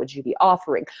time? What would you be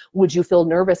offering? Would you feel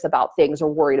nervous about things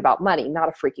or worried about money? Not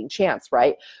a freaking chance,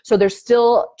 right? So there's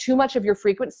still too much of your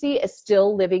frequency is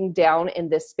still living down in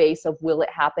this space of will it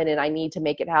happen and I need to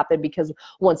make it happen because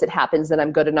once it happens then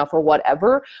I'm good enough or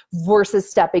whatever, versus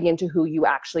stepping into who you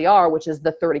actually are, which is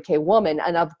the 30K woman.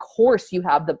 And of course you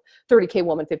have the 30K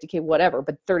woman, 50K, whatever,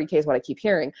 but 30K is what I keep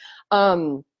hearing.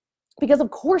 Because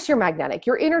of course you're magnetic.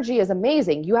 Your energy is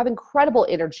amazing. You have incredible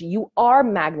energy. You are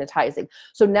magnetizing.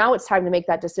 So now it's time to make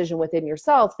that decision within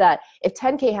yourself that if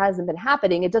 10K hasn't been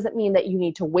happening, it doesn't mean that you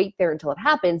need to wait there until it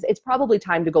happens. It's probably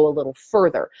time to go a little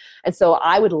further. And so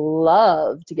I would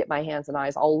love to get my hands and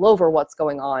eyes all over what's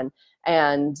going on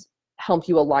and help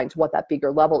you align to what that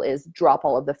bigger level is, drop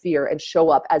all of the fear, and show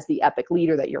up as the epic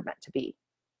leader that you're meant to be.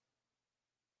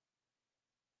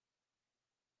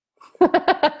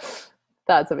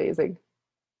 That's amazing.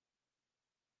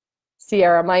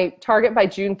 Sierra, my target by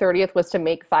June 30th was to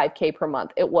make 5K per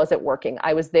month. It wasn't working.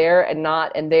 I was there and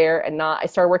not, and there and not. I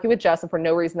started working with Jess, and for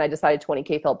no reason I decided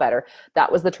 20K felt better.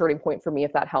 That was the turning point for me,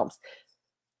 if that helps.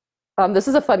 This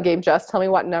is a fun game, Jess. Tell me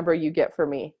what number you get for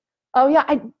me. Oh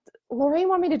yeah, Lorraine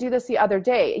wanted me to do this the other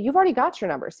day. You've already got your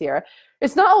number, Sierra.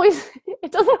 It's not always,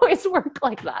 it doesn't always work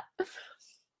like that.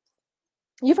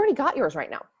 You've already got yours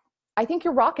right now. I think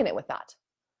you're rocking it with that.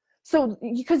 So,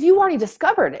 because you already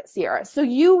discovered it, Sierra. So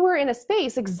you were in a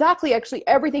space, exactly actually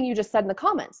everything you just said in the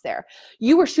comments there.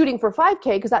 You were shooting for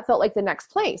 5K because that felt like the next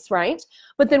place, right?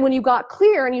 But then when you got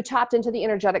clear and you tapped into the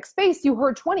energetic space, you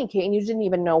heard 20K and you didn't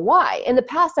even know why. In the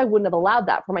past, I wouldn't have allowed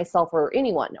that for myself or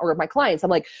anyone or my clients.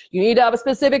 I'm like, you need to have a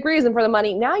specific reason for the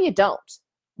money. Now you don't.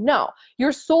 No,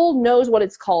 your soul knows what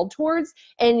it's called towards,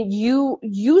 and you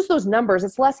use those numbers.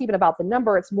 It's less even about the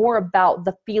number. It's more about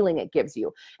the feeling it gives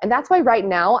you. And that's why right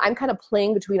now I'm kind of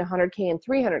playing between 100K and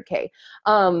 300K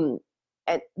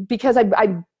because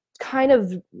I kind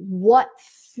of what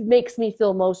makes me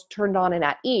feel most turned on and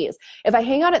at ease. If I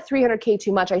hang out at 300K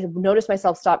too much, I have noticed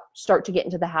myself start to get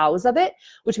into the hows of it,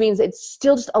 which means it's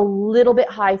still just a little bit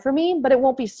high for me, but it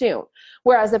won't be soon.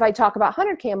 Whereas if I talk about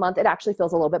 100K a month, it actually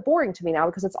feels a little bit boring to me now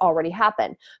because it's already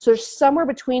happened. So there's somewhere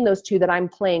between those two that I'm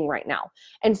playing right now.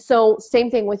 And so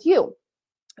same thing with you.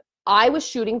 I was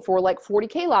shooting for like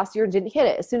 40K last year and didn't hit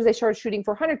it. As soon as I started shooting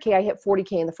for 100K, I hit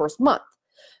 40K in the first month.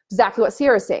 Exactly what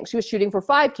Sierra's saying. She was shooting for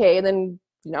 5K and then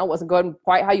you know, wasn't going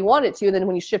quite how you wanted it to. And then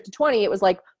when you shift to 20, it was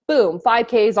like, boom,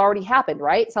 5K has already happened,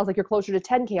 right? Sounds like you're closer to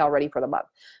 10K already for the month.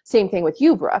 Same thing with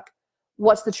you, Brooke.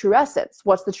 What's the true essence?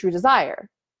 What's the true desire?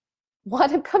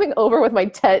 What? I'm coming over with my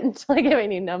tent until I get my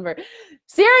new number.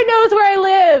 Sierra knows where I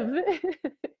live.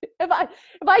 If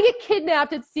I get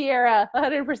kidnapped, it's Sierra,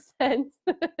 100%.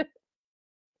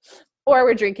 Or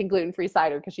we're drinking gluten-free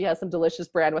cider because she has some delicious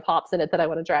brand with hops in it that I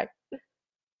want to try.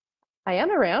 I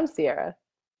am around, Sierra.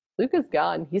 Luke is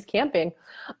gone. He's camping.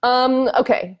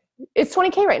 Okay. It's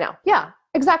 20K right now. Yeah,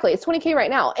 exactly. It's 20K right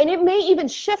now. And it may even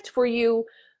shift for you.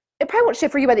 It probably won't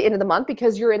shift for you by the end of the month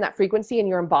because you're in that frequency and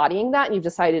you're embodying that and you've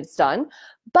decided it's done.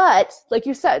 But like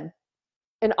you said,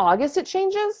 in August it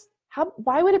changes.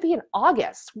 Why would it be in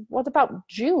August? What about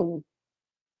June?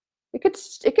 It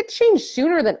could change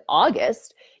sooner than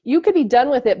August. You could be done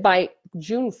with it by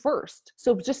June 1st.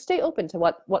 So just stay open to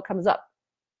what comes up.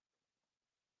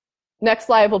 Next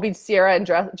live will be Sierra and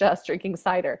Jess drinking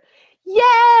cider.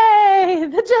 Yay!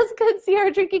 The Jessica and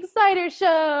Sierra drinking cider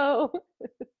show.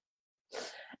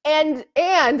 And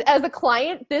as a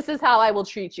client, this is how I will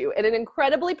treat you in an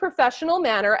incredibly professional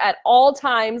manner at all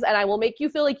times. And I will make you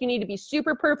feel like you need to be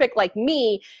super perfect like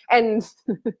me. And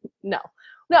no,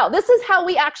 this is how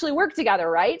we actually work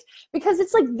together, right? Because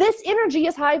it's like this energy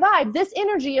is high vibe. This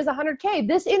energy is 100K.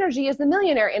 This energy is the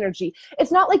millionaire energy.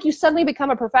 It's not like you suddenly become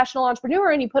a professional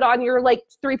entrepreneur and you put on your like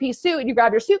 3-piece suit and you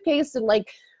grab your suitcase and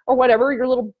like, or whatever, your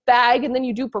little bag, and then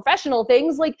you do professional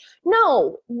things. Like,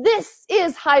 no, this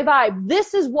is high vibe.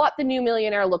 This is what the new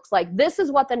millionaire looks like. This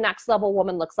is what the next level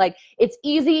woman looks like. It's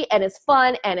easy and it's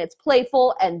fun and it's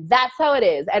playful, and that's how it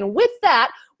is. And with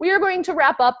that, we are going to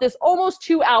wrap up this almost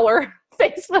 2-hour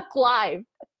Facebook Live.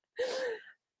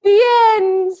 The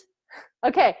end.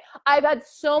 Okay, I've had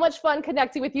so much fun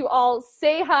connecting with you all.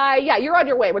 Say hi. Yeah, you're on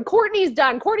your way. When Courtney's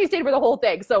done, Courtney stayed for the whole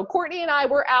thing. So Courtney and I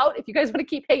were out. If you guys want to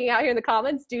keep hanging out here in the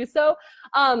comments, do so.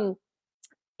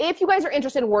 If you guys are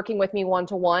interested in working with me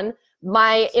one-to-one,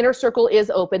 my inner circle is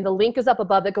open. The link is up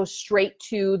above that goes straight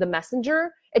to the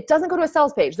messenger. It doesn't go to a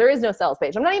sales page. There is no sales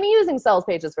page. I'm not even using sales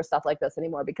pages for stuff like this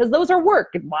anymore because those are work.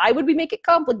 And why would we make it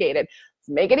complicated? Let's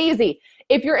make it easy.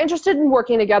 If you're interested in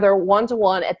working together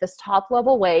one-to-one at this top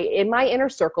level way in my inner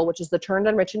circle, which is the Turned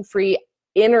on Rich and Free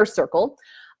inner circle,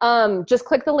 just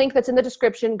click the link that's in the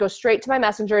description, go straight to my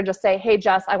messenger and just say, hey,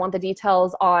 Jess, I want the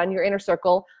details on your inner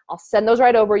circle. I'll send those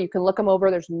right over. You can look them over.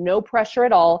 There's no pressure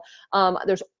at all.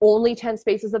 There's only 10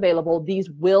 spaces available. These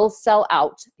will sell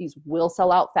out. These will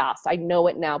sell out fast. I know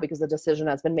it now because the decision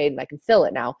has been made and I can fill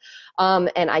it now.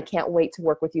 And I can't wait to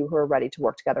work with you who are ready to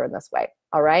work together in this way.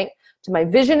 All right. To my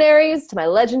visionaries, to my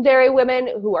legendary women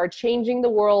who are changing the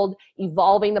world,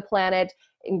 evolving the planet,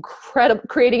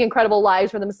 creating incredible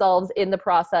lives for themselves in the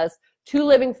process. To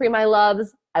Living Free, my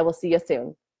loves. I will see you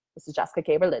soon. This is Jessica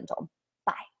K. Berlintel.